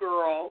go,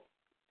 girl.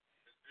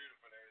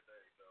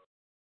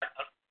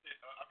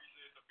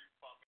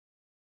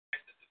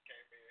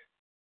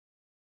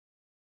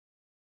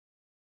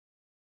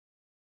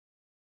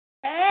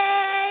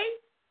 Hey,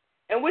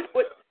 and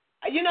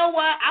you know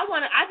what?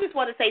 I just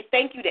want to say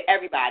thank you to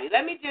everybody.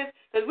 Let me just,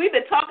 because we've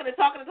been talking and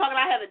talking and talking.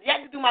 I haven't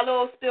yet to do my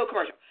little spill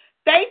commercial.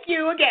 Thank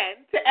you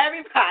again to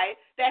everybody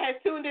that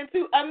has tuned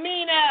into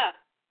Amina,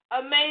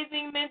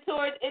 amazing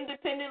mentors,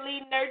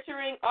 independently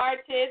nurturing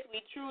artists.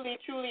 We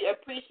truly, truly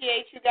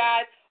appreciate you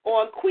guys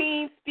on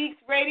Queen Speaks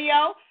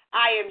Radio.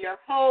 I am your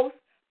host,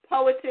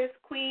 poetess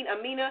Queen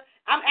Amina.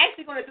 I'm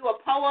actually going to do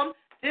a poem.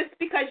 Just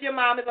because your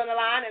mom is on the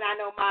line, and I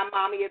know my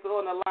mommy is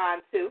on the line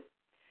too.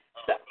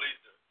 So,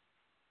 please do.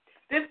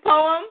 this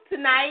poem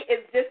tonight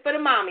is just for the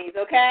mommies,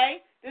 okay?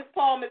 This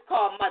poem is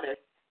called Mothers.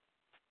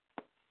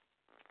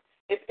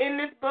 It's in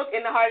this book,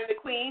 In the Heart of the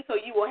Queen, so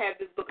you will have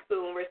this book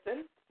soon,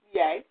 Riston.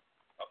 Yay.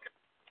 Okay.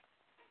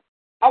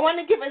 I want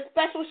to give a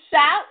special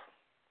shout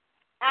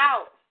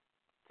out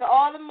to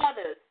all the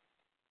mothers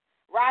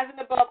rising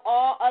above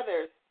all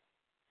others,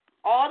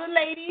 all the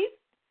ladies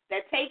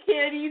that take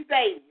care of these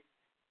babies,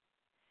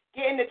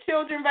 getting the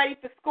children ready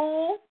for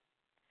school.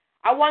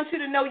 I want you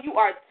to know you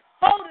are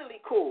totally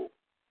cool.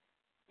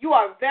 You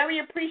are very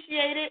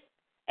appreciated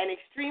and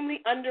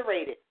extremely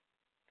underrated.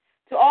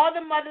 To all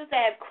the mothers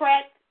that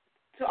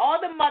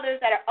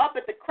are up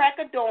at the crack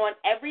of dawn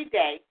every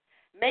day,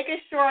 making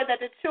sure that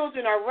the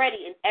children are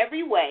ready in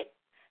every way.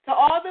 To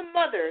all the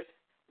mothers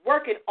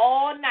working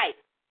all night,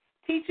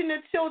 teaching the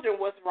children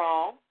what's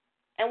wrong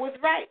and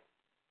what's right.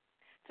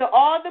 To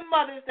all the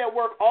mothers that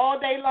work all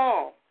day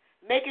long,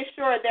 making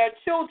sure their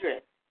children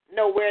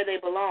know where they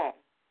belong.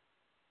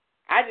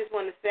 I just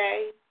want to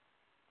say,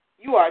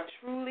 you are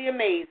truly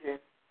amazing,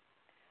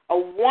 a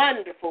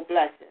wonderful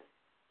blessing.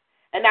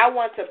 And I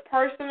want to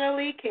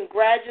personally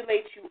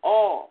congratulate you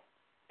all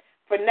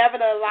for never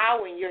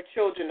allowing your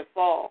children to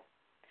fall,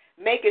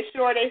 making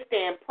sure they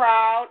stand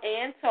proud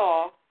and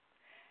tall,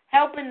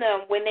 helping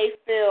them when they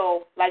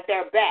feel like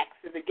their backs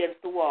is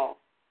against the wall,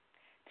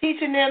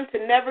 teaching them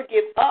to never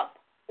give up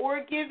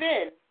or give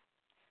in,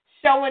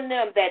 showing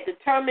them that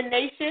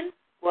determination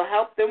will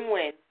help them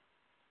win.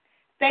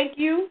 Thank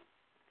you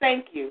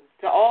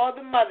to all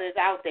the mothers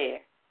out there.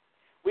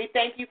 We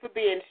thank you for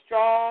being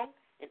strong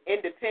and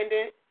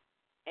independent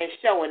and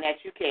showing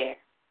that you care.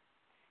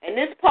 And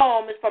this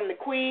poem is from the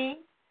Queen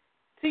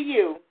to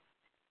you,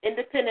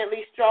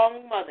 independently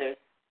strong mothers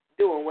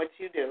doing what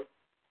you do.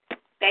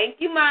 Thank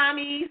you,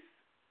 mommies.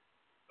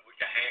 We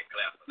can hand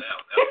clap for that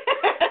one.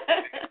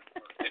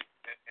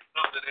 And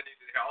something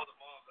that all the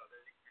moms out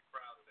there, you can be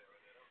proud of that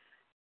right there.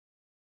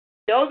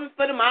 Those is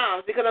for the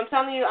moms, because I'm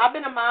telling you, I've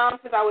been a mom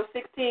since I was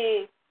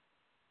 16,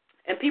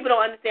 and people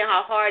don't understand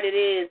how hard it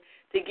is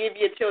to give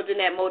your children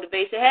that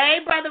motivation.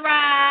 Hey, Brother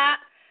Rob.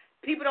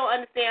 People don't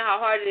understand how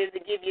hard it is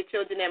to give your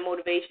children that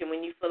motivation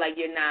when you feel like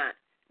you're not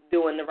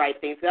doing the right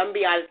things. So I'm going to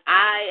be honest,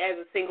 I, as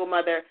a single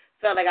mother,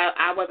 felt like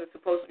I wasn't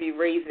supposed to be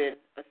raising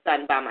a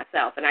son by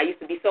myself. And I used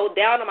to be so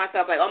down on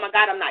myself, like, oh, my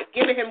God, I'm not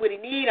giving him what he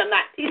needs. I'm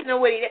not teaching him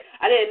what he needs.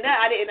 I didn't.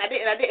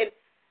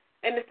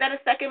 And instead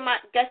of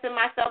second-guessing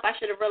myself, I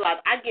should have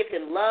realized I give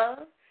him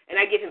love and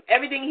I give him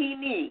everything he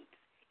needs.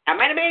 I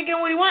might have been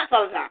getting what he wants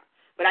all the time,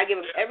 but I give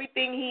him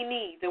everything he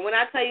needs. And when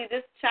I tell you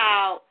this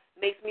child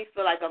makes me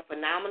feel like a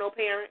phenomenal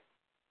parent,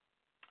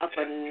 a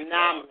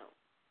phenomenal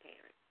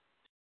parent.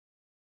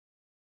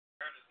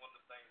 Parent is one of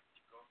the things that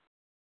you go through.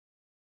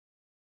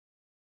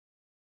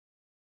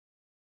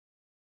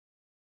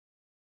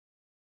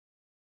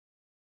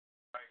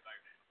 Right? Like,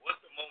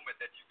 what's the moment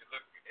that you can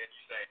look and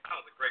you say, I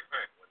was a great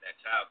parent when that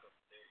child comes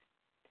to you.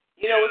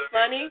 You know what's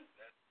funny?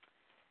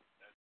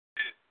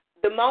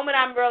 The moment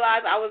I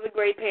realized I was a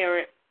great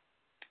parent,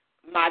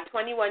 my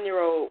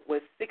 21-year-old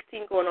was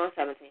 16 going on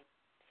 17.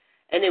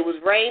 And it was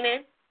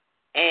raining,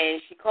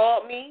 and she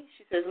called me.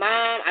 She says,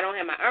 Mom, I don't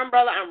have my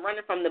umbrella. I'm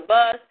running from the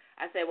bus.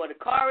 I said, well, the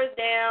car is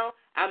down.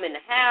 I'm in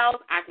the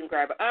house. I can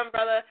grab an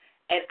umbrella.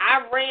 And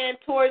I ran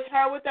towards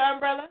her with the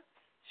umbrella.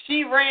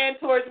 She ran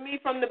towards me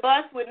from the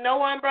bus with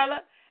no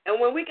umbrella. And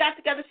when we got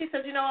together, she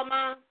says, you know what,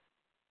 Mom?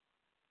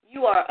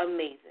 You are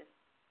amazing.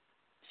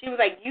 She was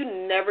like, you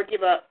never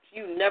give up.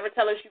 You never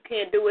tell us you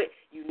can't do it.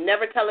 You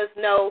never tell us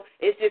no.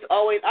 It's just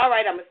always, all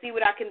right, I'm going to see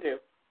what I can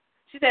do.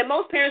 She said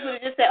most parents would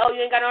have just said, oh,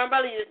 you ain't got no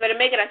umbrella. You just better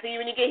make it. I see you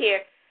when you get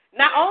here.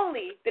 Not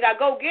only did I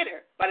go get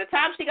her, by the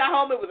time she got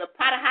home, it was a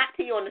pot of hot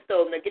tea on the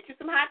stove. Now, get you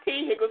some hot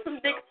tea. Here goes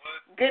some Diggs.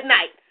 Good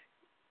night.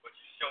 But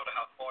you showed her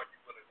how far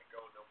you're willing to go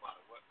no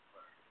matter what.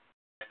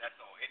 And that's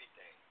on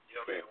anything.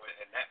 You know what I mean?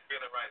 And that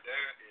feeling right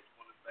there is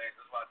one of the things.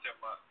 That's why I tell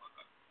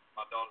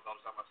my daughters all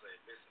the time, I say,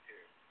 listen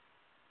here.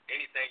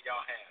 Anything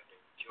y'all have,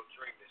 your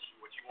dream is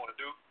what you want to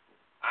do,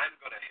 I'm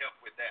going to help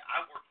with that.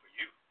 I work for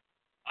you.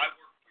 I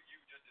work for you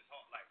just as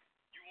hard. Like,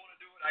 you want to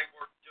do it, I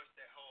work just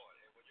that hard.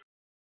 And when you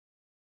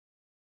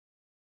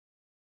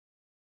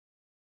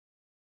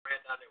ran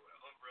down there with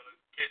an umbrella,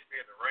 catch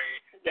me in the rain,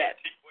 yes.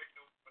 Keep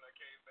waiting when I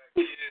came back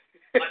in,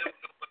 I don't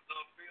know what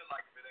love feels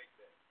like if it ain't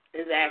that.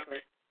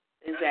 Exactly.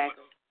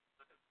 Exactly.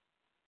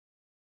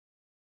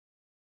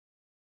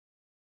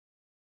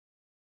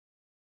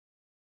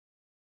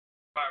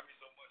 Inspired me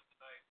so much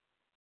tonight.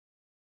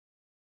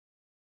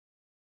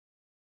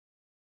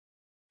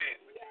 Man,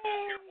 when you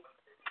hear one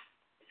thing,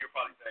 you're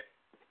probably saying,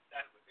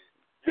 that was it.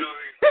 You know what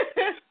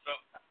I mean? So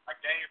I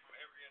gain from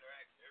every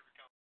interaction, every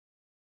conversation.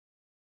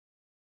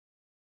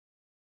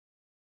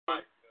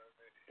 Right, you know what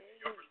I mean?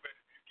 Your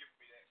perspective, you've given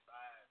me that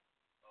side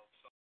of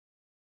something.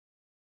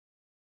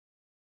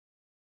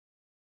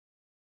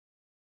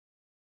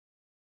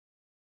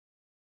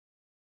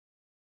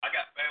 I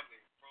got family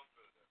from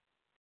Philadelphia.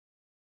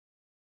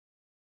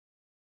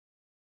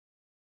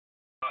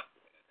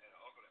 And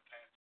an uncle that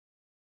passed.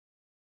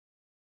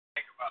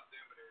 Think about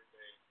them and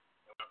everything.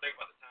 And when I think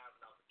about the times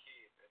when I was a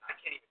kid, and I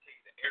can't even tell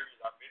you the areas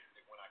I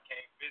visited when I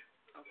came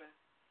visiting. Okay.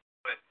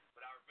 But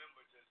I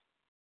remember just,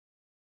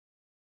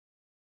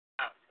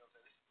 you know what I'm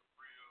saying, this is the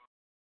real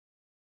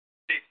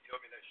city, you know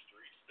what I mean, that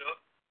street stuff.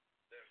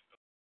 There's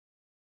stuff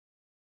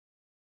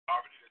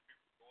poverty that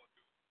people are going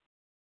through.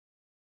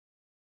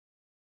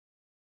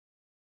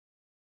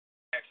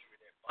 Actually,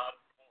 that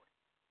bottom point.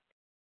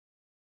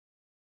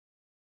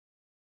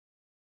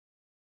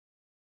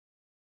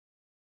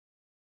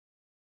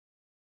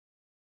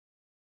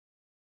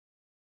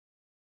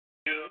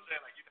 You know what I'm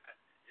saying? Like,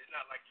 it's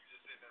not like you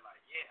just sitting there like,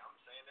 yeah, I'm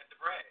saying that to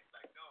brag.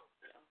 Like, no.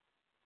 You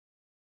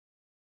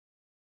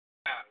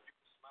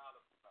can smile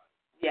about it.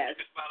 Yes.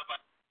 You can smile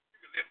about it. You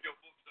can lift your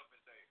books up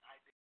and say, I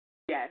did.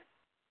 Yes.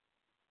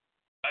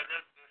 That's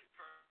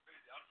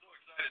crazy. I'm so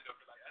excited, though,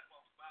 because like, that's why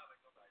I'm smiling.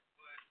 I'm like,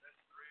 what?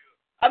 That's real.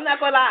 I'm not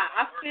going to lie.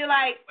 I feel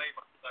like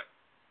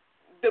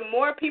the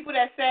more people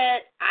that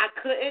said I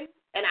couldn't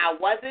and I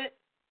wasn't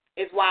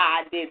is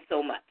why I did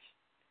so much.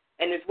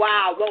 And it's why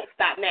I won't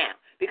stop now.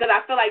 Because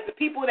I feel like the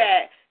people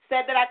that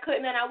said that I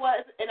couldn't and I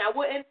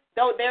wouldn't,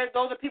 those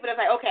are people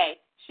that's like, okay,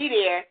 she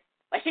there,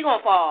 but she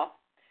gonna fall.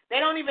 They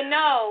don't even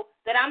know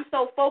that I'm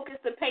so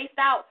focused and paced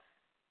out.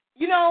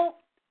 You know,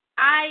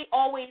 I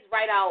always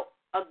write out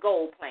a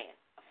goal plan,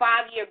 a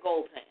 5-year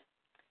goal plan.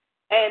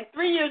 And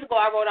 3 years ago,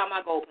 I wrote out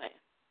my goal plan.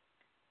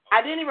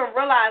 I didn't even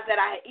realize that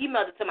I had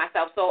emailed it to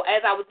myself. So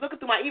as I was looking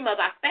through my emails,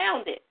 I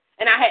found it.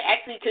 And I had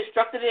actually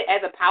constructed it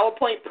as a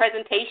PowerPoint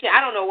presentation. I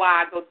don't know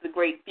why I go to the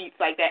great feats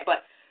like that.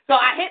 But so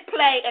I hit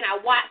play, and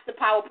I watched the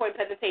PowerPoint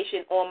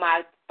presentation on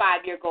my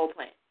 5-year goal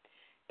plan.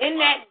 In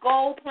that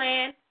goal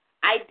plan,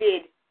 I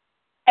did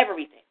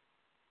everything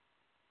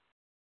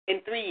in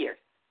 3 years.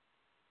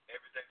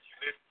 Everything you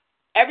listed?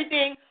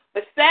 Everything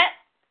but set,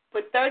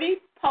 put 30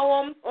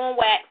 poems on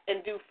wax,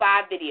 and do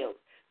 5 videos.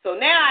 So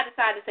now I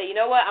decided to say, you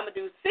know what, I'm going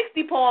to do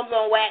 60 poems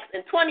on wax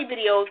and 20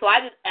 videos, so I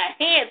just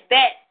enhanced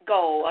that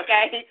goal,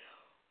 okay?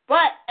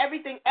 But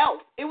everything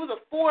else, it was a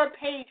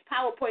 4-page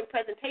PowerPoint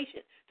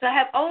presentation. To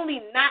have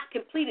only not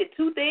completed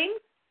 2 things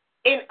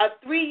in a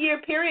 3-year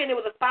period, and it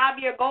was a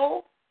 5-year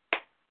goal,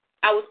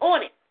 I was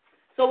on it.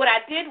 So what I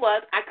did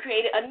was I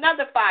created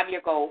another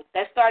 5-year goal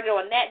that started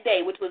on that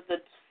day, which was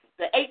the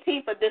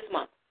 18th of this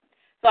month.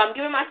 So I'm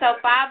giving myself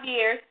 5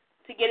 years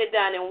to get it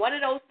done, and one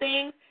of those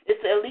things is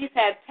to at least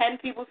have 10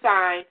 people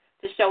sign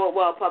to Show It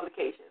Well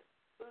Publications.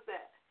 Who's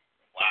that?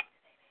 Wow.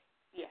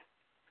 Yeah.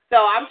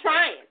 So I'm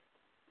trying.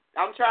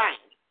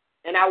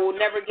 And I will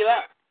never give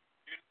up.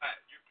 You're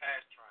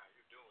past trying.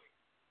 You're doing.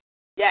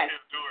 Yes. You're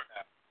a doer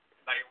now.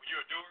 Like, when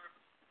you're a doer,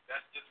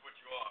 that's just what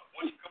you are.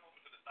 Once you come over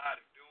to the side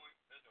of doing,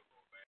 there's no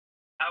going back.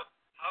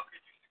 How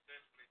could you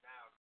successfully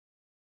now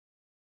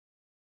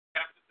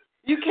have to do?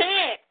 You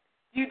can't.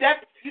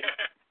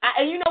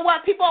 And you know what?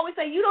 what? People always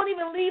say, you don't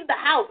even leave the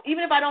house.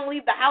 Even if I don't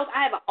leave the house,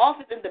 I have an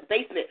office in the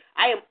basement.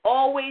 I am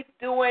always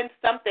doing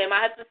something.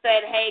 My husband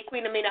said, hey,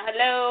 Queen Amina,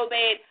 hello,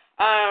 babe.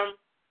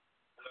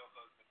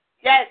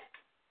 Yes.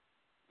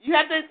 You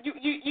have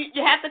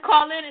to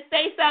call in and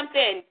say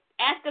something.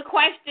 Ask a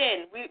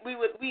question.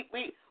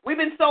 We've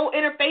been so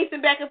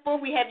interfacing back and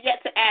forth. We have yet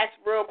to ask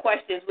real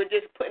questions. We're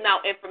just putting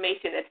out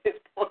information at this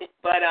point.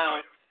 But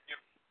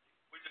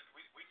we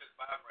just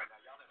vibe right now.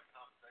 Y'all in a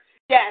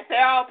conversation. Yes,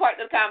 they're all part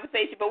of the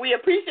conversation. But we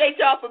appreciate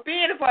y'all for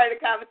being a part of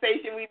the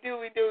conversation. We do.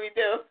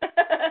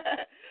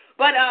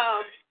 But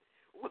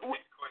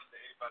Any question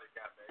that anybody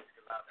got, man, you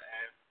can allow to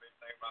ask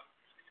anything about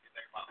music,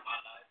 anything about my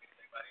life,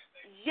 anything about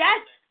anything.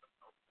 Yes.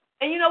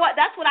 And you know what?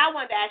 That's what I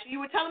wanted to ask you.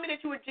 You were telling me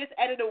that you were just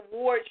at an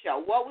award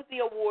show. What was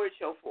the award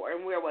show for,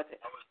 and where was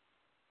it? I was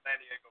San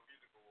Diego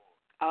Music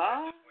Awards.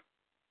 Oh. I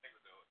think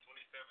it was the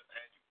 27th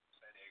annual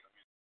San Diego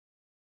Music Awards.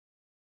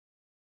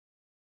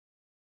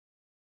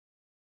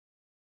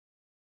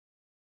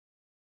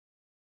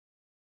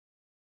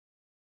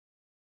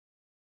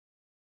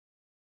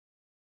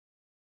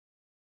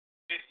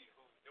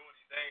 Who's doing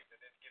these things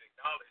and then get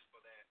acknowledged for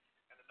that.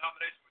 And the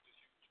nomination was just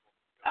huge for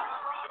me.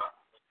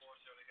 Before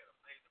the show, they had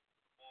amazing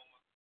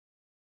performers.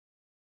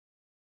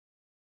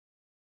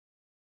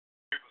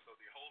 So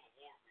the whole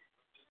award week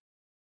was just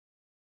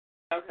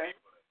Okay.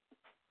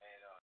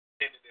 and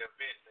ended the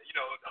event, you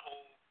know, the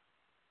whole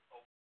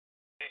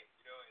thing,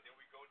 you know, and then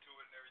we go to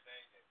it and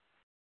everything, and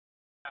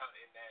out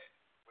in that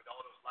with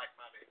all those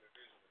like-minded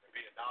individuals and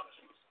be acknowledged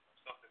for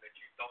something that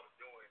you thought of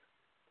doing,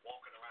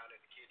 walking around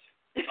in the kitchen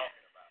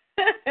talking about.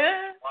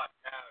 Watch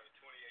now in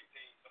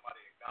 2018,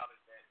 somebody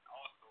acknowledged that and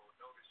also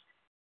noticed you.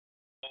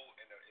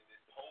 In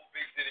this whole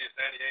big city of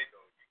San Diego,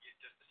 you get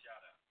just a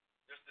shout out,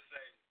 just to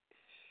say,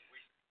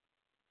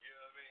 you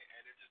know what I mean,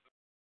 and it's just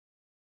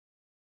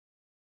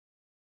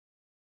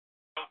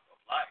of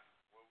life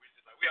where we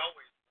just like we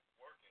always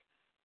working.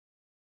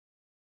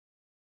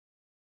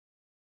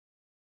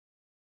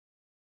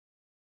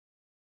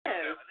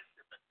 Yeah. Let's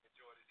sit back and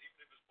enjoy this,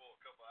 even if it's for a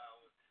couple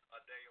hours a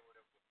day or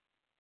whatever.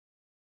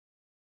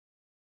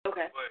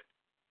 Okay. But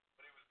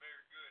it was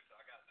very good. So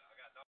I got no.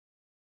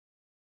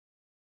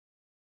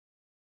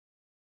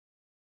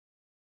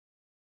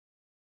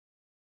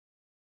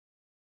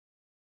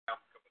 I'm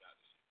coming out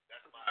this year.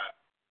 That's my.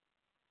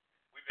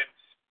 We've been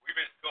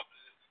sculpting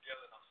this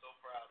together, and I'm so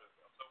proud of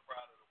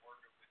the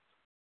work of this.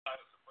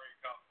 Title Supreme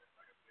Confidence,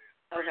 like I said.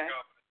 Okay.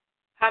 Confidence.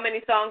 How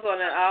many songs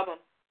on that album?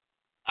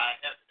 I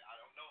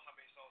don't know how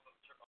many songs on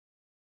the trip.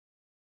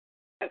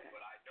 Okay.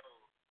 But I know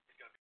it's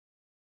gonna be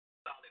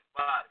a solid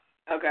body.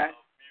 Okay.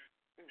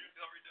 Music's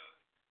already done.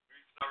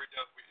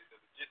 The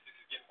logistics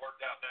is getting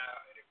worked out now,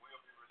 and it will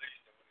be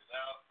released. And when it's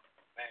out,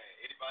 man,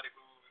 anybody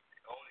who's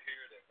on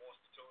here that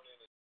wants to tune in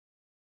and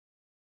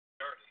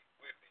journey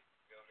with me,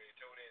 you know what I mean?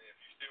 Tune in. If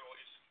you still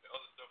interested in the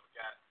other stuff, we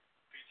got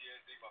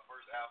PTSD. My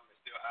first album is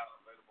still out,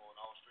 available on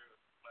all streaming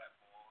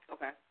platforms.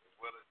 Okay. As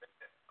well as that.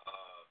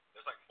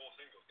 There's like 4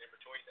 singles in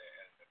between that.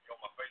 And if you're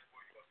on my Facebook,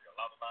 you're gonna see a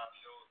lot of live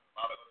shows, a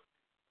lot of other.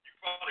 You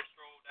probably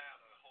scroll down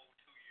a whole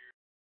 2 years.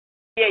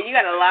 Yeah, you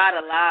got a lot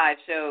of live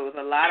shows.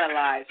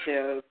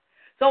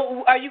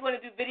 So are you going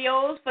to do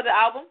videos for the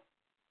album?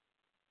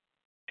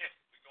 Yes,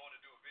 we're going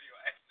to do a video.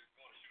 Actually, we're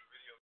going to shoot a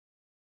video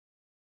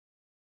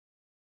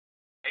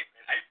in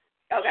April.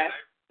 Okay.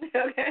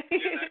 Okay.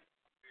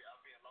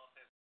 I'll be in Los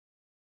Angeles.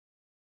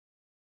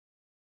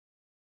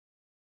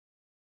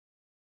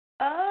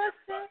 Oh,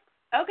 shit.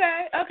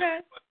 Okay.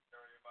 Everybody,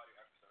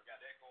 so we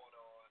got that going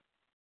on.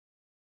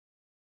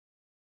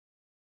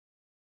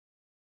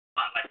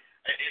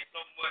 It's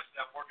so much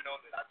that I'm working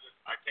on that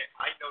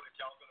I know that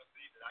y'all gonna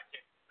see that I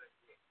can't say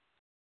yet.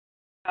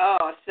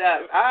 Oh,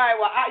 shucks. All right.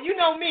 Well, you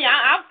know me.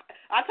 I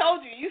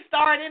told you. You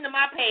start into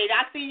my page.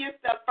 I see your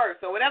stuff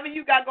first. So whatever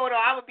you got going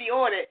on, I will be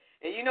on it.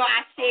 And you know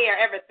I share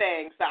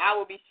everything, so I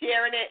will be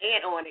sharing it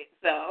and on it.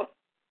 So.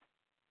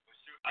 Well,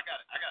 shoot, I got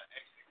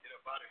actually get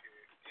up out of here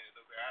in a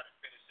little bit. I had to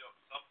finish up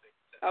something.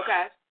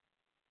 Okay.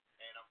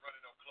 And I'm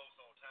running on close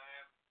on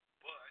time,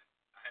 but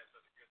I had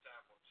such a good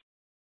time on the show.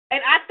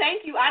 And I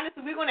thank you.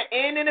 Honestly, we're going to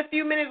end in a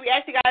few minutes. We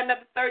actually got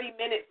another 30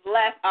 minutes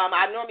left. I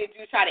normally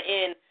do try to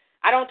end.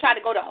 I don't try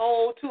to go the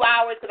whole 2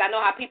 hours because I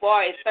know how people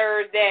are. It's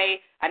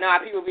Thursday. I know how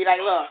people be like,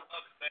 look.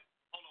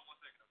 Hold on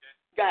 1 second, okay?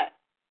 Go ahead.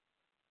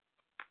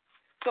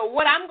 So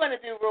what I'm going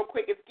to do real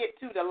quick is get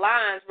to the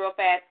lines real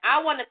fast.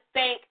 I want to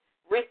thank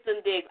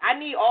Riston Diggs. I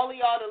need all of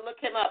y'all to look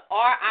him up.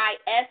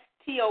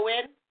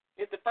 Riston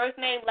is the first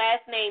name,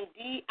 last name,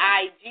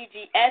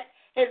 Diggs.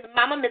 His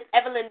mama, Miss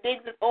Evelyn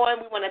Diggs, is on.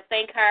 We want to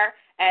thank her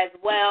as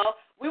well.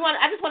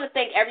 I just want to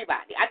thank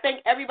everybody. I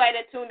thank everybody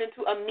that tuned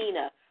into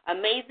Amina,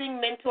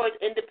 Amazing Mentors,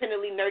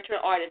 Independently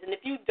Nurturing Artists. And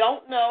if you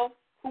don't know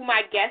who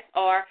my guests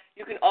are,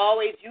 you can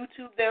always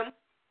YouTube them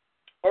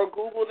or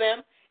Google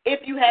them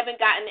if you haven't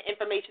gotten the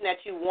information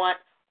that you want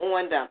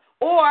on them.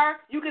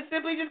 Or you can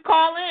simply just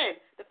call in.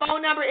 The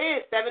phone number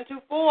is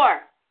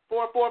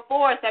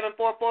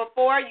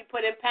 724-444-7444. You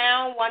put in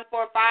pound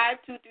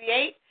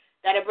 145238.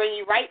 That'll bring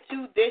you right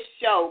to this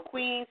show,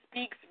 Queen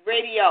Speaks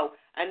Radio,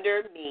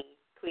 under me,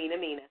 Queen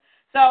Amina.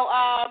 So,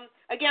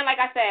 again, like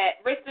I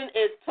said, Riston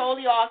is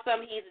totally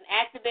awesome. He's an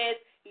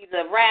activist. He's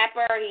a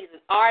rapper. He's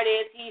an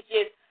artist. He's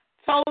just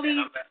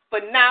totally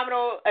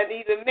phenomenal, and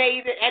he's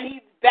amazing, and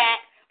he's back.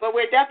 But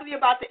we're definitely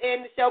about to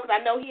end the show because I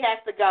know he has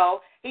to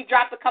go. He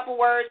dropped a couple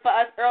words for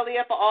us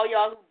earlier for all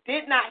y'all who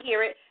did not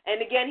hear it.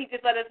 And, again, he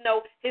just let us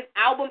know his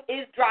album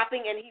is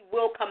dropping, and he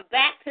will come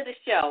back to the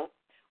show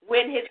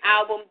when his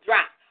album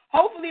drops.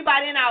 Hopefully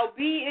by then I'll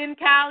be in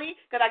Cali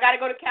because I got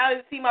to go to Cali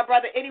to see my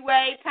brother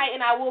anyway. Titan,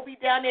 I will be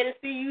down there to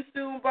see you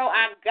soon, bro.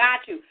 I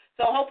got you.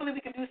 So hopefully we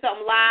can do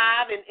something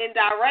live and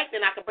indirect,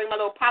 and I can bring my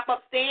little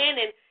pop-up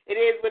stand, and it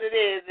is what it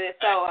is. And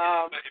so,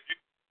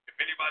 if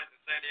anybody's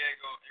in San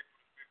Diego, April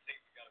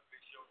 15th, we got a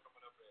big show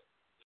coming up there.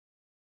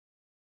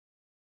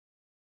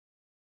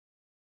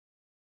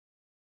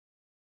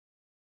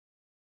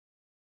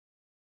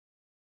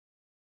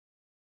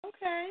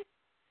 Okay.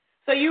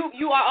 So you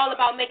are all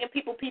about making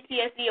people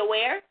PTSD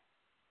aware?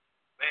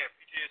 Man,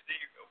 PTSD,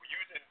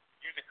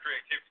 using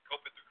creativity,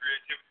 coping through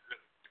creativity,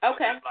 really.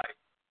 Okay. Just like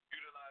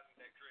utilizing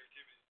that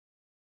creativity.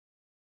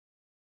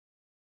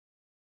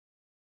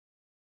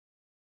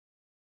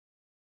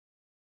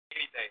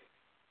 Anything.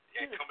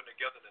 And coming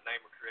together in the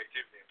name of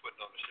creativity and putting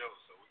on the show.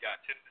 So we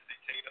got Tennessee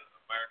Tina,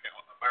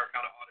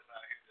 Americana artist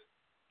out here that's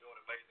doing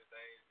amazing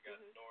things. We got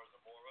Nora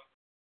Zamora.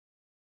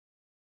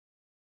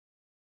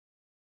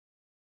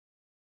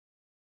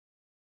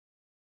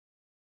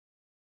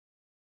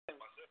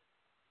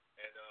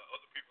 And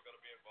other people are going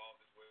to be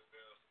involved as well.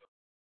 So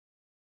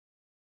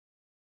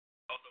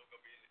also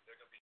they're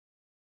going to be.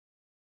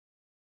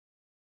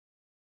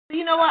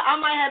 You know what? I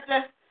might have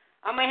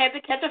to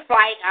catch a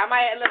flight. I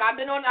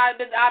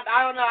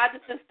don't know. I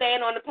just been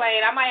staying on the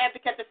plane. I might have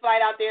to catch a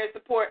flight out there and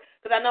support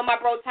because I know my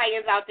bro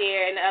Titans out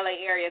there in the LA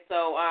area.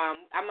 So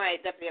I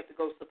might definitely have to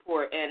go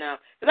support and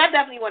because I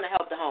definitely want to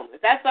help the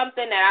homeless. That's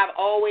something that I've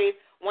always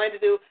wanted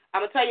to do.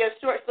 I'm gonna tell you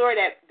a short story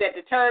that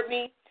deterred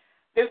me.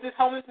 There was this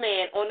homeless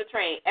man on the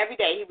train every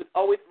day. He was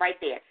always right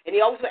there, and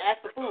he always would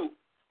ask for food.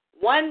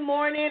 One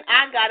morning,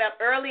 I got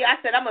up early. I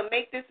said, I'm going to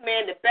make this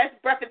man the best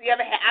breakfast he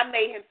ever had. I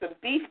made him some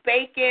beef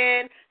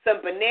bacon,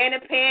 some banana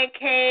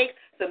pancakes,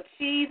 some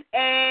cheese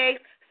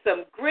eggs,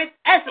 some grits,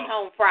 and some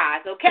home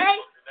fries, okay?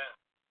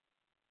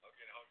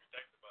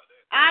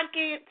 I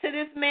get to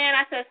this man.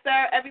 I said,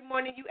 sir, every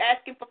morning you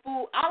asking for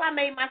food. All I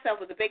made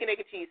myself was a bacon,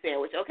 egg, and cheese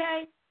sandwich,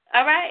 okay?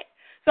 All right?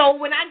 So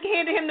when I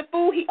handed him the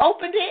food, he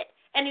opened it,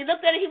 and he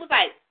looked at it. He was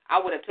like, I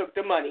would have took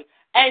the money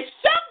and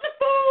shoved the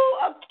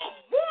food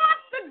across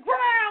the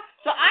ground.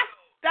 So I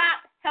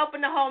stopped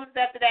helping the homeless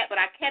after that,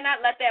 but I cannot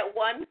let that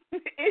one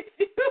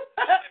issue.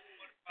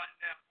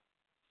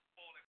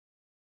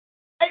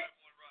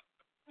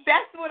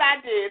 That's what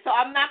I did. So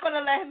I'm not going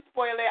to let him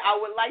spoil it. I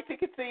would like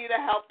to continue to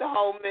help the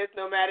homeless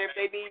no matter if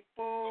they need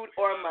food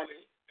or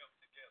money.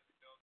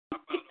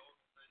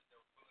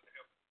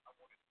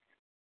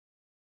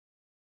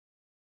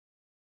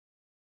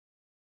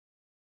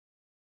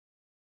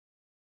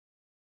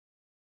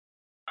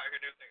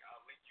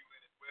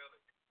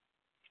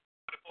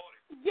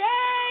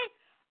 Yay!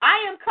 I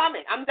am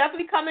coming. I'm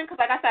definitely coming because,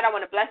 like I said, I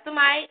want to bless the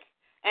mic,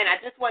 and I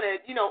just want to,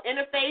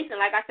 interface.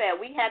 And like I said,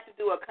 we have to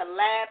do a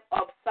collab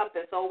of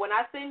something. So when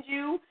I send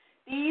you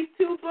these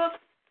 2 books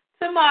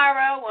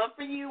tomorrow, one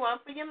for you, one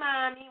for your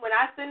mommy, when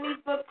I send these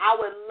books, I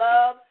would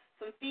love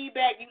some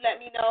feedback. You let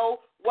me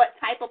know what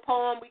type of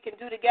poem we can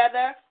do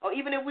together, or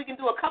even if we can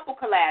do a couple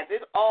collabs.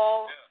 It's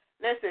all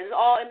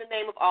in the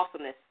name of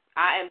awesomeness.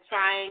 I am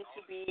trying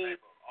to be.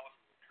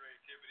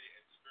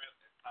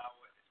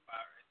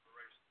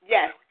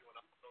 Yes.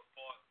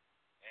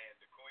 And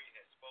the Queen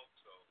has spoke,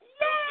 so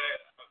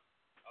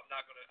I'm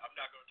not gonna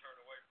turn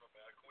away from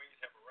it. Queens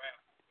have a rap.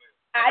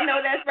 I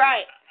know that's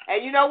right.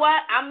 And you know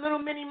what? I'm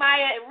little Minnie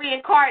Maya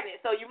reincarnate,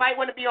 so you might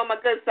want to be on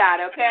my good side,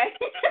 okay?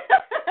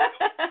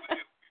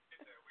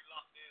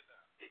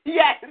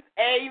 Yes,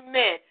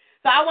 amen.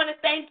 So I want to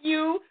thank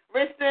you,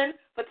 Riston,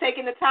 for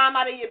taking the time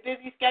out of your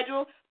busy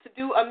schedule to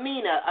do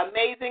Amina,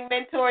 Amazing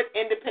Mentors,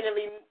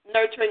 Independently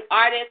Nurturing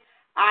Artists.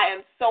 I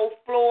am so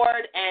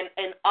floored and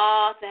in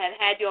awe to have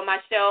had you on my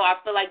show. I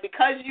feel like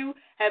because you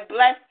have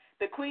blessed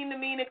the Queen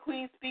Amina,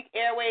 Queen Speak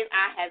Airways,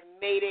 I have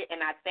made it, and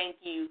I thank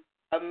you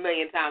a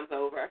million times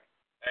over.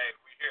 Hey,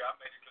 we here. I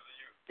made it because of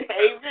you.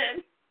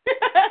 Amen.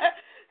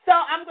 So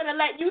I'm going to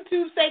let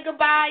YouTube say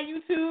goodbye.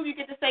 YouTube, you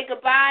get to say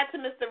goodbye to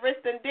Mr.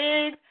 Riston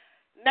Diggs.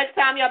 Next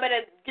time, y'all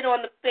better get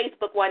on the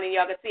Facebook one and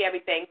y'all can see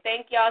everything.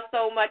 Thank y'all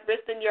so much,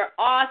 Riston. You're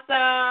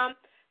awesome.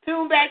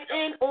 Tune back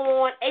in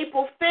on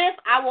April 5th.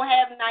 I will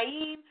have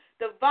Naeem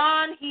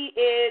Devon. He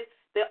is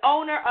the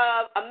owner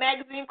of a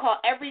magazine called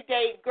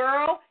Everyday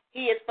Girl.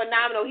 He is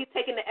phenomenal. He's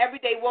taking the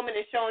everyday woman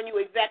and showing you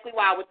exactly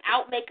why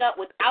without makeup,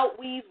 without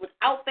weaves,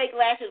 without fake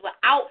lashes,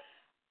 without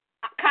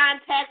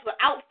contacts,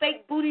 without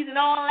fake booties and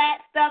all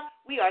that stuff,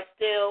 we are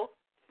still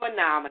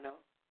phenomenal.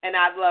 And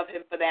I love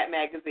him for that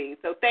magazine.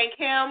 So thank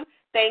him.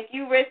 Thank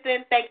you,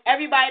 Riston. Thank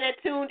everybody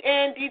that tuned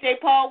in.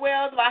 DJ Paul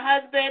Wells, my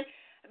husband.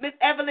 Miss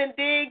Evelyn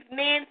Diggs,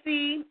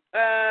 Nancy,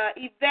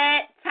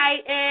 Yvette,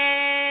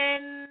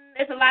 Titan.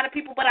 It's a lot of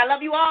people, but I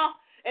love you all.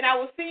 And I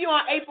will see you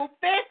on April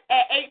 5th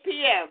at 8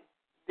 p.m.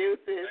 Deuces.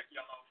 Thank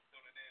y'all for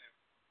tuning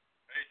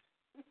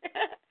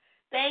in.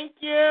 Thank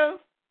you.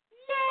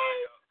 Yay.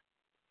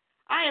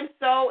 I am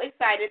so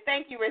excited.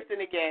 Thank you,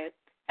 Riston, again.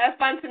 Have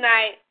fun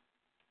tonight.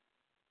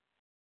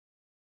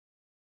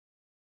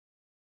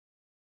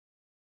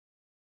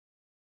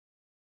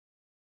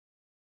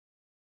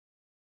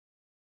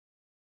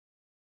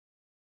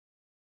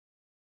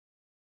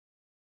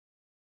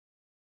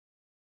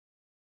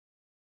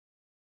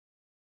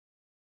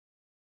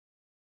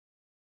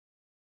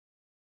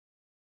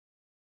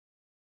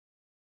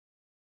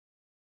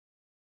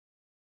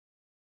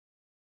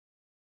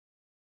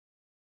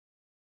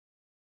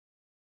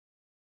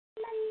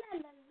 La, la,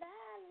 la,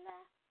 la.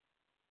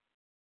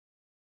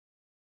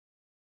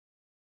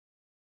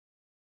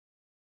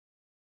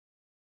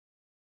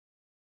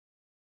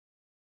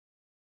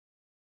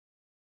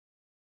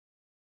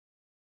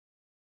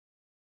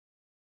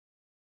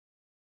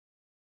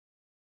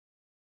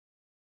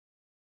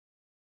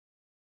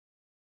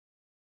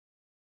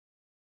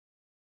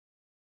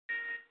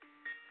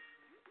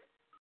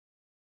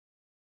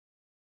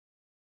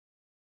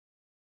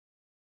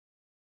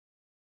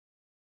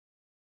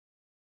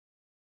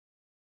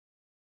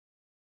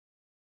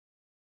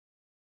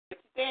 What you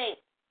think?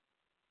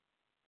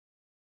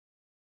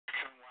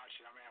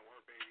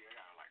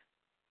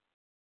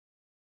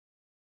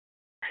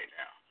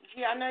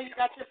 Yeah, I know you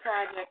got your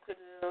project to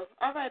do.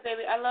 All right,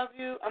 baby. I love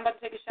you. I'm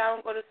about to take a shower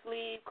and go to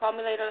sleep. Call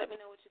me later. Let me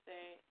know what you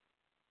think.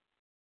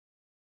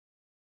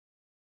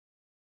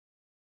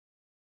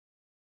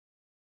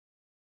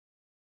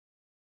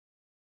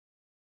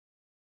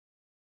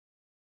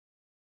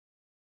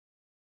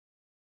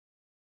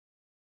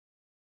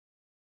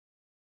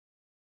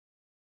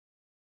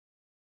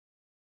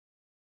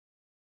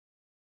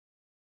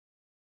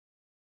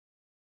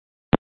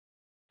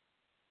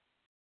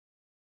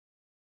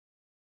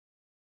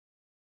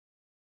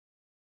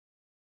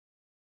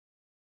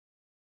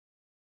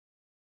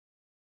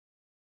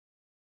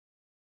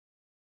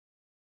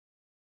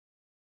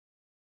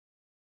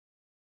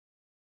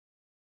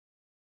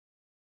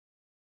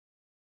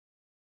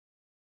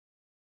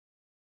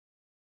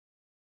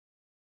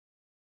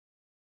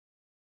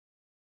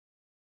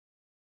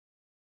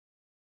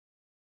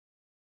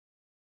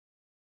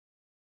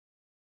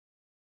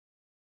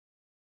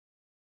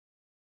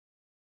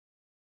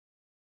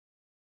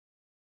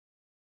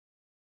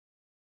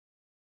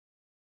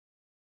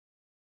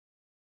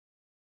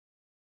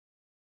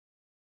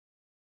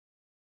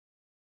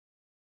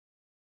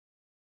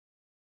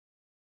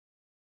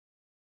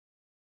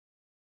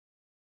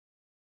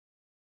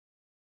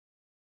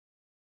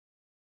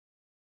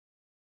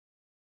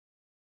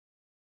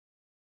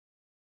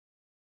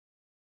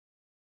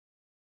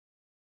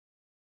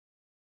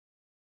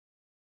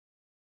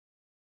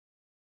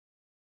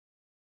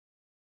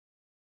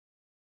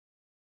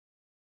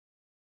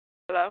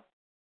 Hello?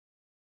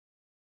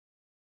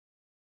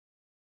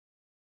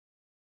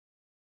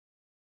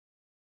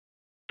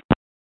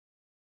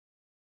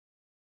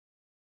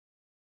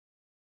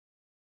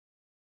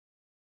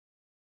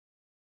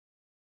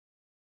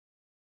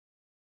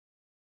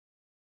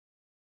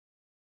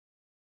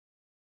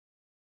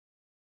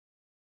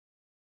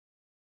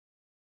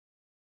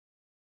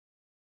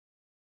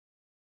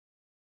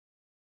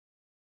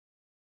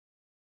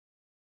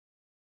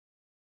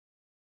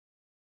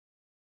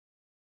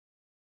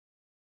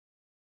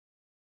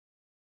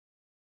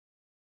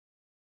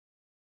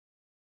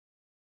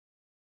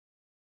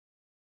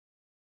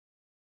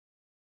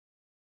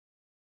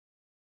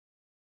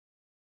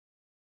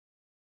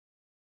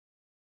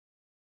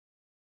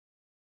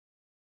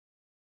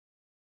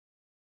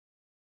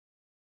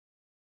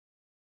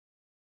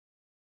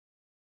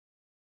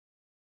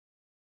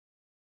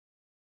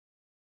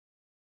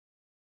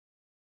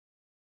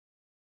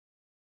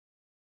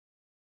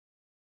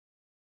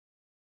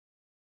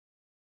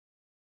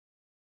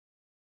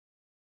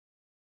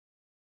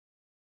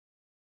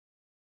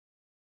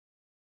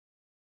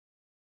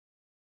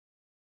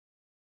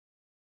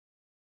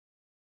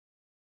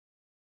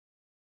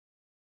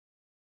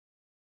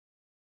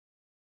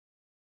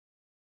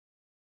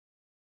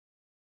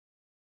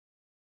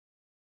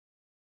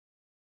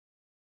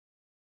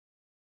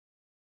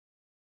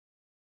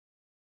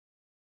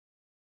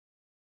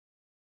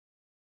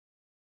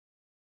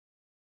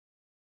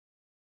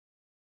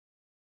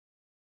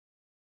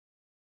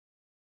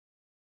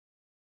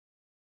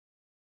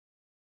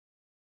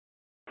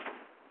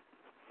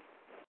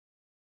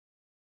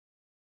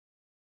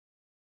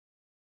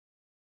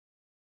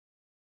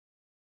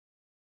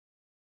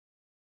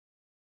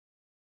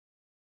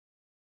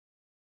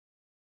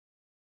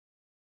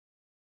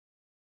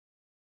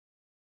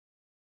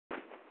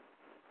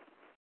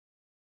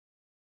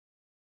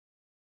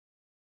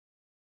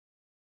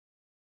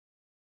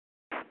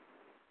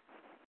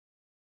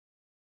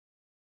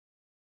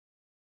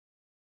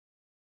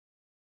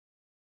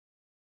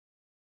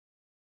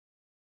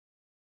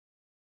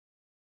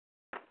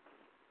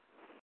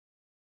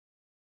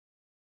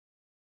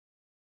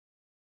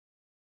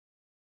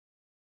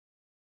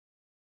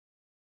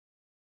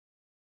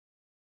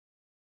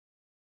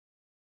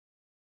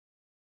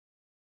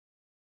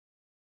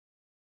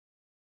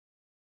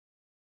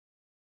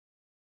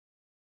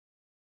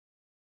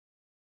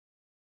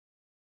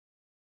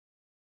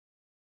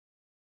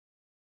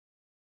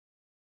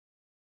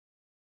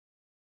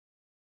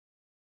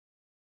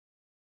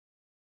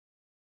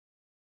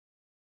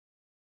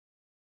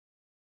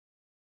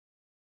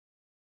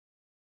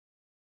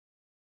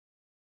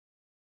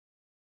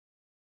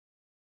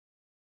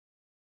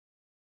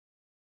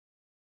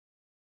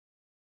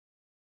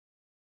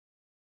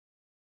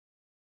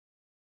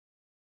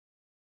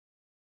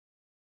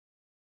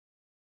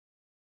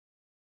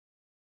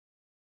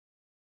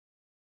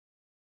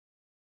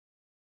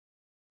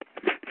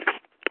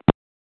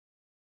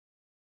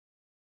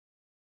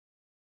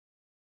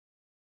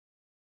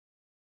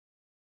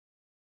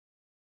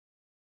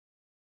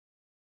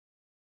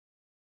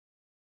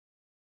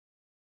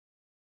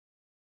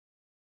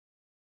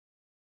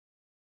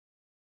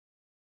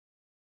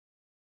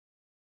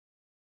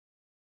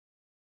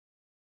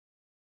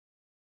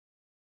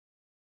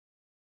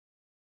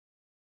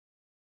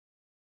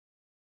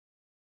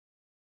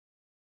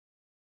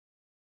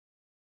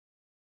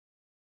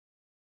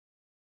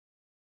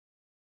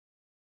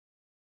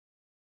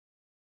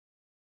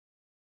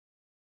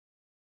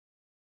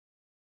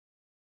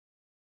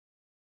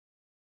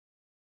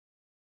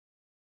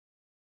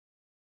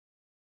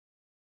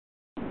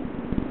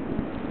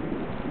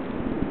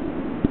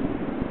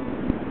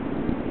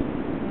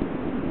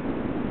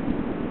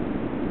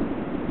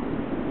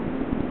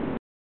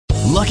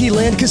 Lucky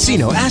Land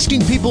Casino,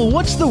 asking people,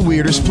 what's the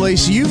weirdest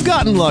place you've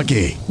gotten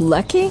lucky?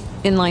 Lucky?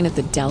 In line at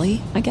the deli,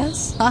 I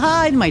guess?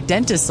 Aha, in my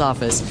dentist's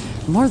office.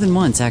 More than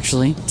once,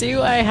 actually. Do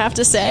I have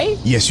to say?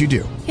 Yes, you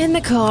do. In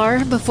the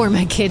car before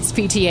my kids'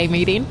 PTA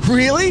meeting.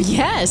 Really?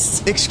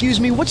 Yes. Excuse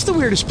me, what's the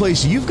weirdest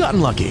place you've gotten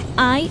lucky?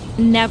 I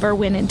never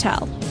win and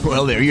tell.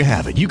 Well, there you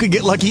have it. You can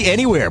get lucky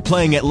anywhere,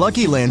 playing at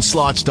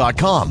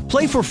LuckyLandSlots.com.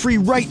 Play for free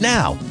right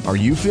now. Are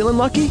you feeling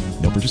lucky?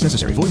 No purchase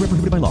necessary. Void where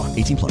prohibited by law.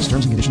 18+.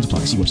 Terms and conditions apply.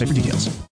 See website for details.